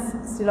 সালে আমি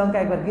শ্রীলঙ্কা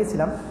একবার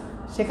গিয়েছিলাম।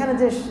 সেখানে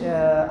যে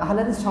আহলে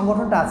হাদিস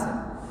সংগঠনটা আছে,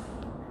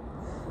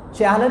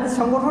 সেই আহলে হাদিস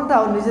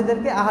সংগঠনটাও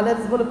নিজেদেরকে আহলে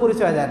হাদিস বলে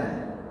পরিচয় দেয় না।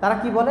 তারা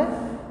কি বলে?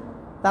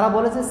 তারা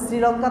বলে যে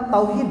শ্রীলঙ্কা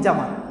তাওহীদ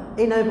জামাত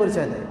এই নামে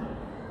পরিচয় দেয়।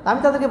 আমি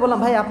তাদেরকে বললাম,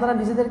 ভাই আপনারা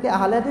নিজেদেরকে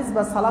আহলে হাদিস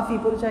বা সালাফি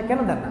পরিচয় কেন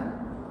দেন না?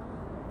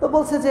 তো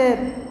বলছে যে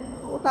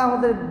ওটা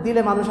আমাদের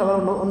দিলে মানুষ আবার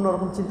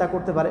অন্যরকম চিন্তা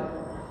করতে পারে।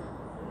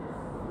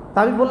 তা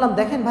আমি বললাম,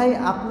 দেখেন ভাই,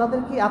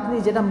 আপনি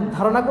যেটা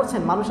ধারণা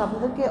করছেন, মানুষ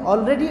আপনাদেরকে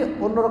অলরেডি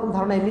অন্যরকম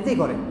ধারণা এমনিতেই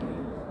করে।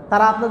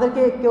 তারা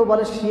আপনাদেরকে কেউ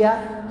বলে শিয়া,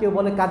 কেউ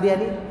বলে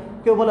কাদিয়ানি,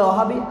 কেউ বলে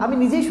ওহাবি। আমি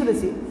নিজেই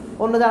শুনেছি,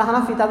 অন্য যারা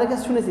হানাফি তাদের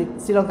কাছে শুনেছি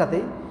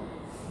শ্রীলঙ্কাতেই,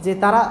 যে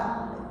তারা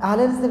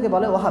আহলে হাদিসদেরকে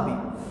বলে ওহাবি।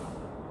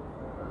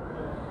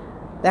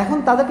 এখন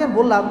তাদেরকে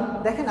বললাম,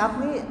 দেখেন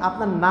আপনি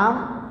আপনার নাম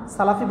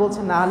সালাফি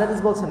বলছেন না, আহলে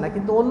হাদিস বলছেন না,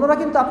 কিন্তু অন্যরা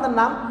কিন্তু আপনার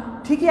নাম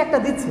ঠিকই একটা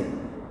দিচ্ছে,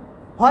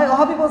 হয়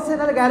ওহাবি বলছে,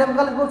 নাহলে গায়রে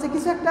মুকাল্লিদ বলছে,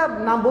 কিছু একটা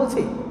নাম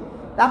বলছেই।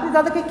 আপনি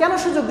তাদেরকে কেন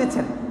সুযোগ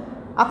দিচ্ছেন?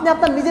 আপনি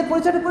আপনার নিজের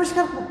পরিচয়টা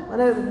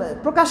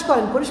প্রকাশ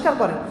করেন, পরিষ্কার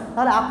করেন,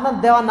 তাহলে আপনার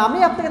দেওয়া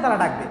নামেই আপনাকে তারা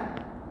ডাকবে।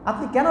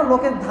 আপনি কেন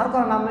লোকের ধার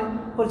করা নামে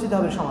পরিচিত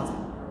হবেন সমাজে?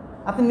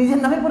 আপনি নিজের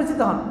নামে পরিচিত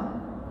হন।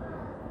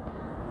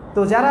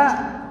 তো যারা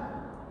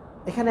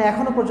এখানে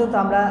এখনো পর্যন্ত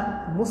আমরা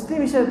মুসলিম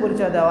হিসেবে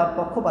পরিচয় দেওয়ার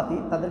পক্ষপাতী,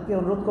 তাদেরকে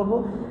অনুরোধ করব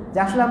যে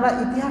আসলে আমরা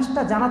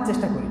ইতিহাসটা জানার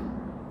চেষ্টা করি।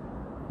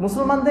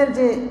 মুসলমানদের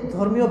যে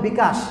ধর্মীয়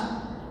বিকাশ,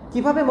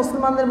 কিভাবে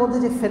মুসলমানদের মধ্যে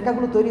যে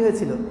ফেরকাগুলো তৈরি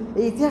হয়েছিল,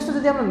 এই ইতিহাসটা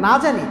যদি আমরা না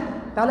জানি,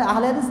 তাহলে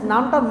আহলে হাদিস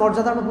নামটার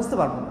মর্যাদা আমরা বুঝতে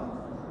পারবো না।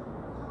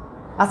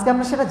 আজকে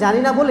আমরা সেটা জানি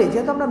না বলেই,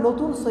 যেহেতু আমরা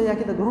নতুন সহিহ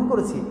আকীদা গ্রহণ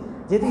করেছি,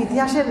 যেহেতু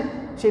ইতিহাসের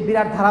সেই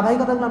বিরাট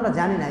ধারাবাহিকতাগুলো আমরা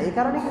জানি না, এই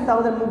কারণে কিন্তু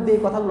আমাদের মুখ দিয়ে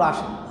এই কথাগুলো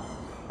আসে।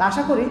 তা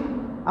আশা করি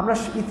আমরা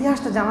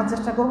ইতিহাসটা জানার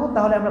চেষ্টা করব,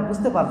 তাহলে আমরা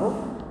বুঝতে পারবো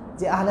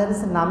যে আহলে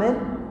হাদিসের নামের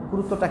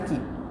গুরুত্বটা কী।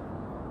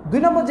 2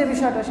 নম্বর যে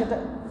বিষয়টা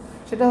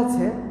সেটা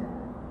হচ্ছে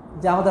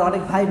যে আমাদের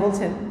অনেক ভাই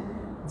বলছেন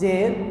যে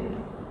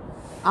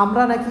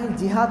আমরা নাকি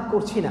জিহাদ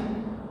করছি না,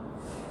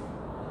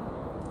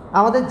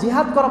 আমাদের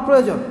জিহাদ করা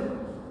প্রয়োজন।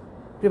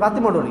 প্রিয়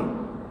ভাতৃমণ্ডলী,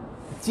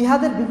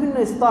 জিহাদের বিভিন্ন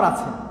স্তর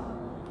আছে,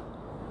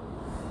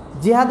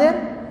 জিহাদের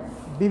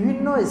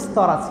বিভিন্ন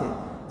স্তর আছে।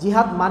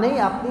 জিহাদ মানেই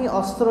আপনি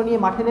অস্ত্র নিয়ে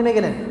মাঠে নেমে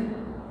গেলেন,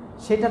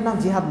 সেটার নাম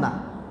জিহাদ না।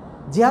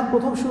 জিহাদ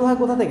প্রথম শুরু হয়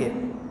কোথা থেকে?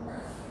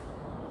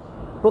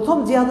 প্রথম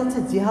জিহাদ হচ্ছে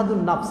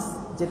জিহাদুন নাফস,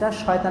 যেটা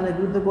শয়তানের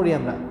বিরুদ্ধে করি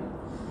আমরা।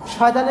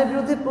 শয়তানের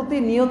বিরুদ্ধে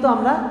প্রতিনিয়ত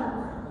আমরা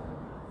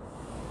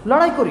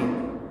লড়াই করি।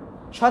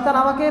 শয়তান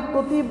আমাকে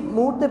প্রতি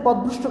মুহূর্তে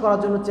পথভ্রষ্ট করার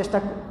জন্য চেষ্টা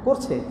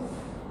করছে,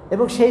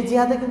 এবং সেই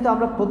জিহাদে কিন্তু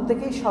আমরা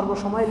প্রত্যেকেই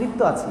সর্বসময় লিপ্ত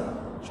আছি,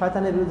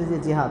 শয়তানের বিরুদ্ধে যে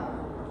জিহাদ।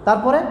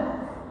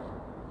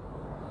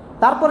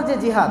 তারপরে যে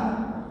জিহাদ,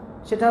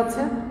 সেটা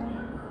হচ্ছে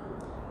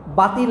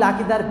বাতিল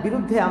আকীদার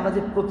বিরুদ্ধে আমরা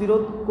যে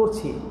প্রতিরোধ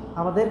করছি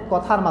আমাদের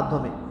কথার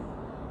মাধ্যমে,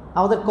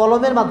 আমাদের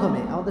কলমের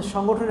মাধ্যমে, আমাদের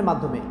সংগঠনের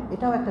মাধ্যমে,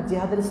 এটাও একটা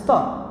জিহাদের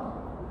স্তর।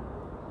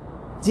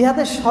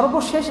 জিহাদের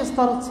সর্বশেষ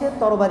স্তর হচ্ছে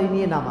তরবারি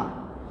নিয়ে নামা,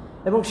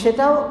 এবং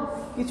সেটাও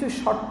কিছু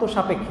শর্ত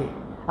সাপেক্ষে।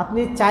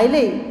 আপনি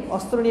চাইলেই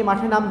অস্ত্র নিয়ে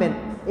মাঠে নামবেন,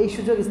 এই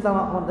সুযোগ ইসলাম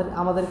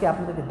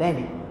আপনাদেরকে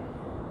দেয়নি।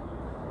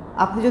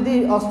 আপনি যদি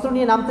অস্ত্র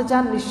নিয়ে নামতে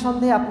চান,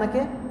 নিঃসন্দেহে আপনাকে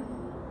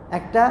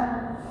একটা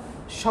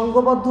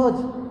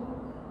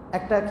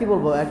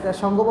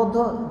সংঘবদ্ধ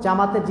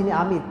জামাতের যিনি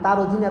আমির, তার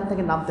অধীনে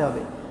আপনাকে নামতে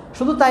হবে।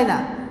 শুধু তাই না,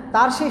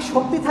 তার সেই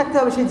শক্তি থাকতে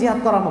হবে সেই জিহাদ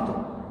করার মতো।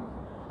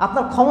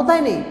 আপনার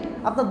ক্ষমতাই নেই,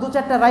 আপনার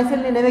 2-4টা রাইফেল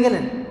নিয়ে নেমে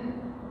গেলেন,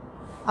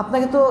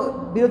 আপনাকে তো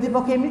বিরোধী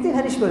পক্ষে এমনিতেই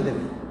ভ্যানিশ করে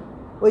দেবে।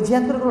 ওই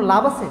জিহাদ করে কোনো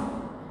লাভ আছে?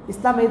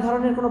 ইসলাম এই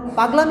ধরনের কোনো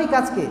পাগলামি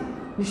কাজকে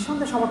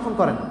নিঃসন্দেহে সমর্থন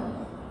করে না।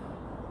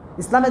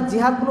 ইসলামের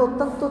জিহাদগুলো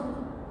অত্যন্ত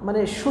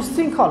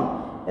সুশৃঙ্খল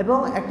এবং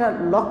একটা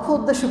লক্ষ্য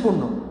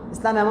উদ্দেশ্যপূর্ণ।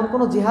 ইসলাম এমন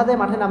কোনো জিহাদে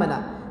মাঠে নামে না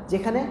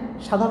যেখানে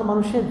সাধারণ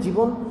মানুষের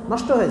জীবন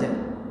নষ্ট হয়ে যায়।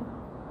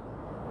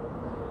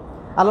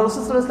 আল্লাহ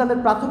রাসূল সাল্লাল্লাহু আলাইহি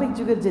ওয়াসাল্লামের প্রাথমিক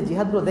যুগের যে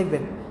জিহাদগুলো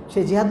দেখবেন,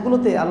 সেই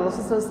জিহাদগুলোতে আল্লাহ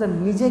রাসূল সাল্লাল্লাহু আলাইহি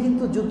ওয়াসাল্লাম নিজে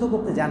কিন্তু যুদ্ধ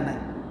করতে যান নাই।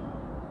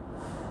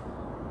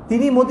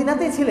 তিনি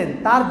মদিনাতেই ছিলেন।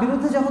 তার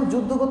বিরুদ্ধে যখন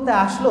যুদ্ধ করতে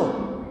আসলো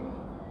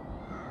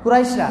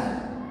কুরাইশরা,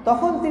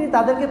 তখন তিনি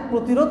তাদেরকে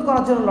প্রতিরোধ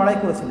করার জন্য লড়াই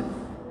করেছিলেন,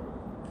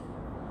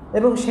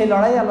 এবং সেই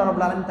লড়াই আল্লাহ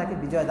রাব্বুল আলামিন তাকে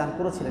বিজয় দান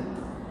করেছিলেন।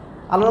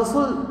 আল্লাহ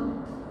রাসূল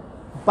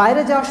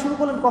বাইরে যাওয়া শুরু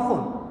করলেন কখন?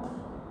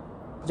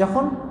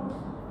 যখন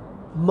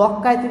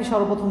মক্কায় তিনি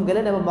সর্বপ্রথম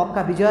গেলেন, এবং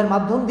মক্কা বিজয়ের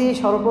মাধ্যম দিয়ে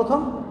সর্বপ্রথম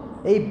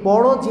এই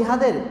বড়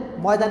জিহাদের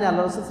ময়দানে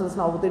আল্লাহ রাসূল সাল্লাল্লাহু আলাইহি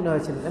ওয়াসাল্লাম অবতীর্ণ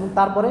হয়েছিলেন, এবং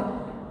তারপরে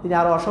তিনি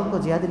আরও অসংখ্য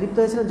জিহাদে লিপ্ত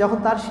হয়েছিলেন যখন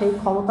তার সেই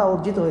ক্ষমতা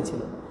অর্জিত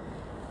হয়েছিল।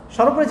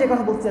 সর্বোপরি যে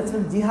কথা বলতে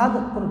চাচ্ছিলেন, জিহাদ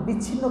কোনো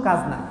বিচ্ছিন্ন কাজ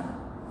না,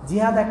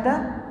 জিহাদ একটা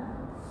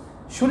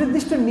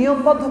সুনির্দিষ্ট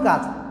নিয়মবদ্ধ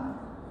কাজ।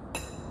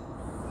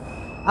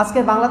 আজকে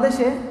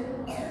বাংলাদেশে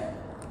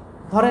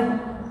ধরেন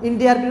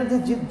ইন্ডিয়ার বিরুদ্ধে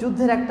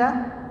যুদ্ধের একটা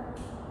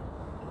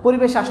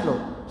পরিবেশ আসলো,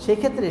 সেই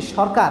ক্ষেত্রে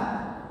সরকার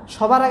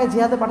সবার আগে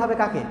জিহাদে পাঠাবে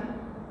কাকে?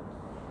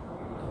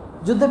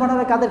 যুদ্ধে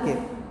পাঠাবে কাদেরকে?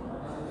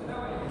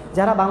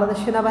 যারা বাংলাদেশ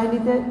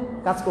সেনাবাহিনীতে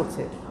কাজ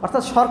করছে,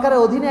 অর্থাৎ সরকারের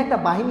অধীনে একটা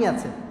বাহিনী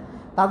আছে,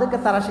 তাদেরকে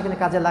তারা সেখানে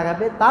কাজে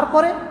লাগাবে।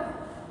 তারপরে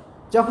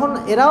যখন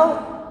এরাও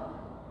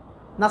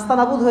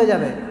নাস্তানাবুদ হয়ে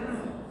যাবে,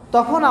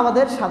 তখন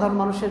আমাদের সাধারণ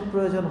মানুষের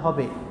প্রয়োজন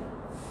হবে।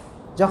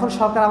 যখন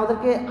সরকার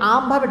আমাদেরকে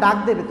আমভাবে ডাক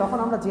দেবে, তখন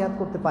আমরা জিহাদ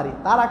করতে পারি,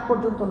 তার আগ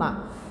পর্যন্ত না।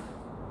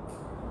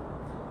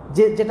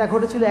 যেটা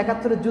ঘটেছিল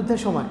 ৭১-এর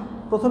যুদ্ধের সময়।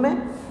 প্রথমে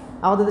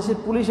আমাদের দেশের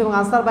পুলিশ এবং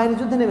আনসার বাহিনী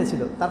যুদ্ধে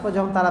নেমেছিল, তারপর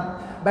যখন তারা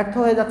ব্যর্থ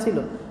হয়ে যাচ্ছিল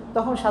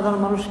তখন সাধারণ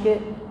মানুষকে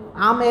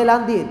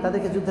এলান দিয়ে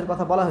তাদেরকে যুদ্ধের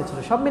কথা বলা হয়েছিল।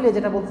 সব মিলিয়ে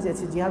যেটা বলতে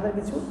চেয়েছি, জিহাদের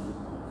কিছু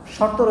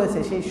শর্ত রয়েছে,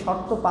 সেই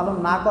শর্ত পালন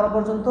না করা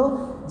পর্যন্ত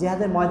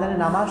জিহাদের ময়দানে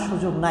নামার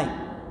সুযোগ নাই।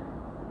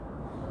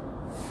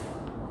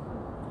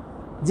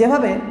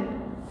 যেভাবে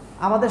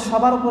আমাদের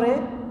সবার উপরে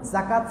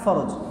যাকাত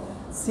ফরজ,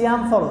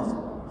 সিয়াম ফরজ,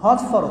 হজ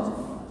ফরজ,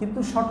 কিন্তু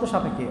শর্ত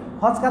সাপেক্ষে।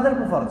 হজ কাদের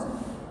উপর ফরজ?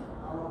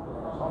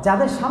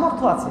 যাদের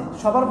সামর্থ্য আছে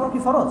সবার উপর কি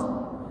ফরজ?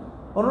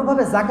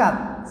 অনুরূপভাবে যাকাত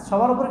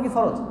সবার উপর কি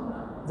ফরজ?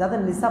 যাদের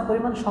নিসাব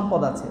পরিমাণ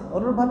সম্পদ আছে।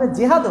 অনুরূপভাবে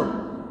জিহাদও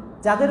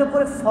যাদের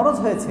উপরে ফরজ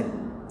হয়েছে,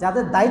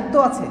 যাদের দায়িত্ব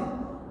আছে,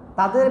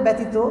 তাদের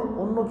ব্যতীত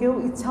অন্য কেউ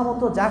ইচ্ছা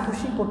মতো যা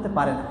খুশি করতে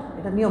পারে না।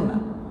 এটা নিয়ম না,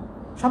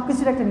 সব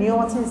কিছুর একটা নিয়ম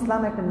আছে।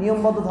 ইসলাম একটা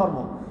নিয়মবদ্ধ ধর্ম।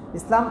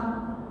 ইসলাম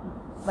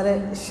মানে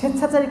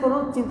স্বেচ্ছাচারী কোনো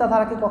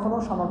চিন্তাধারাকে কখনো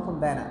সমর্থন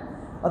দেয় না।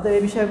 অতএব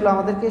এই বিষয়গুলো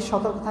আমাদেরকে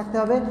সতর্ক থাকতে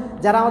হবে।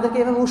 যারা আমাদেরকে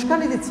এভাবে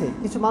উস্কানি দিচ্ছে,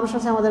 কিছু মানুষ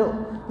আছে, আমাদের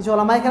কিছু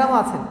ওলামায়ে কেরামও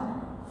আছেন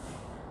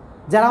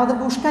যারা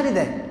আমাদেরকে উস্কানি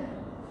দেয়,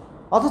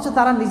 অথচ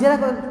তারা নিজেরা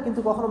কিন্তু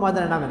কখনো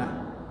ময়দানে নামে না।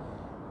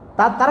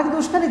 তারা কিন্তু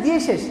উস্কানি দিয়ে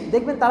শেষ।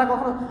 দেখবেন তারা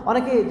কখনো,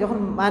 অনেকে যখন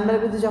মায়ানমারের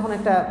বিরুদ্ধে যখন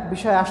একটা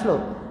বিষয় আসলো,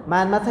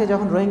 মায়ানমার থেকে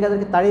যখন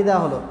রোহিঙ্গাদেরকে তাড়িয়ে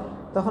দেওয়া হলো,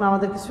 তখন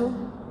আমাদের কিছু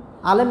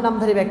আলেম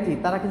নামধারী ব্যক্তি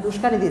তারা কিন্তু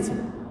উস্কানি দিয়েছিল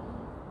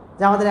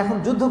যে আমাদের এখন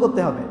যুদ্ধ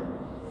করতে হবে।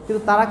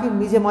 কিন্তু তারা কি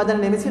নিজে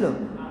ময়দানে নেমেছিল?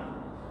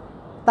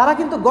 তারা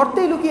কিন্তু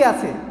গর্তেই লুকিয়ে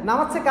আছে।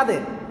 নামাচ্ছে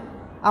কাদের?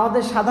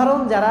 আমাদের সাধারণ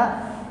যারা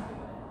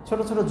ছোট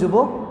ছোট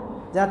যুবক,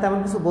 যারা তেমন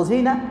কিছু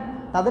বোঝেই না,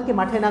 তাদেরকে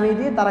মাঠে নামিয়ে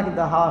দিয়ে তারা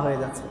কিন্তু হাওয়া হয়ে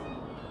যাচ্ছে।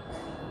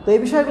 তো এই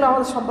বিষয়গুলো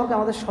আমাদের সম্পর্কে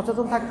আমাদের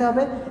সচেতন থাকতে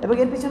হবে। এবং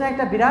এর পিছনে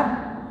একটা বিরাট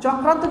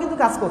চক্রান্ত কিন্তু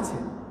কাজ করছে।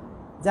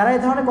 যারা এই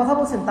ধরনের কথা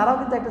বলছেন তারাও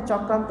কিন্তু একটা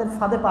চক্রান্তের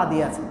ফাঁদে পা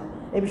দিয়ে আছে।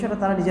 এই বিষয়টা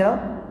তারা নিজেরাও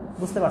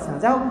বুঝতে পারছে না।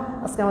 যাই হোক,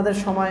 আজকে আমাদের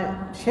সময়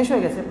শেষ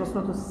হয়ে গেছে, প্রশ্ন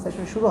তো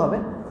সেশন শুরু হবে।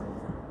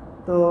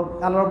 তো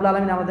আল্লাহ রাব্বুল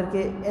আলামিন আমাদেরকে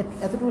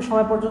এতটুকু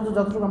সময় পর্যন্ত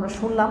যতটুকু আমরা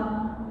শুনলাম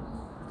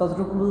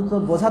ততটুকু পর্যন্ত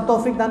বোঝার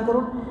তৌফিক দান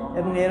করুন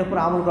এবং এর উপর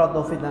আমল করার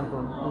তৌফিক দান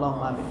করুন।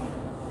 আল্লাহুম্মা আমিন।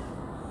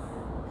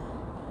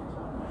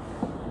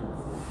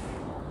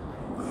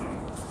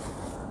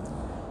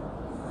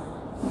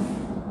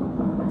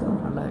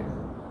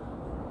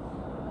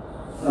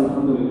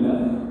 আলহামদুলিল্লাহ,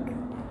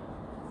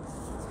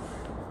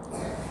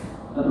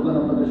 এতক্ষণ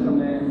আপনাদের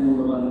সামনে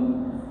মূল্যবান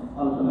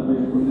আলোচনা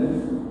পেশ করলেন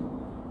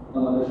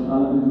বাংলাদেশ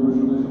আলমী যুব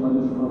সংঘের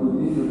সমাজের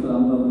সভাপতি ডক্টর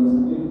আন্দোলন।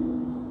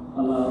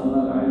 আল্লাহ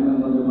ওনার আইনের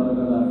মধ্যে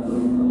বারাকা দান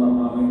করুন।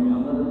 আল্লাহুম্মা আমিন।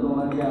 আমরা যাতে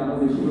ওনাকে আরো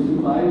বেশি বেশি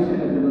পাই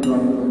সেটার জন্য দোয়া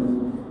করুন,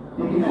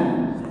 ঠিক না?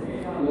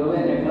 এভাবে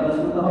একবার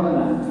আসতে হবে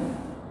না।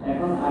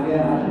 এখন আগে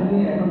আসেনি,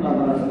 এখন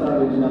আবার আসতে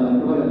হবে ইনশাআল্লাহ।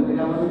 কি বলেন?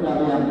 এটা আমাদের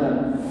দাবি।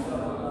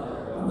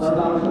 আপনার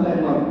আমার সাথে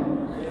একমত।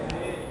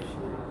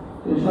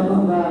 ইনশাআল্লাহ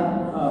আমরা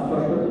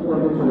প্রশ্নোত্তর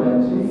পর্বে চলে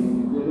যাচ্ছি,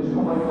 যেহেতু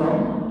সময় কম।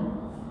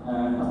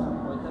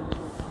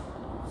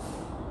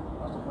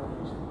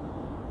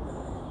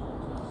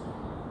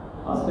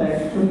 আজকে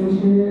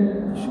 41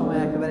 সময়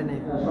একেবারে নেই,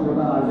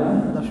 সময়টা আজান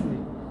 10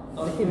 মিনিট।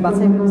 দেখি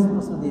বাছাই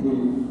প্রশ্ন দিয়ে দিই।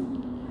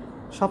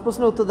 সব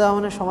প্রশ্নের উত্তর দেওয়া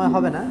মানে সময়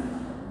হবে না।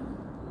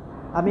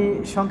 আমি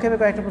সংক্ষেপে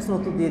কয়েকটা প্রশ্ন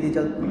উত্তর দিয়ে দিই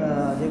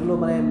যেগুলো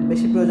মানে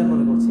বেশি প্রয়োজন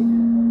মনে করছি।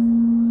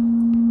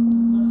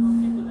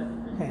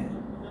 হ্যাঁ,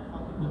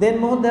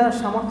 দেনমোহর দেওয়ার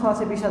সামর্থ্য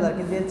আছে 20,000,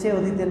 কিন্তু এর চেয়ে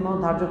অধিক দেনমোহর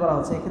ধার্য করা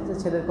হচ্ছে। এক্ষেত্রে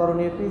ছেলের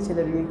করণীয় কি?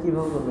 ছেলে বিয়ে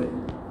কীভাবে করবে?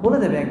 বলে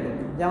দেবে একদম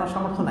যে আমার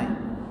সামর্থ্য নাই।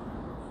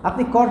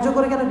 আপনি কর্য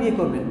করে কেন বিয়ে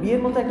করবেন?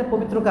 বিয়ের মতো একটা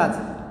পবিত্র কাজ,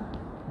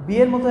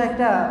 বিয়ের মতো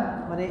একটা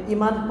মানে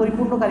ঈমান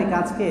পরিপূর্ণকারী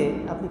কাজকে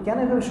আপনি কেন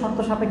এভাবে শর্ত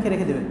সাপেক্ষে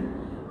রেখে দেবেন?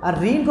 আর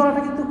ঋণ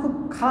করাটা কিন্তু খুব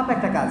খারাপ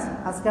একটা কাজ।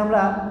 আজকে আমরা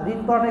ঋণ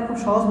করাটাই খুব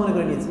সহজ মনে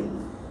করে নিয়েছি।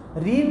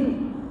 ঋণ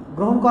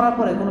গ্রহণ করার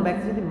পরে কোনো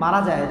ব্যক্তি যদি মারা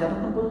যায়,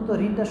 যতক্ষণ পর্যন্ত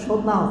ঋণটা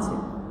শোধ না হচ্ছে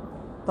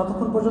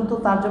ততক্ষণ পর্যন্ত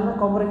তার জন্য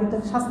কবরে কিন্তু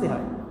শাস্তি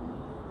হয়।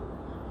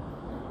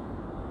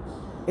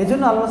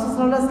 এজন্য আল্লাহ রাসূল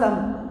সাল্লাল্লাহু আলাইহি ওয়াসাল্লাম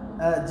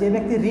যে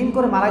ব্যক্তি ঋণ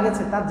করে মারা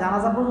গেছে তার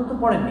জানাজা পর্যন্ত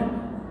পড়েননি।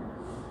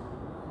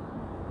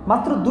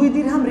 মাত্র 2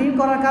 দিরহাম ঋণ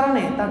করার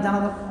কারণে তার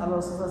জানাজা আল্লাহ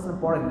রাসূল সাল্লাল্লাহু আলাইহি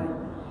ওয়াসাল্লাম পড়েন নাই।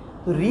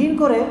 তো ঋণ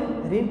করে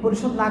ঋণ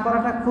পরিশোধ না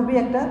করাটা খুবই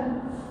একটা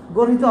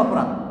গর্হিত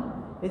অপরাধ।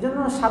 এই জন্য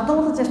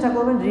সাধ্যমতো চেষ্টা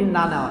করবেন ঋণ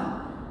না নেওয়ার।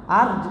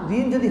 আর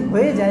ঋণ যদি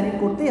হয়ে যায়, ঋণ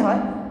করতেই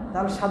হয়,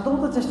 তাহলে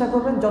সাধ্যমতো চেষ্টা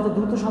করবেন যত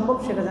দ্রুত সম্ভব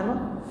সেটা যেন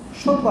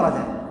শোধ করা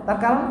যায়। তার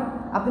কারণ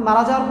আপনি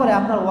মারা যাওয়ার পরে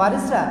আপনার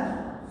ওয়ারিসরা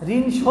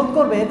ঋণ শোধ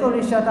করবে এটাও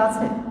নিশ্চয়তা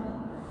আছে?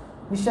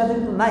 নিশ্চয়তা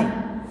কিন্তু নাই।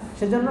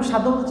 সেজন্য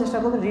সাধ্যমতো চেষ্টা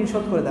করবেন ঋণ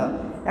শোধ করে দেওয়া।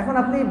 এখন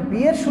আপনি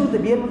বিয়ের শুরুতে,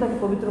 বিয়ের মতো একটা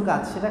পবিত্র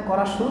কাজ, সেটা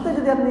করার শুরুতে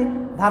যদি আপনি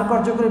ধার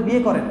কর্য করে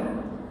বিয়ে করেন,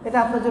 এটা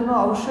আপনার জন্য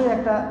অবশ্যই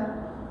একটা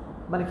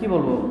মানে কি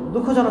বলবো,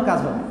 দুঃখজনক কাজ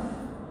হবে।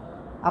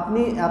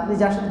 আপনি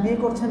যার সাথে বিয়ে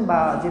করছেন বা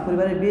যে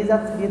পরিবারের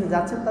বিয়েতে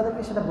যাচ্ছেন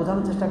তাদেরকে সেটা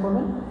বোঝানোর চেষ্টা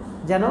করবেন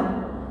যেন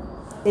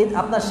এই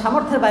আপনার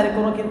সামর্থ্যের বাইরে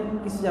কোনো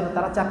কিছু যেন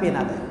তারা চাপিয়ে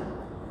না দেয়।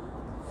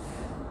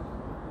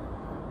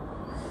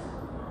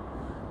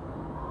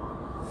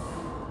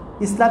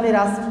 ইসলামী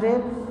রাষ্ট্রে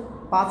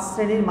 5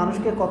 শ্রেণীর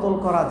মানুষকে কতল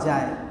করা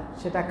যায়,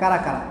 সেটা কারা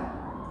কারা?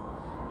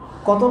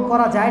 কতল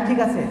করা যায় ঠিক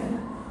আছে,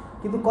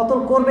 কিন্তু কতল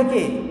করবে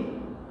কে?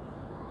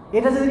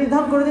 এটা যদি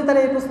নির্ধারণ করে দিই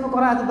তাহলে এই প্রশ্ন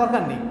করা এত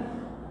দরকার নেই।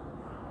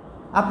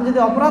 আপনি যদি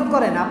অপরাধ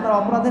করেন, আপনার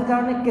অপরাধের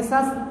কারণে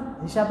কেসাস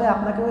হিসাবে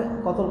আপনাকে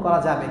কতল করা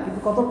যাবে, কিন্তু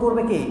কতল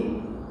করবে কে?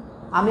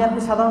 আমি আপনি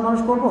সাধারণ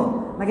মানুষ করব,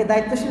 নাকি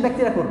দায়িত্বশীল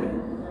ব্যক্তিরা করবে?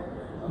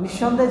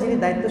 নিঃসন্দেহে যিনি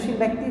দায়িত্বশীল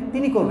ব্যক্তি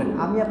তিনি করবেন।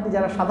 আমি আপনি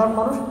যারা সাধারণ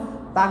মানুষ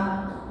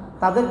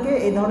তাদেরকে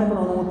এই ধরনের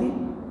কোনো অনুমতি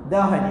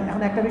দেওয়া হয়নি।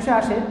 এখন একটা বিষয়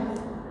আসে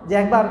যে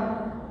একবার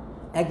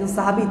একজন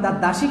সাহাবী তার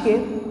দাসীকে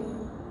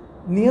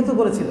নিহত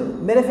করেছিল,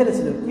 মেরে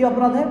ফেলেছিল। কি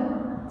অপরাধে?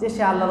 যে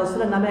সে আল্লাহ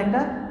রসুলের নামে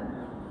একটা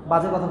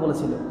বাজে কথা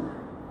বলেছিল।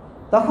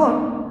 তখন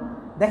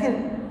দেখেন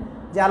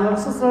যে আল্লাহ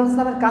রসুল সাল্লাল্লাহু আলাইহি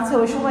ওয়াসাল্লামের কাছে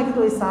ওই সময়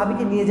কিন্তু ওই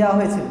সাহাবীকে নিয়ে যাওয়া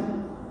হয়েছিল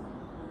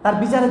তার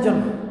বিচারের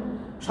জন্য।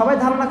 সবাই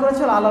ধারণা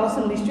করেছিল আল্লাহ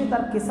রসুল নিশ্চয়ই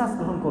তার কিসাস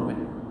গ্রহণ করবেন।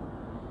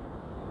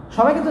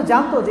 সবাই কিন্তু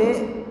জানতো যে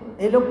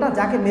এই লোকটা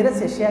যাকে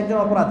মেরেছে সে একজন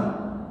অপরাধী,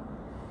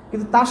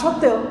 কিন্তু তা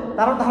সত্ত্বেও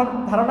তারা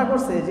ধারণা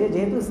করছে যে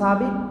যেহেতু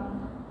সাহাবী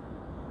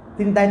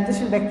তিনি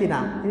দায়িত্বশীল ব্যক্তি না,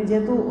 তিনি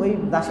যেহেতু ওই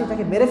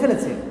দাসীটাকে মেরে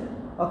ফেলেছে,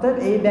 অতএব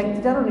এই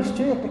ব্যক্তিটারও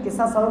নিশ্চয়ই একটা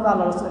কিসাস হবে,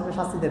 আল্লাহ রসুল একটা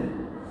শাস্তি দেবেন।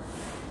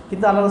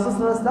 কিন্তু আল্লাহ রসুল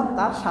সাল্লাল্লাহু আলাইহি ওয়াসাল্লাম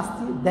তার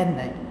শাস্তি দেন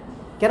নাই।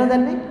 কেন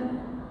দেন নাই?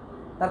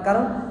 তার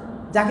কারণ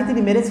যাকে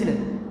তিনি মেরেছিলেন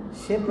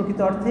সে প্রকৃত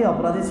অর্থেই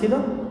অপরাধী ছিল।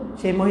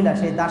 সেই মহিলা,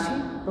 সেই দাসী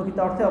প্রকৃত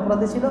অর্থে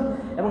অপরাধী ছিল,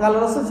 এবং আল্লাহ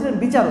রসুল ছিলেন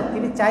বিচারক।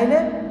 তিনি চাইলে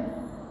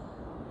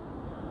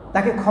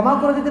তাকে ক্ষমা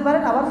করে দিতে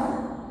পারেন, আবার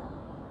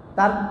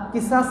তার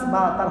কিসাস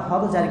বা তার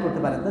হদও জারি করতে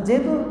পারেন। তো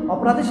যেহেতু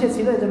অপরাধী সে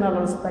ছিল, এই জন্য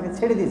আল্লাহ রসুল তাকে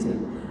ছেড়ে দিয়েছিলেন।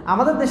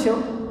 আমাদের দেশেও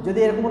যদি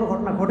এরকম কোনো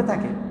ঘটনা ঘটে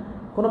থাকে,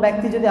 কোনো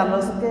ব্যক্তি যদি আল্লাহ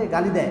রসুলকে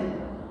গালি দেয়,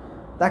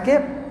 তাকে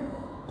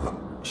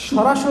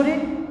সরাসরি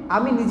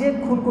আমি নিজে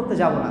খুন করতে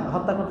যাব না,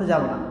 হত্যা করতে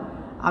যাব না,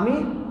 আমি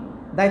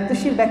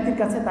দায়িত্বশীল ব্যক্তির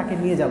কাছে তাকে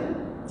নিয়ে যাব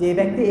যে এই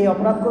ব্যক্তি এই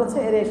অপরাধ করেছে,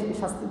 এর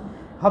শাস্তি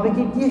হবে।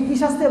 কি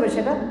শাস্তি হবে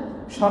সেটা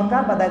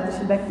সরকার বা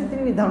দায়িত্বশীল ব্যক্তি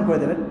তিনি নির্ধারণ করে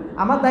দেবেন।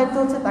 আমার দায়িত্ব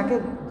হচ্ছে তাকে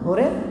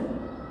ধরে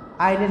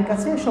আইনের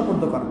কাছে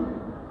সোপর্দ করা।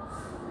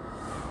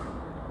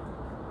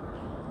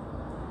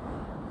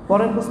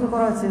 পরের প্রশ্ন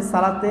করা হয়েছে,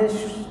 সালাতে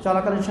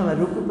চলাকালীন সময়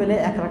রুকু পেলে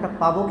 1 রাকাত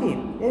পাবো কি?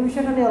 এই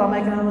বিষয়টা নিয়ে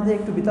উলামায়ে কেরামের মধ্যে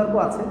একটু বিতর্ক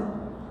আছে।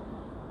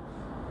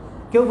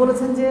 কেউ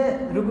বলেছেন যে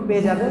রুকু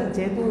পেয়ে যাবে,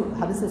 যেহেতু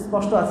হাদিসে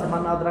স্পষ্ট আছে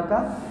মান আদরাকা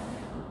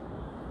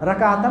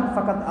রাকাআতান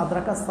ফাকাত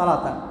আদরাকা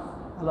সালাতান।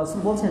 আল্লাহ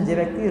রাসূল বলছেন যে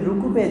ব্যক্তি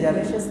রুকু পেয়ে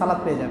যাবে সে সালাত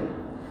পেয়ে যাবে।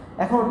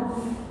 এখন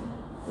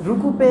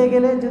রুকু পেয়ে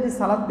গেলে যদি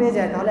সালাত পেয়ে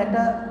যায়, তাহলে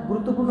একটা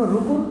গুরুত্বপূর্ণ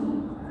রুকুন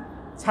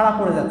ছাড়া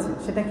পড়ে যাচ্ছে।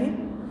 সেটা কি?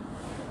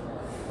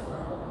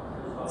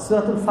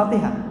 সূরাতুল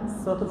ফাতিহা।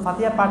 সূরাতুল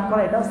ফাতিহা পাঠ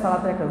করা এটাও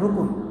সালাতের একটা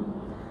রুকুন।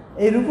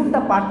 এই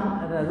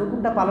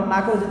রুকুনটা পালন না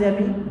করে যদি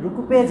আমি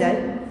রুকু পেয়ে যাই,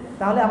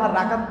 তাহলে আমার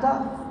রাকাতটা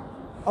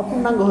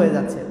অপূর্ণাঙ্গ হয়ে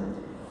যাচ্ছে।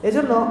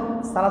 এজন্য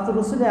সালাতুর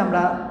রসুলে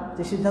আমরা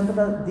যে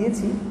সিদ্ধান্তটা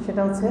দিয়েছি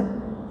সেটা হচ্ছে,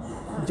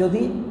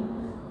 যদি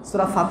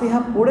সূরা ফাতিহা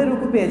পড়ে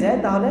রুকু পেয়ে যায়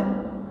তাহলে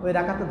ওই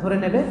রাকাতটা ধরে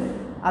নেবে,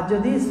 আর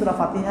যদি সূরা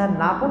ফাতিহা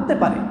না পড়তে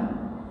পারে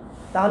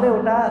তাহলে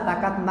ওটা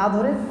রাকাত না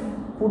ধরে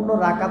পূর্ণ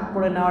রাকাত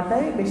পড়ে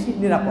নেওয়াটাই বেশি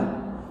নিরাপদ।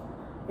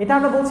 এটা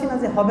আমরা বলছি না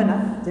যে হবে না,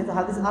 যেহেতু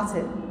হাদিস আছে।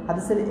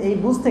 হাদিসের এই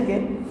বুঝ থেকে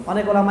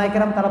অনেক উলামায়ে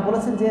কেরাম তারা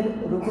বলেছেন যে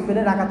রুকু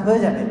পেলে রাকাত হয়ে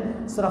যাবে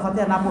সূরা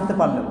ফাতিহা না পড়তে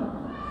পারলেও।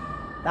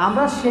 তা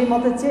আমরা সেই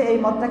মতের চেয়ে এই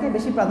মতটাকে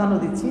বেশি প্রাধান্য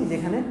দিচ্ছি,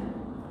 যেখানে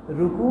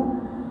রুকু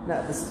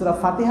সূরা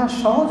ফাতিহা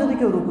সহ যদি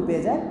কেউ রুকু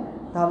পেয়ে যায়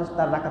তাহলে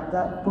তার রাকাতটা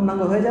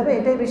পূর্ণাঙ্গ হয়ে যাবে।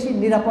 এটাই বেশি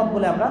নিরাপদ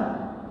বলে আমরা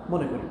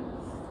মনে করি।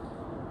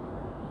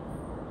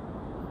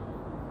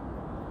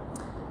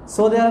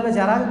 সৌদি আরবে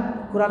যারা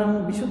কোরআন এবং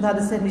বিশুদ্ধ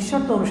হাদিসের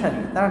নিঃশর্ত অনুসারী,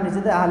 তারা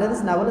নিজেদের আহলে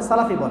হাদিস না বলে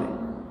সালাফি বলে,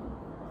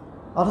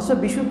 অথচ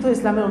বিশুদ্ধ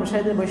ইসলামের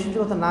অনুসারীদের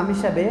বৈশিষ্ট্যগত নাম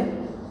হিসাবে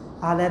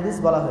আহলে হাদিস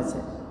বলা হয়েছে।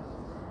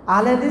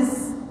 আহলে হাদিস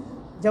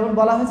যেমন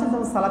বলা হয়েছে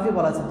তেমন সালাফি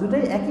বলা হয়েছে,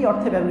 দুটোই একই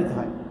অর্থে ব্যবহৃত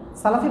হয়।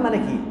 সালাফি মানে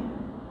কি?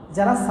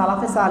 যারা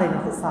সালাফে সালেহিন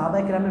অর্থাৎ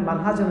সাহাবায়ে কেরামের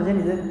মানহাজ অনুযায়ী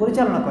নিজেদের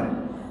পরিচালনা করে।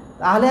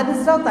 আহলে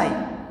হাদিসরাও তাই।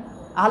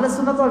 আহলে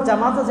সুন্নাত ওয়াল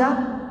জামাতও যা,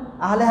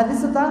 আহলে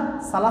হাদিসও তা,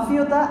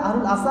 সালাফিও তা,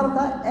 আহলুল আসার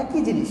তা,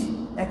 একই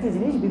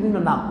জিনিস বিভিন্ন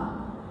নাম।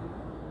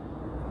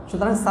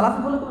 সুতরাং সালাফি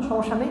বলে কোনো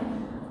সমস্যা নেই,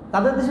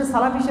 তাদের দেশের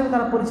সালাফি হিসেবে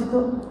তারা পরিচিত।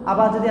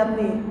 আবার যদি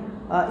আপনি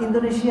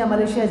ইন্দোনেশিয়া,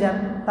 মালয়েশিয়া যান,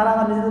 তারা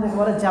আবার নিজেদেরকে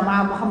বলে জামা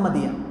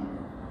মুহাম্মাদিয়া।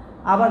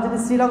 আবার যদি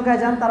শ্রীলঙ্কায়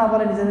যান, তারা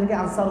বলে নিজেদেরকে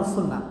আনসারুস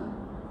সুন্নাহ।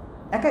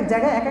 এক এক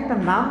জায়গায় এক একটা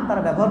নাম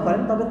তারা ব্যবহার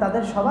করেন, তবে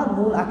তাদের সবার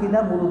মূল আকীদা,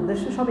 মূল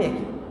উদ্দেশ্য সবই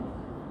একই।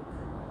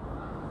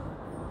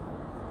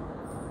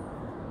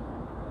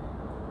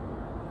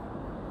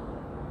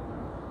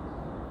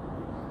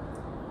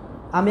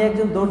 আমি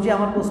একজন দর্জি,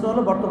 আমার প্রশ্ন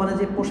হলো বর্তমানে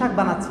যে পোশাক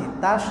বানাচ্ছি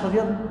তার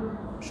শরীয়ত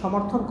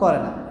সমর্থন করে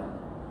না।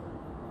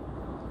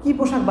 কি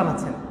পোশাক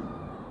বানাচ্ছেন?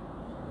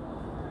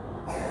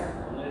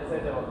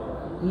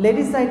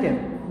 Ladies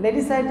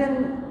item.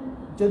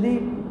 যদি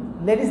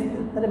লেডিস,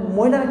 তাহলে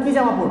মহিলারা কি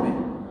জামা পরবে?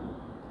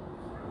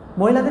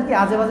 মহিলাদের কি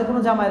আজে বাজে কোনো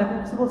জামা এরকম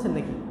কিছু বলছেন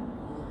নাকি?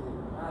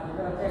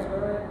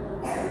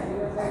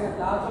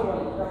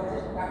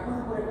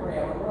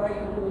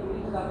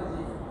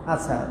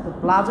 আচ্ছা, তো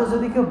প্লাজো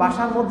যদি কেউ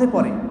বাসার মধ্যে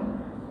পরে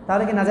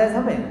তাহলে কি নাজায়েজ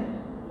হবে?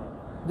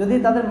 যদি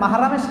তাদের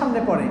মাহরামের সামনে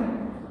পড়ে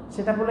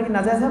সেটা পড়লে কি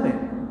নাজায়েজ হবে?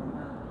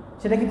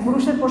 সেটা কি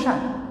পুরুষের পোশাক?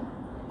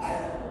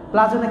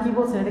 প্লাজো না কি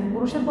বলছেন, এটা কি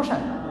পুরুষের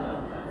পোশাক?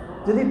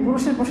 যদি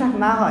পুরুষের পোশাক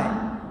না হয়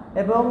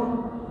এবং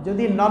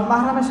যদি নন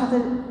মাহরামের সাথে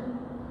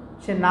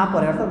সে না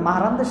পড়ে, অর্থাৎ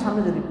মাহরামদের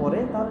সামনে যদি পড়ে,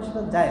 তাহলে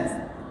সেটা জায়েজ।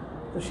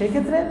 তো সেই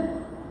ক্ষেত্রে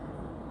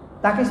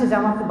তাকে সে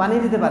জামা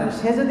বানিয়ে দিতে পারে।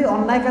 সে যদি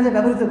অন্যায় কাজে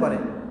ব্যবহৃত করে,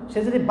 সে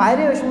যদি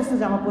বাইরে ওই সমস্ত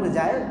জামা পরে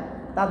যায়,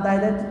 তার দায়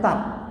দায়িত্ব তার।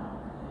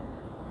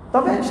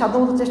 তবে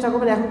সাধ্যমতো চেষ্টা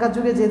করবেন, এখনকার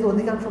যুগে যেহেতু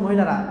অধিকাংশ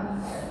মহিলারা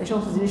এই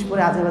সমস্ত জিনিস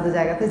পরে আজে বাজে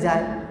জায়গাতে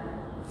যায়,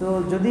 তো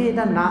যদি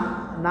এটা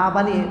না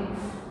বানিয়ে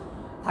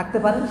থাকতে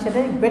পারেন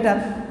সেটাই বেটার,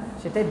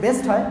 সেটাই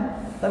বেস্ট হয়।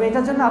 তবে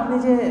এটার জন্য আপনি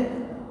যে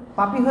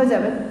পাপী হয়ে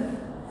যাবেন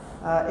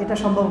এটা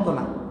সম্ভবত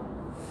না।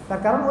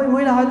 তার কারণ ওই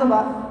মহিলা হয়তো বা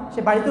সে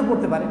বাড়িতেও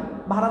পড়তে পারে,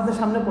 ভাড়াদের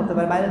সামনে পড়তে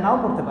পারে, বাইরে নাও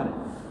পড়তে পারে।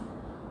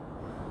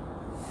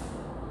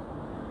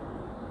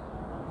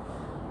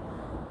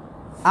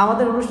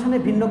 আমাদের অনুষ্ঠানে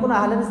ভিন্ন কোনো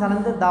আহলে হাদিস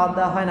আলেমদের দাওয়াত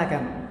দেওয়া হয় না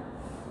কেন?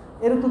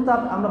 এর উত্তর তো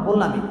আমরা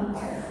বললামই।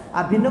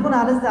 আর ভিন্ন কোনো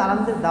আহলে হাদিস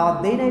আলেমদের দাওয়াত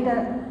দেই না, এটা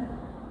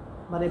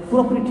মানে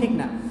পুরোপুরি ঠিক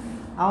না।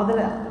 আমাদের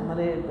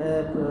মানে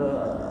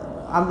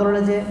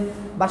আন্দোলনে যে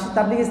বার্ষিক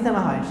তাবলীগ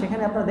ইজতেমা হয়,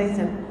 সেখানে আপনারা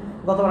দেখেছেন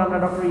গতবার আমরা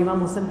ডক্টর ইমাম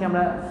হোসেনকে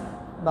আমরা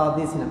দাওয়াত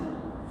দিয়েছিলাম।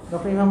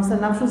 ডক্টর ইমাম হোসেন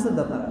নাম শুনছেন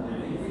তো আপনারা?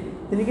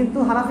 তিনি কিন্তু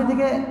হানাফি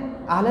থেকে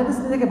আহলে হাদিস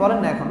থেকে বলেন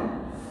না এখনো,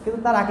 কিন্তু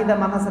তার আকীদা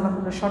মানহাজ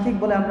আলহামদুলিল্লাহ সঠিক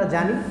বলে আমরা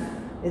জানি,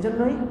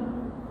 এজন্যই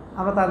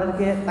আমরা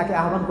তাকে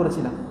আহ্বান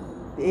করেছিলাম।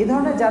 এই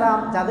ধরনের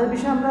যাদের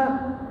বিষয়ে আমরা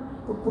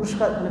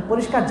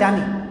পরিষ্কার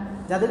জানি,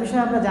 যাদের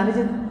বিষয়ে আমরা জানি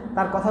যে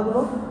তার কথাগুলো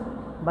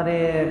মানে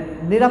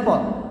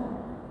নিরাপদ,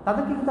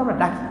 তাদেরকে কিন্তু আমরা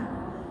ডাকি।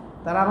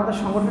 তারা আমাদের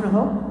সংগঠনে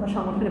হোক বা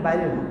সংগঠনের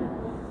বাইরে হোক।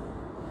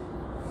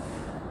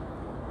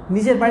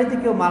 নিজের বাড়িতে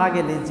কেউ মারা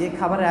গেলে যে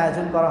খাবারের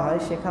আয়োজন করা হয়,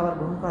 সে খাবার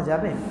গ্রহণ করা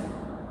যাবে?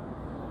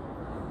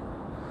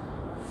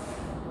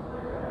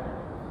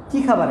 কি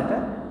খাবার এটা?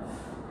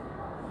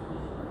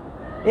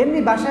 এমনি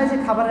বাসায় যে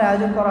খাবারের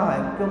আয়োজন করা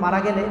হয়, কেউ মারা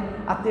গেলে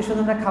আত্মীয়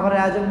স্বজনরা খাবারের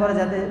আয়োজন করে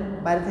যাতে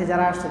বাইরে থেকে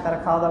যারা আসছে তারা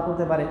খাওয়া দাওয়া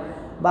করতে পারে,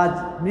 বা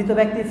মৃত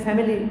ব্যক্তির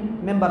ফ্যামিলি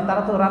মেম্বার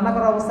তারা তো রান্না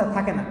করার অবস্থায়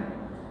থাকে না,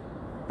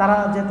 তারা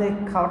যাতে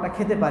খাওয়াটা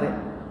খেতে পারে,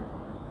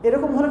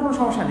 এরকম হলে কোনো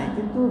সমস্যা নেই।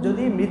 কিন্তু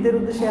যদি মৃতের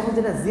উদ্দেশ্যে এখন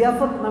যেটা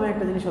জিয়াফত নামে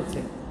একটা জিনিস হচ্ছে,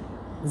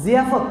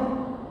 জিয়াফত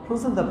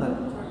শুনছেন তো আপনারা?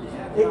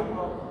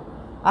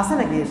 আছে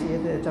নাকি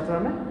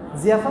চট্টগ্রামে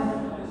জিয়াফত?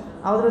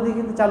 আমাদের ওদিকে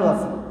কিন্তু চালু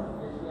আছে।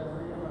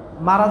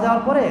 মারা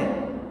যাওয়ার পরে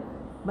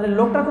মানে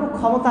লোকটার কোনো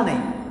ক্ষমতা নেই,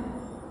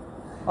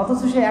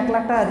 অথচ সে 1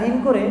 লাখ টাকা ঋণ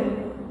করে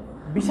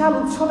বিশাল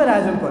উৎসবের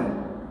আয়োজন করে।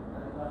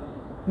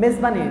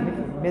 মেজবানি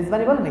নাকি,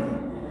 মেজবানি বলে নাকি?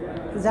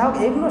 যাই হোক,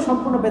 এগুলো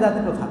সম্পূর্ণ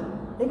বেদাতি প্রথা,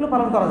 এগুলো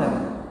পালন করা যাবে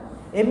না।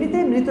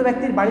 এমনিতেই মৃত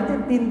ব্যক্তির বাড়িতে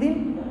 3 দিন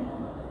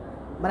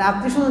মানে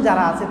আত্মীয় স্বজন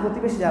যারা আছে,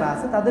 প্রতিবেশী যারা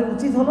আছে, তাদের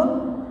উচিত হলো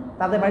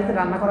তাদের বাড়িতে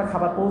রান্না করা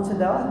খাবার পৌঁছে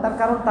দেওয়া। তার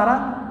কারণ তারা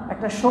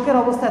একটা শোকের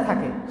অবস্থায়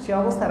থাকে, সে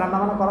অবস্থায়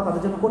রান্নাবান্না করা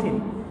তাদের জন্য কঠিন।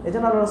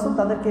 এজন্য আল্লাহ রাসূল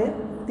তাদেরকে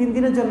 3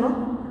 দিনের জন্য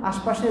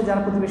আশপাশে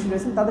যারা প্রতিবেশী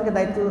রয়েছেন তাদেরকে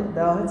দায়িত্ব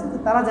দেওয়া হয়েছে যে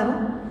তারা যেন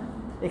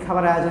এই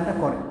খাবারের আয়োজনটা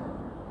করে।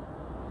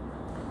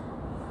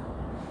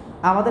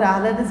 আমাদের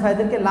আহলে হাদিস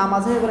ভাইদেরকে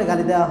লামাজহাবি বলে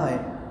গালি দেওয়া হয়,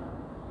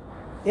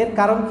 এর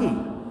কারণ কি?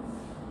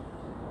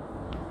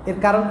 এর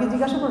কারণ কি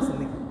জিজ্ঞাসা করেছেন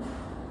নাকি?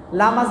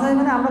 লামাজহাবি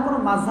মানে আমরা কোনো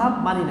মাযহাব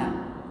মানি না,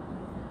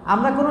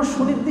 আমরা কোনো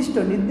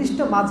নির্দিষ্ট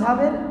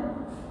মাযহাবের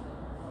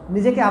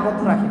নিজেকে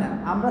আবদ্ধ রাখি না।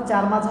 আমরা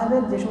 4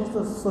 মাযহাবের যে সমস্ত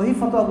সহিহ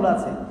ফতোয়াগুলো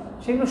আছে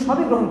সেগুলো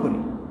সবই গ্রহণ করি,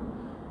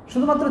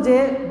 শুধুমাত্র যে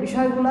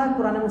বিষয়গুলো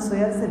কোরআন এবং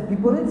সহিহ হাদিসের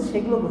বিপরীত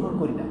সেগুলো গ্রহণ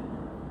করি না।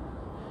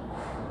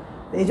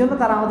 এই জন্য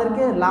তারা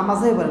আমাদেরকে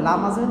লামাজহাবি বলে।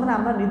 লামাজহাবি মানে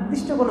আমরা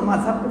নির্দিষ্ট কোনো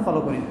মাযহাবকে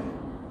ফলো করি না,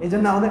 এই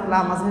জন্য আমাদের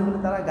লামাজহাবি বলে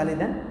তারা গালি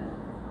দেন।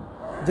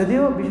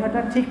 যদিও বিষয়টা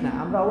ঠিক না,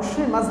 আমরা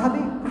অবশ্যই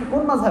মাযহাবি।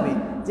 কোন মাযহাবি?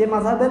 যে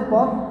মাযহাবের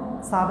পথ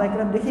সাহাবায়ে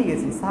কেরাম দেখিয়ে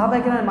গেছে,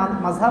 সাহাবায়ে কেরামের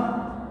মাযহাব,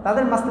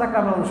 তাদের মাসলাককে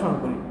আমরা অনুসরণ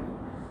করি।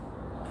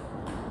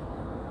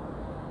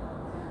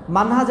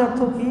 মানহাজ অর্থ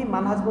কি?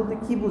 মানহাজ বলতে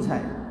কি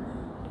বোঝায়?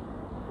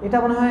 এটা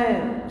মনে হয়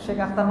শেখ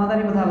আখতার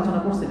মাদানী মধ্যে আলোচনা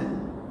করছিলেন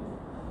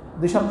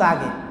 2 সপ্তাহ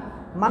আগে।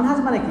 মানহাজ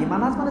মানে কি?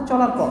 মানহাজ মানে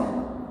চলার পথ।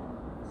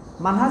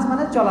 মানহাজ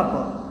মানে চলার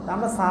পথ।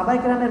 আমরা সাহাবায়ে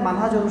কেরামের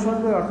মানহাজ অনুসরণ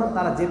করি, অর্থাৎ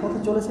তারা যে পথে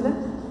চলেছিলেন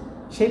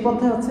সেই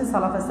পথে হচ্ছে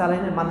সালাফে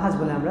সালেহিনের মানহাজ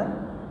বলে আমরা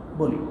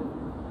বলি।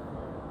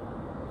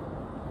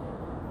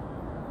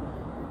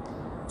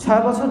 6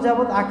 বছর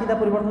যাবৎ আকীদা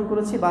পরিবর্তন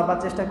করেছি, বারবার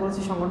চেষ্টা করেছি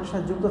সংগঠনের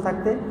সাথে যুক্ত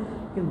থাকতে,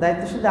 কিন্তু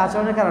দায়িত্বশীলদের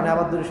আচরণের কারণে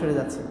আবার দূরে সরে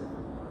যাচ্ছে।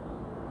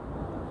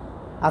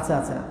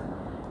 আচ্ছা,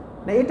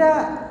 না, এটা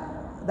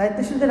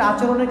দায়িত্বশীলদের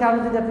আচরণের কারণে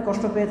যদি আপনি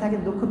কষ্ট পেয়ে থাকেন,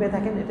 দুঃখ পেয়ে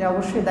থাকেন, এটা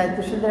অবশ্যই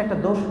দায়িত্বশীলদের একটা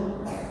দোষ।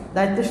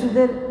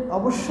 দায়িত্বশীলদের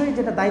অবশ্যই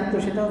যেটা দায়িত্ব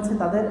সেটা হচ্ছে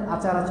তাদের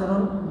আচার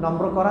আচরণ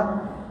নম্র করা,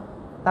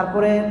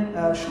 তারপরে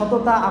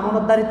সততা,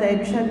 আমানতদারিতা, এই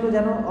বিষয়গুলো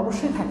যেন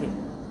অবশ্যই থাকে।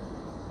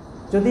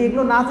 যদি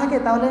এগুলো না থাকে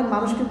তাহলে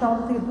মানুষ কিন্তু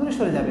আমাদের থেকে দূরে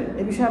সরে যাবে।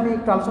 এই বিষয়ে আমি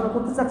একটু আলোচনা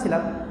করতে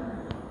চাচ্ছিলাম,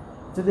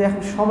 যদি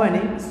এখন সময়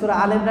নেই। সূরা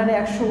আল ইমরানের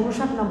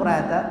 159 নম্বর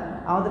আয়াতটা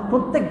আমাদের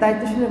প্রত্যেক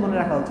দায়িত্বশীলের মনে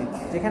রাখা উচিত,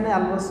 যেখানে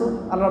আল্লাহ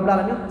রাব্বুল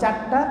আলামিন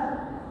 4টা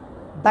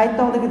দায়িত্ব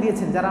আমাদেরকে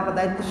দিয়েছেন যারা আমরা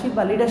দায়িত্বশীল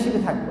বা লিডারশিপে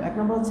থাকবো। 1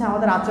 নম্বর হচ্ছে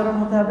আমাদের আচরণ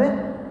হতে হবে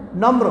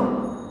নম্র,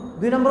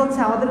 2 নম্বর হচ্ছে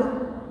আমাদের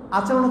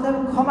আচরণ হতে হবে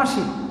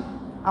ক্ষমাশীল।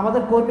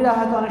 আমাদের কর্মীরা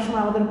হয়তো অনেক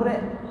সময় আমাদের উপরে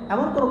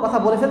এমন কোনো কথা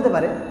বলে ফেলতে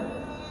পারে,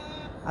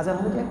 আজান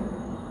হবে কি?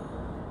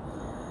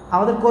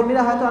 আমাদের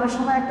কর্মীরা হয়তো অনেক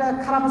সময় একটা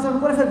খারাপ আচরণ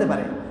করে ফেলতে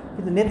পারে,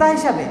 কিন্তু নেতা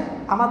হিসাবে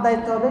আমার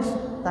দায়িত্ব হবে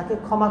তাকে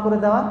ক্ষমা করে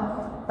দেওয়া,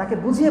 তাকে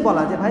বুঝিয়ে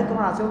বলা যে ভাই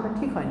তোমার আচরণটা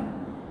ঠিক হয়নি।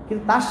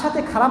 কিন্তু তার সাথে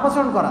খারাপ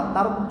আচরণ করা,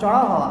 তার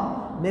চড়াও হওয়া,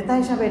 নেতা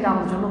হিসাবে এটা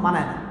আমার জন্য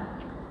মানায় না।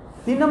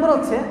 3 নম্বর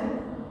হচ্ছে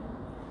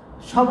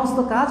সমস্ত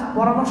কাজ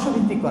পরামর্শ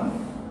ভিত্তিক করা।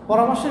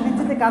 পরামর্শের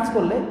ভিত্তিতে কাজ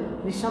করলে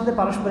নিঃসন্দেহে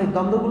পারস্পরিক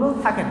দ্বন্দ্বগুলো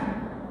থাকে না।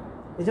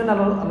 এই জন্য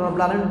আল্লাহ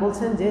রাব্বুল আলামিন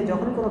বলছেন যে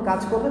যখন কোনো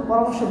কাজ করবে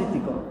পরামর্শ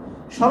ভিত্তিক করো।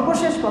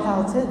 সর্বশেষ কথা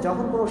হচ্ছে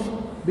যখন কোনো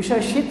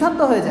বিষয়ে সিদ্ধান্ত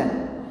হয়ে যায়,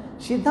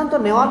 সিদ্ধান্ত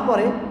নেওয়ার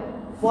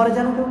পরে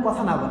যেন কেউ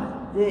কথা না বলে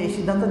যে এই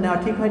সিদ্ধান্ত নেওয়া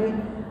ঠিক হয়নি,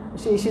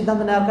 সেই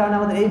সিদ্ধান্ত নেওয়ার কারণে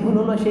আমাদের এই ভুল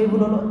হলো, সেই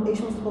ভুল হলো, এই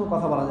সমস্ত কোনো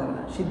কথা বলা যাবে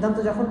না। সিদ্ধান্ত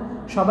যখন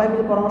সবাই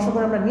মিলে পরামর্শ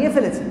করে আমরা নিয়ে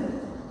ফেলেছি,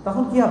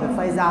 তখন কি হবে?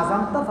 ফাইজা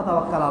আযামতা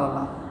ফাতাওয়াক্কাল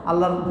আলাল্লাহ,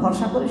 আল্লাহর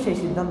ভরসা করে সেই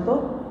সিদ্ধান্ত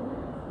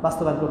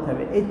বাস্তবায়ন করতে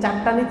হবে। এই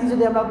 4টা নীতি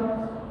যদি আমরা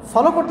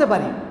ফলো করতে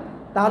পারি,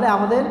 তাহলে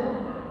আমাদের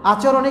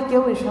আচরণে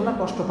কেউ ইনশাআল্লাহ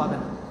কষ্ট পাবে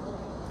না।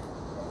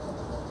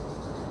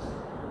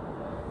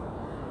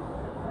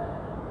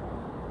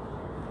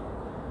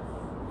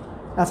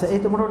 আচ্ছা, এই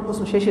তো মোটামুটি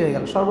প্রশ্ন শেষ হয়ে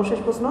গেল। সর্বশেষ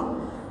প্রশ্ন,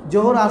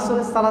 জোহর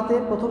আসরের সালাতে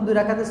প্রথম 2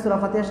 রাকাতে সূরা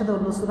ফাতিহার সাথে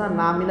অন্য সূরা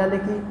না মিলালে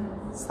কি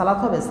সালাত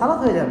হবে? সালাত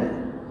হয়ে যাবে,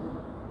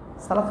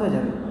 সালাত হয়ে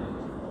যাবে।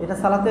 এটা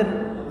সালাতের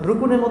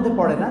রুকুনের মধ্যে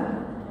পড়ে না,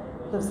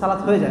 তো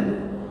সালাত হয়ে যাবে,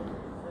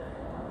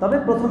 তবে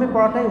প্রথমে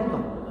পড়াটাই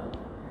উত্তম।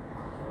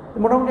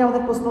 মোটামুটি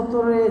আমাদের প্রশ্ন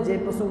উত্তরে যে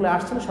প্রশ্নগুলো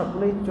আসছিল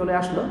সবগুলোই চলে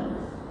আসলো।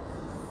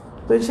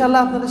 তো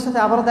ইনশাআল্লাহ আপনাদের সাথে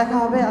আবারও দেখা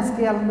হবে।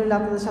 আজকে আলহামদুলিল্লাহ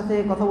আপনাদের সাথে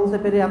কথা বলতে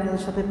পেরে,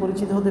 আপনাদের সাথে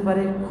পরিচিত হতে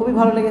পারে খুবই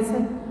ভালো লেগেছে।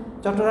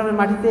 চট্টগ্রামের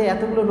মাটিতে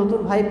এতগুলো নতুন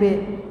ভাই পেয়ে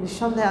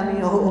নিঃসন্দেহে আমি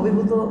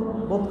অভিভূত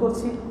বোধ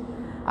করছি।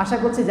 আশা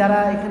করছি যারা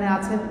এখানে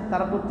আছেন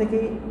তারা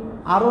প্রত্যেকেই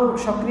আরও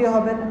সক্রিয়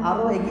হবেন,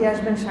 আরও এগিয়ে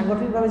আসবেন।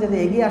 সাংগঠনিকভাবে যদি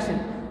এগিয়ে আসেন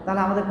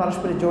তাহলে আমাদের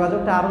পারস্পরিক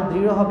যোগাযোগটা আরও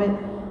দৃঢ় হবে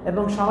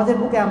এবং সমাজের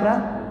বুকে আমরা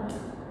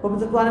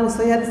পবিত্র কোরআন এবং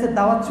সহিহ হাদিসের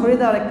দাওয়াত ছড়িয়ে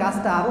দেওয়ার এই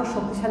কাজটা আরও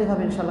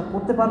শক্তিশালীভাবে ইনশাআল্লাহ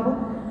করতে পারবো,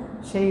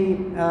 সেই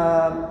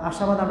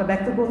আশাবাদ আমরা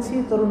ব্যক্ত করছি।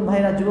 তরুণ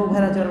ভাইরা, যুবক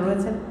ভাইরা যারা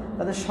রয়েছেন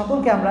তাদের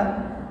সকলকে আমরা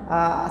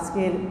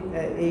আজকের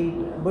এই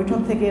বৈঠক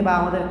থেকে বা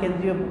আমাদের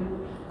কেন্দ্রীয়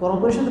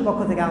কর্মপরিষদের পক্ষ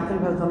থেকে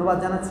আন্তরিকভাবে ধন্যবাদ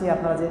জানাচ্ছি।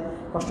 আপনারা যে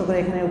কষ্ট করে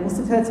এখানে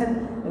উপস্থিত হয়েছেন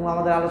এবং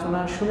আমাদের আলোচনা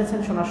শুনেছেন,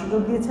 শোনার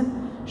সুযোগ দিয়েছেন।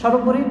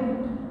 সর্বোপরি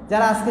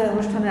যারা আজকের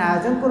অনুষ্ঠানের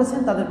আয়োজন করেছেন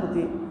তাদের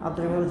প্রতি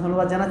আন্তরিকভাবে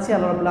ধন্যবাদ জানাচ্ছি।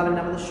 আল্লাহ রাব্বুল আলামিন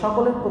আমাদের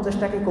সকলের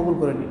প্রচেষ্টাকে কবুল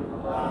করে নিন।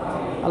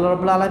 আল্লাহ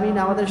রাব্বুল আলামিন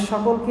আমাদের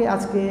সকলকে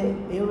আজকে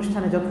এই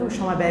অনুষ্ঠানে যতটুকু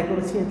সময় ব্যয়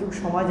করেছি এটুকু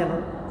সময় যেন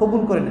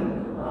কবুল করে নেন।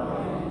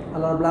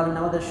 আল্লাহ রাব্বুল আলামিন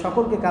আমাদের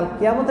সকলকে কাল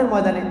কিয়ামতের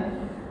ময়দানে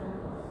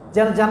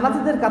যেন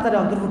জান্নাতীদের কাতারে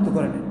অন্তর্ভুক্ত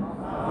করে নেন,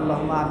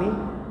 আল্লাহুম্মা আমিন।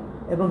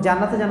 এবং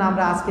জান্নাতে যেন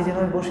আমরা আজকে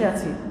যেভাবে বসে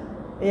আছি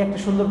এই একটা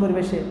সুন্দর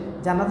পরিবেশে,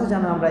 জান্নাতে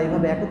যেন আমরা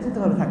এইভাবে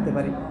একত্রিতভাবে থাকতে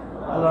পারি।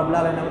 আল্লাহ রাব্বুল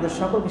আলামিন আমাদের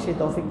সকলকে সেই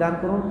তৌফিক দান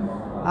করুন।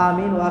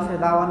 আমিন। ওয়া আখিরু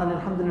দাওয়ানা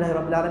আলহামদুলিল্লাহি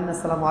রাব্বিল আলামিন।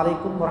 আসসালামু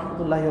আলাইকুম ওয়া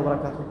রাহমাতুল্লাহি ওয়া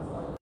বারাকাতুহু।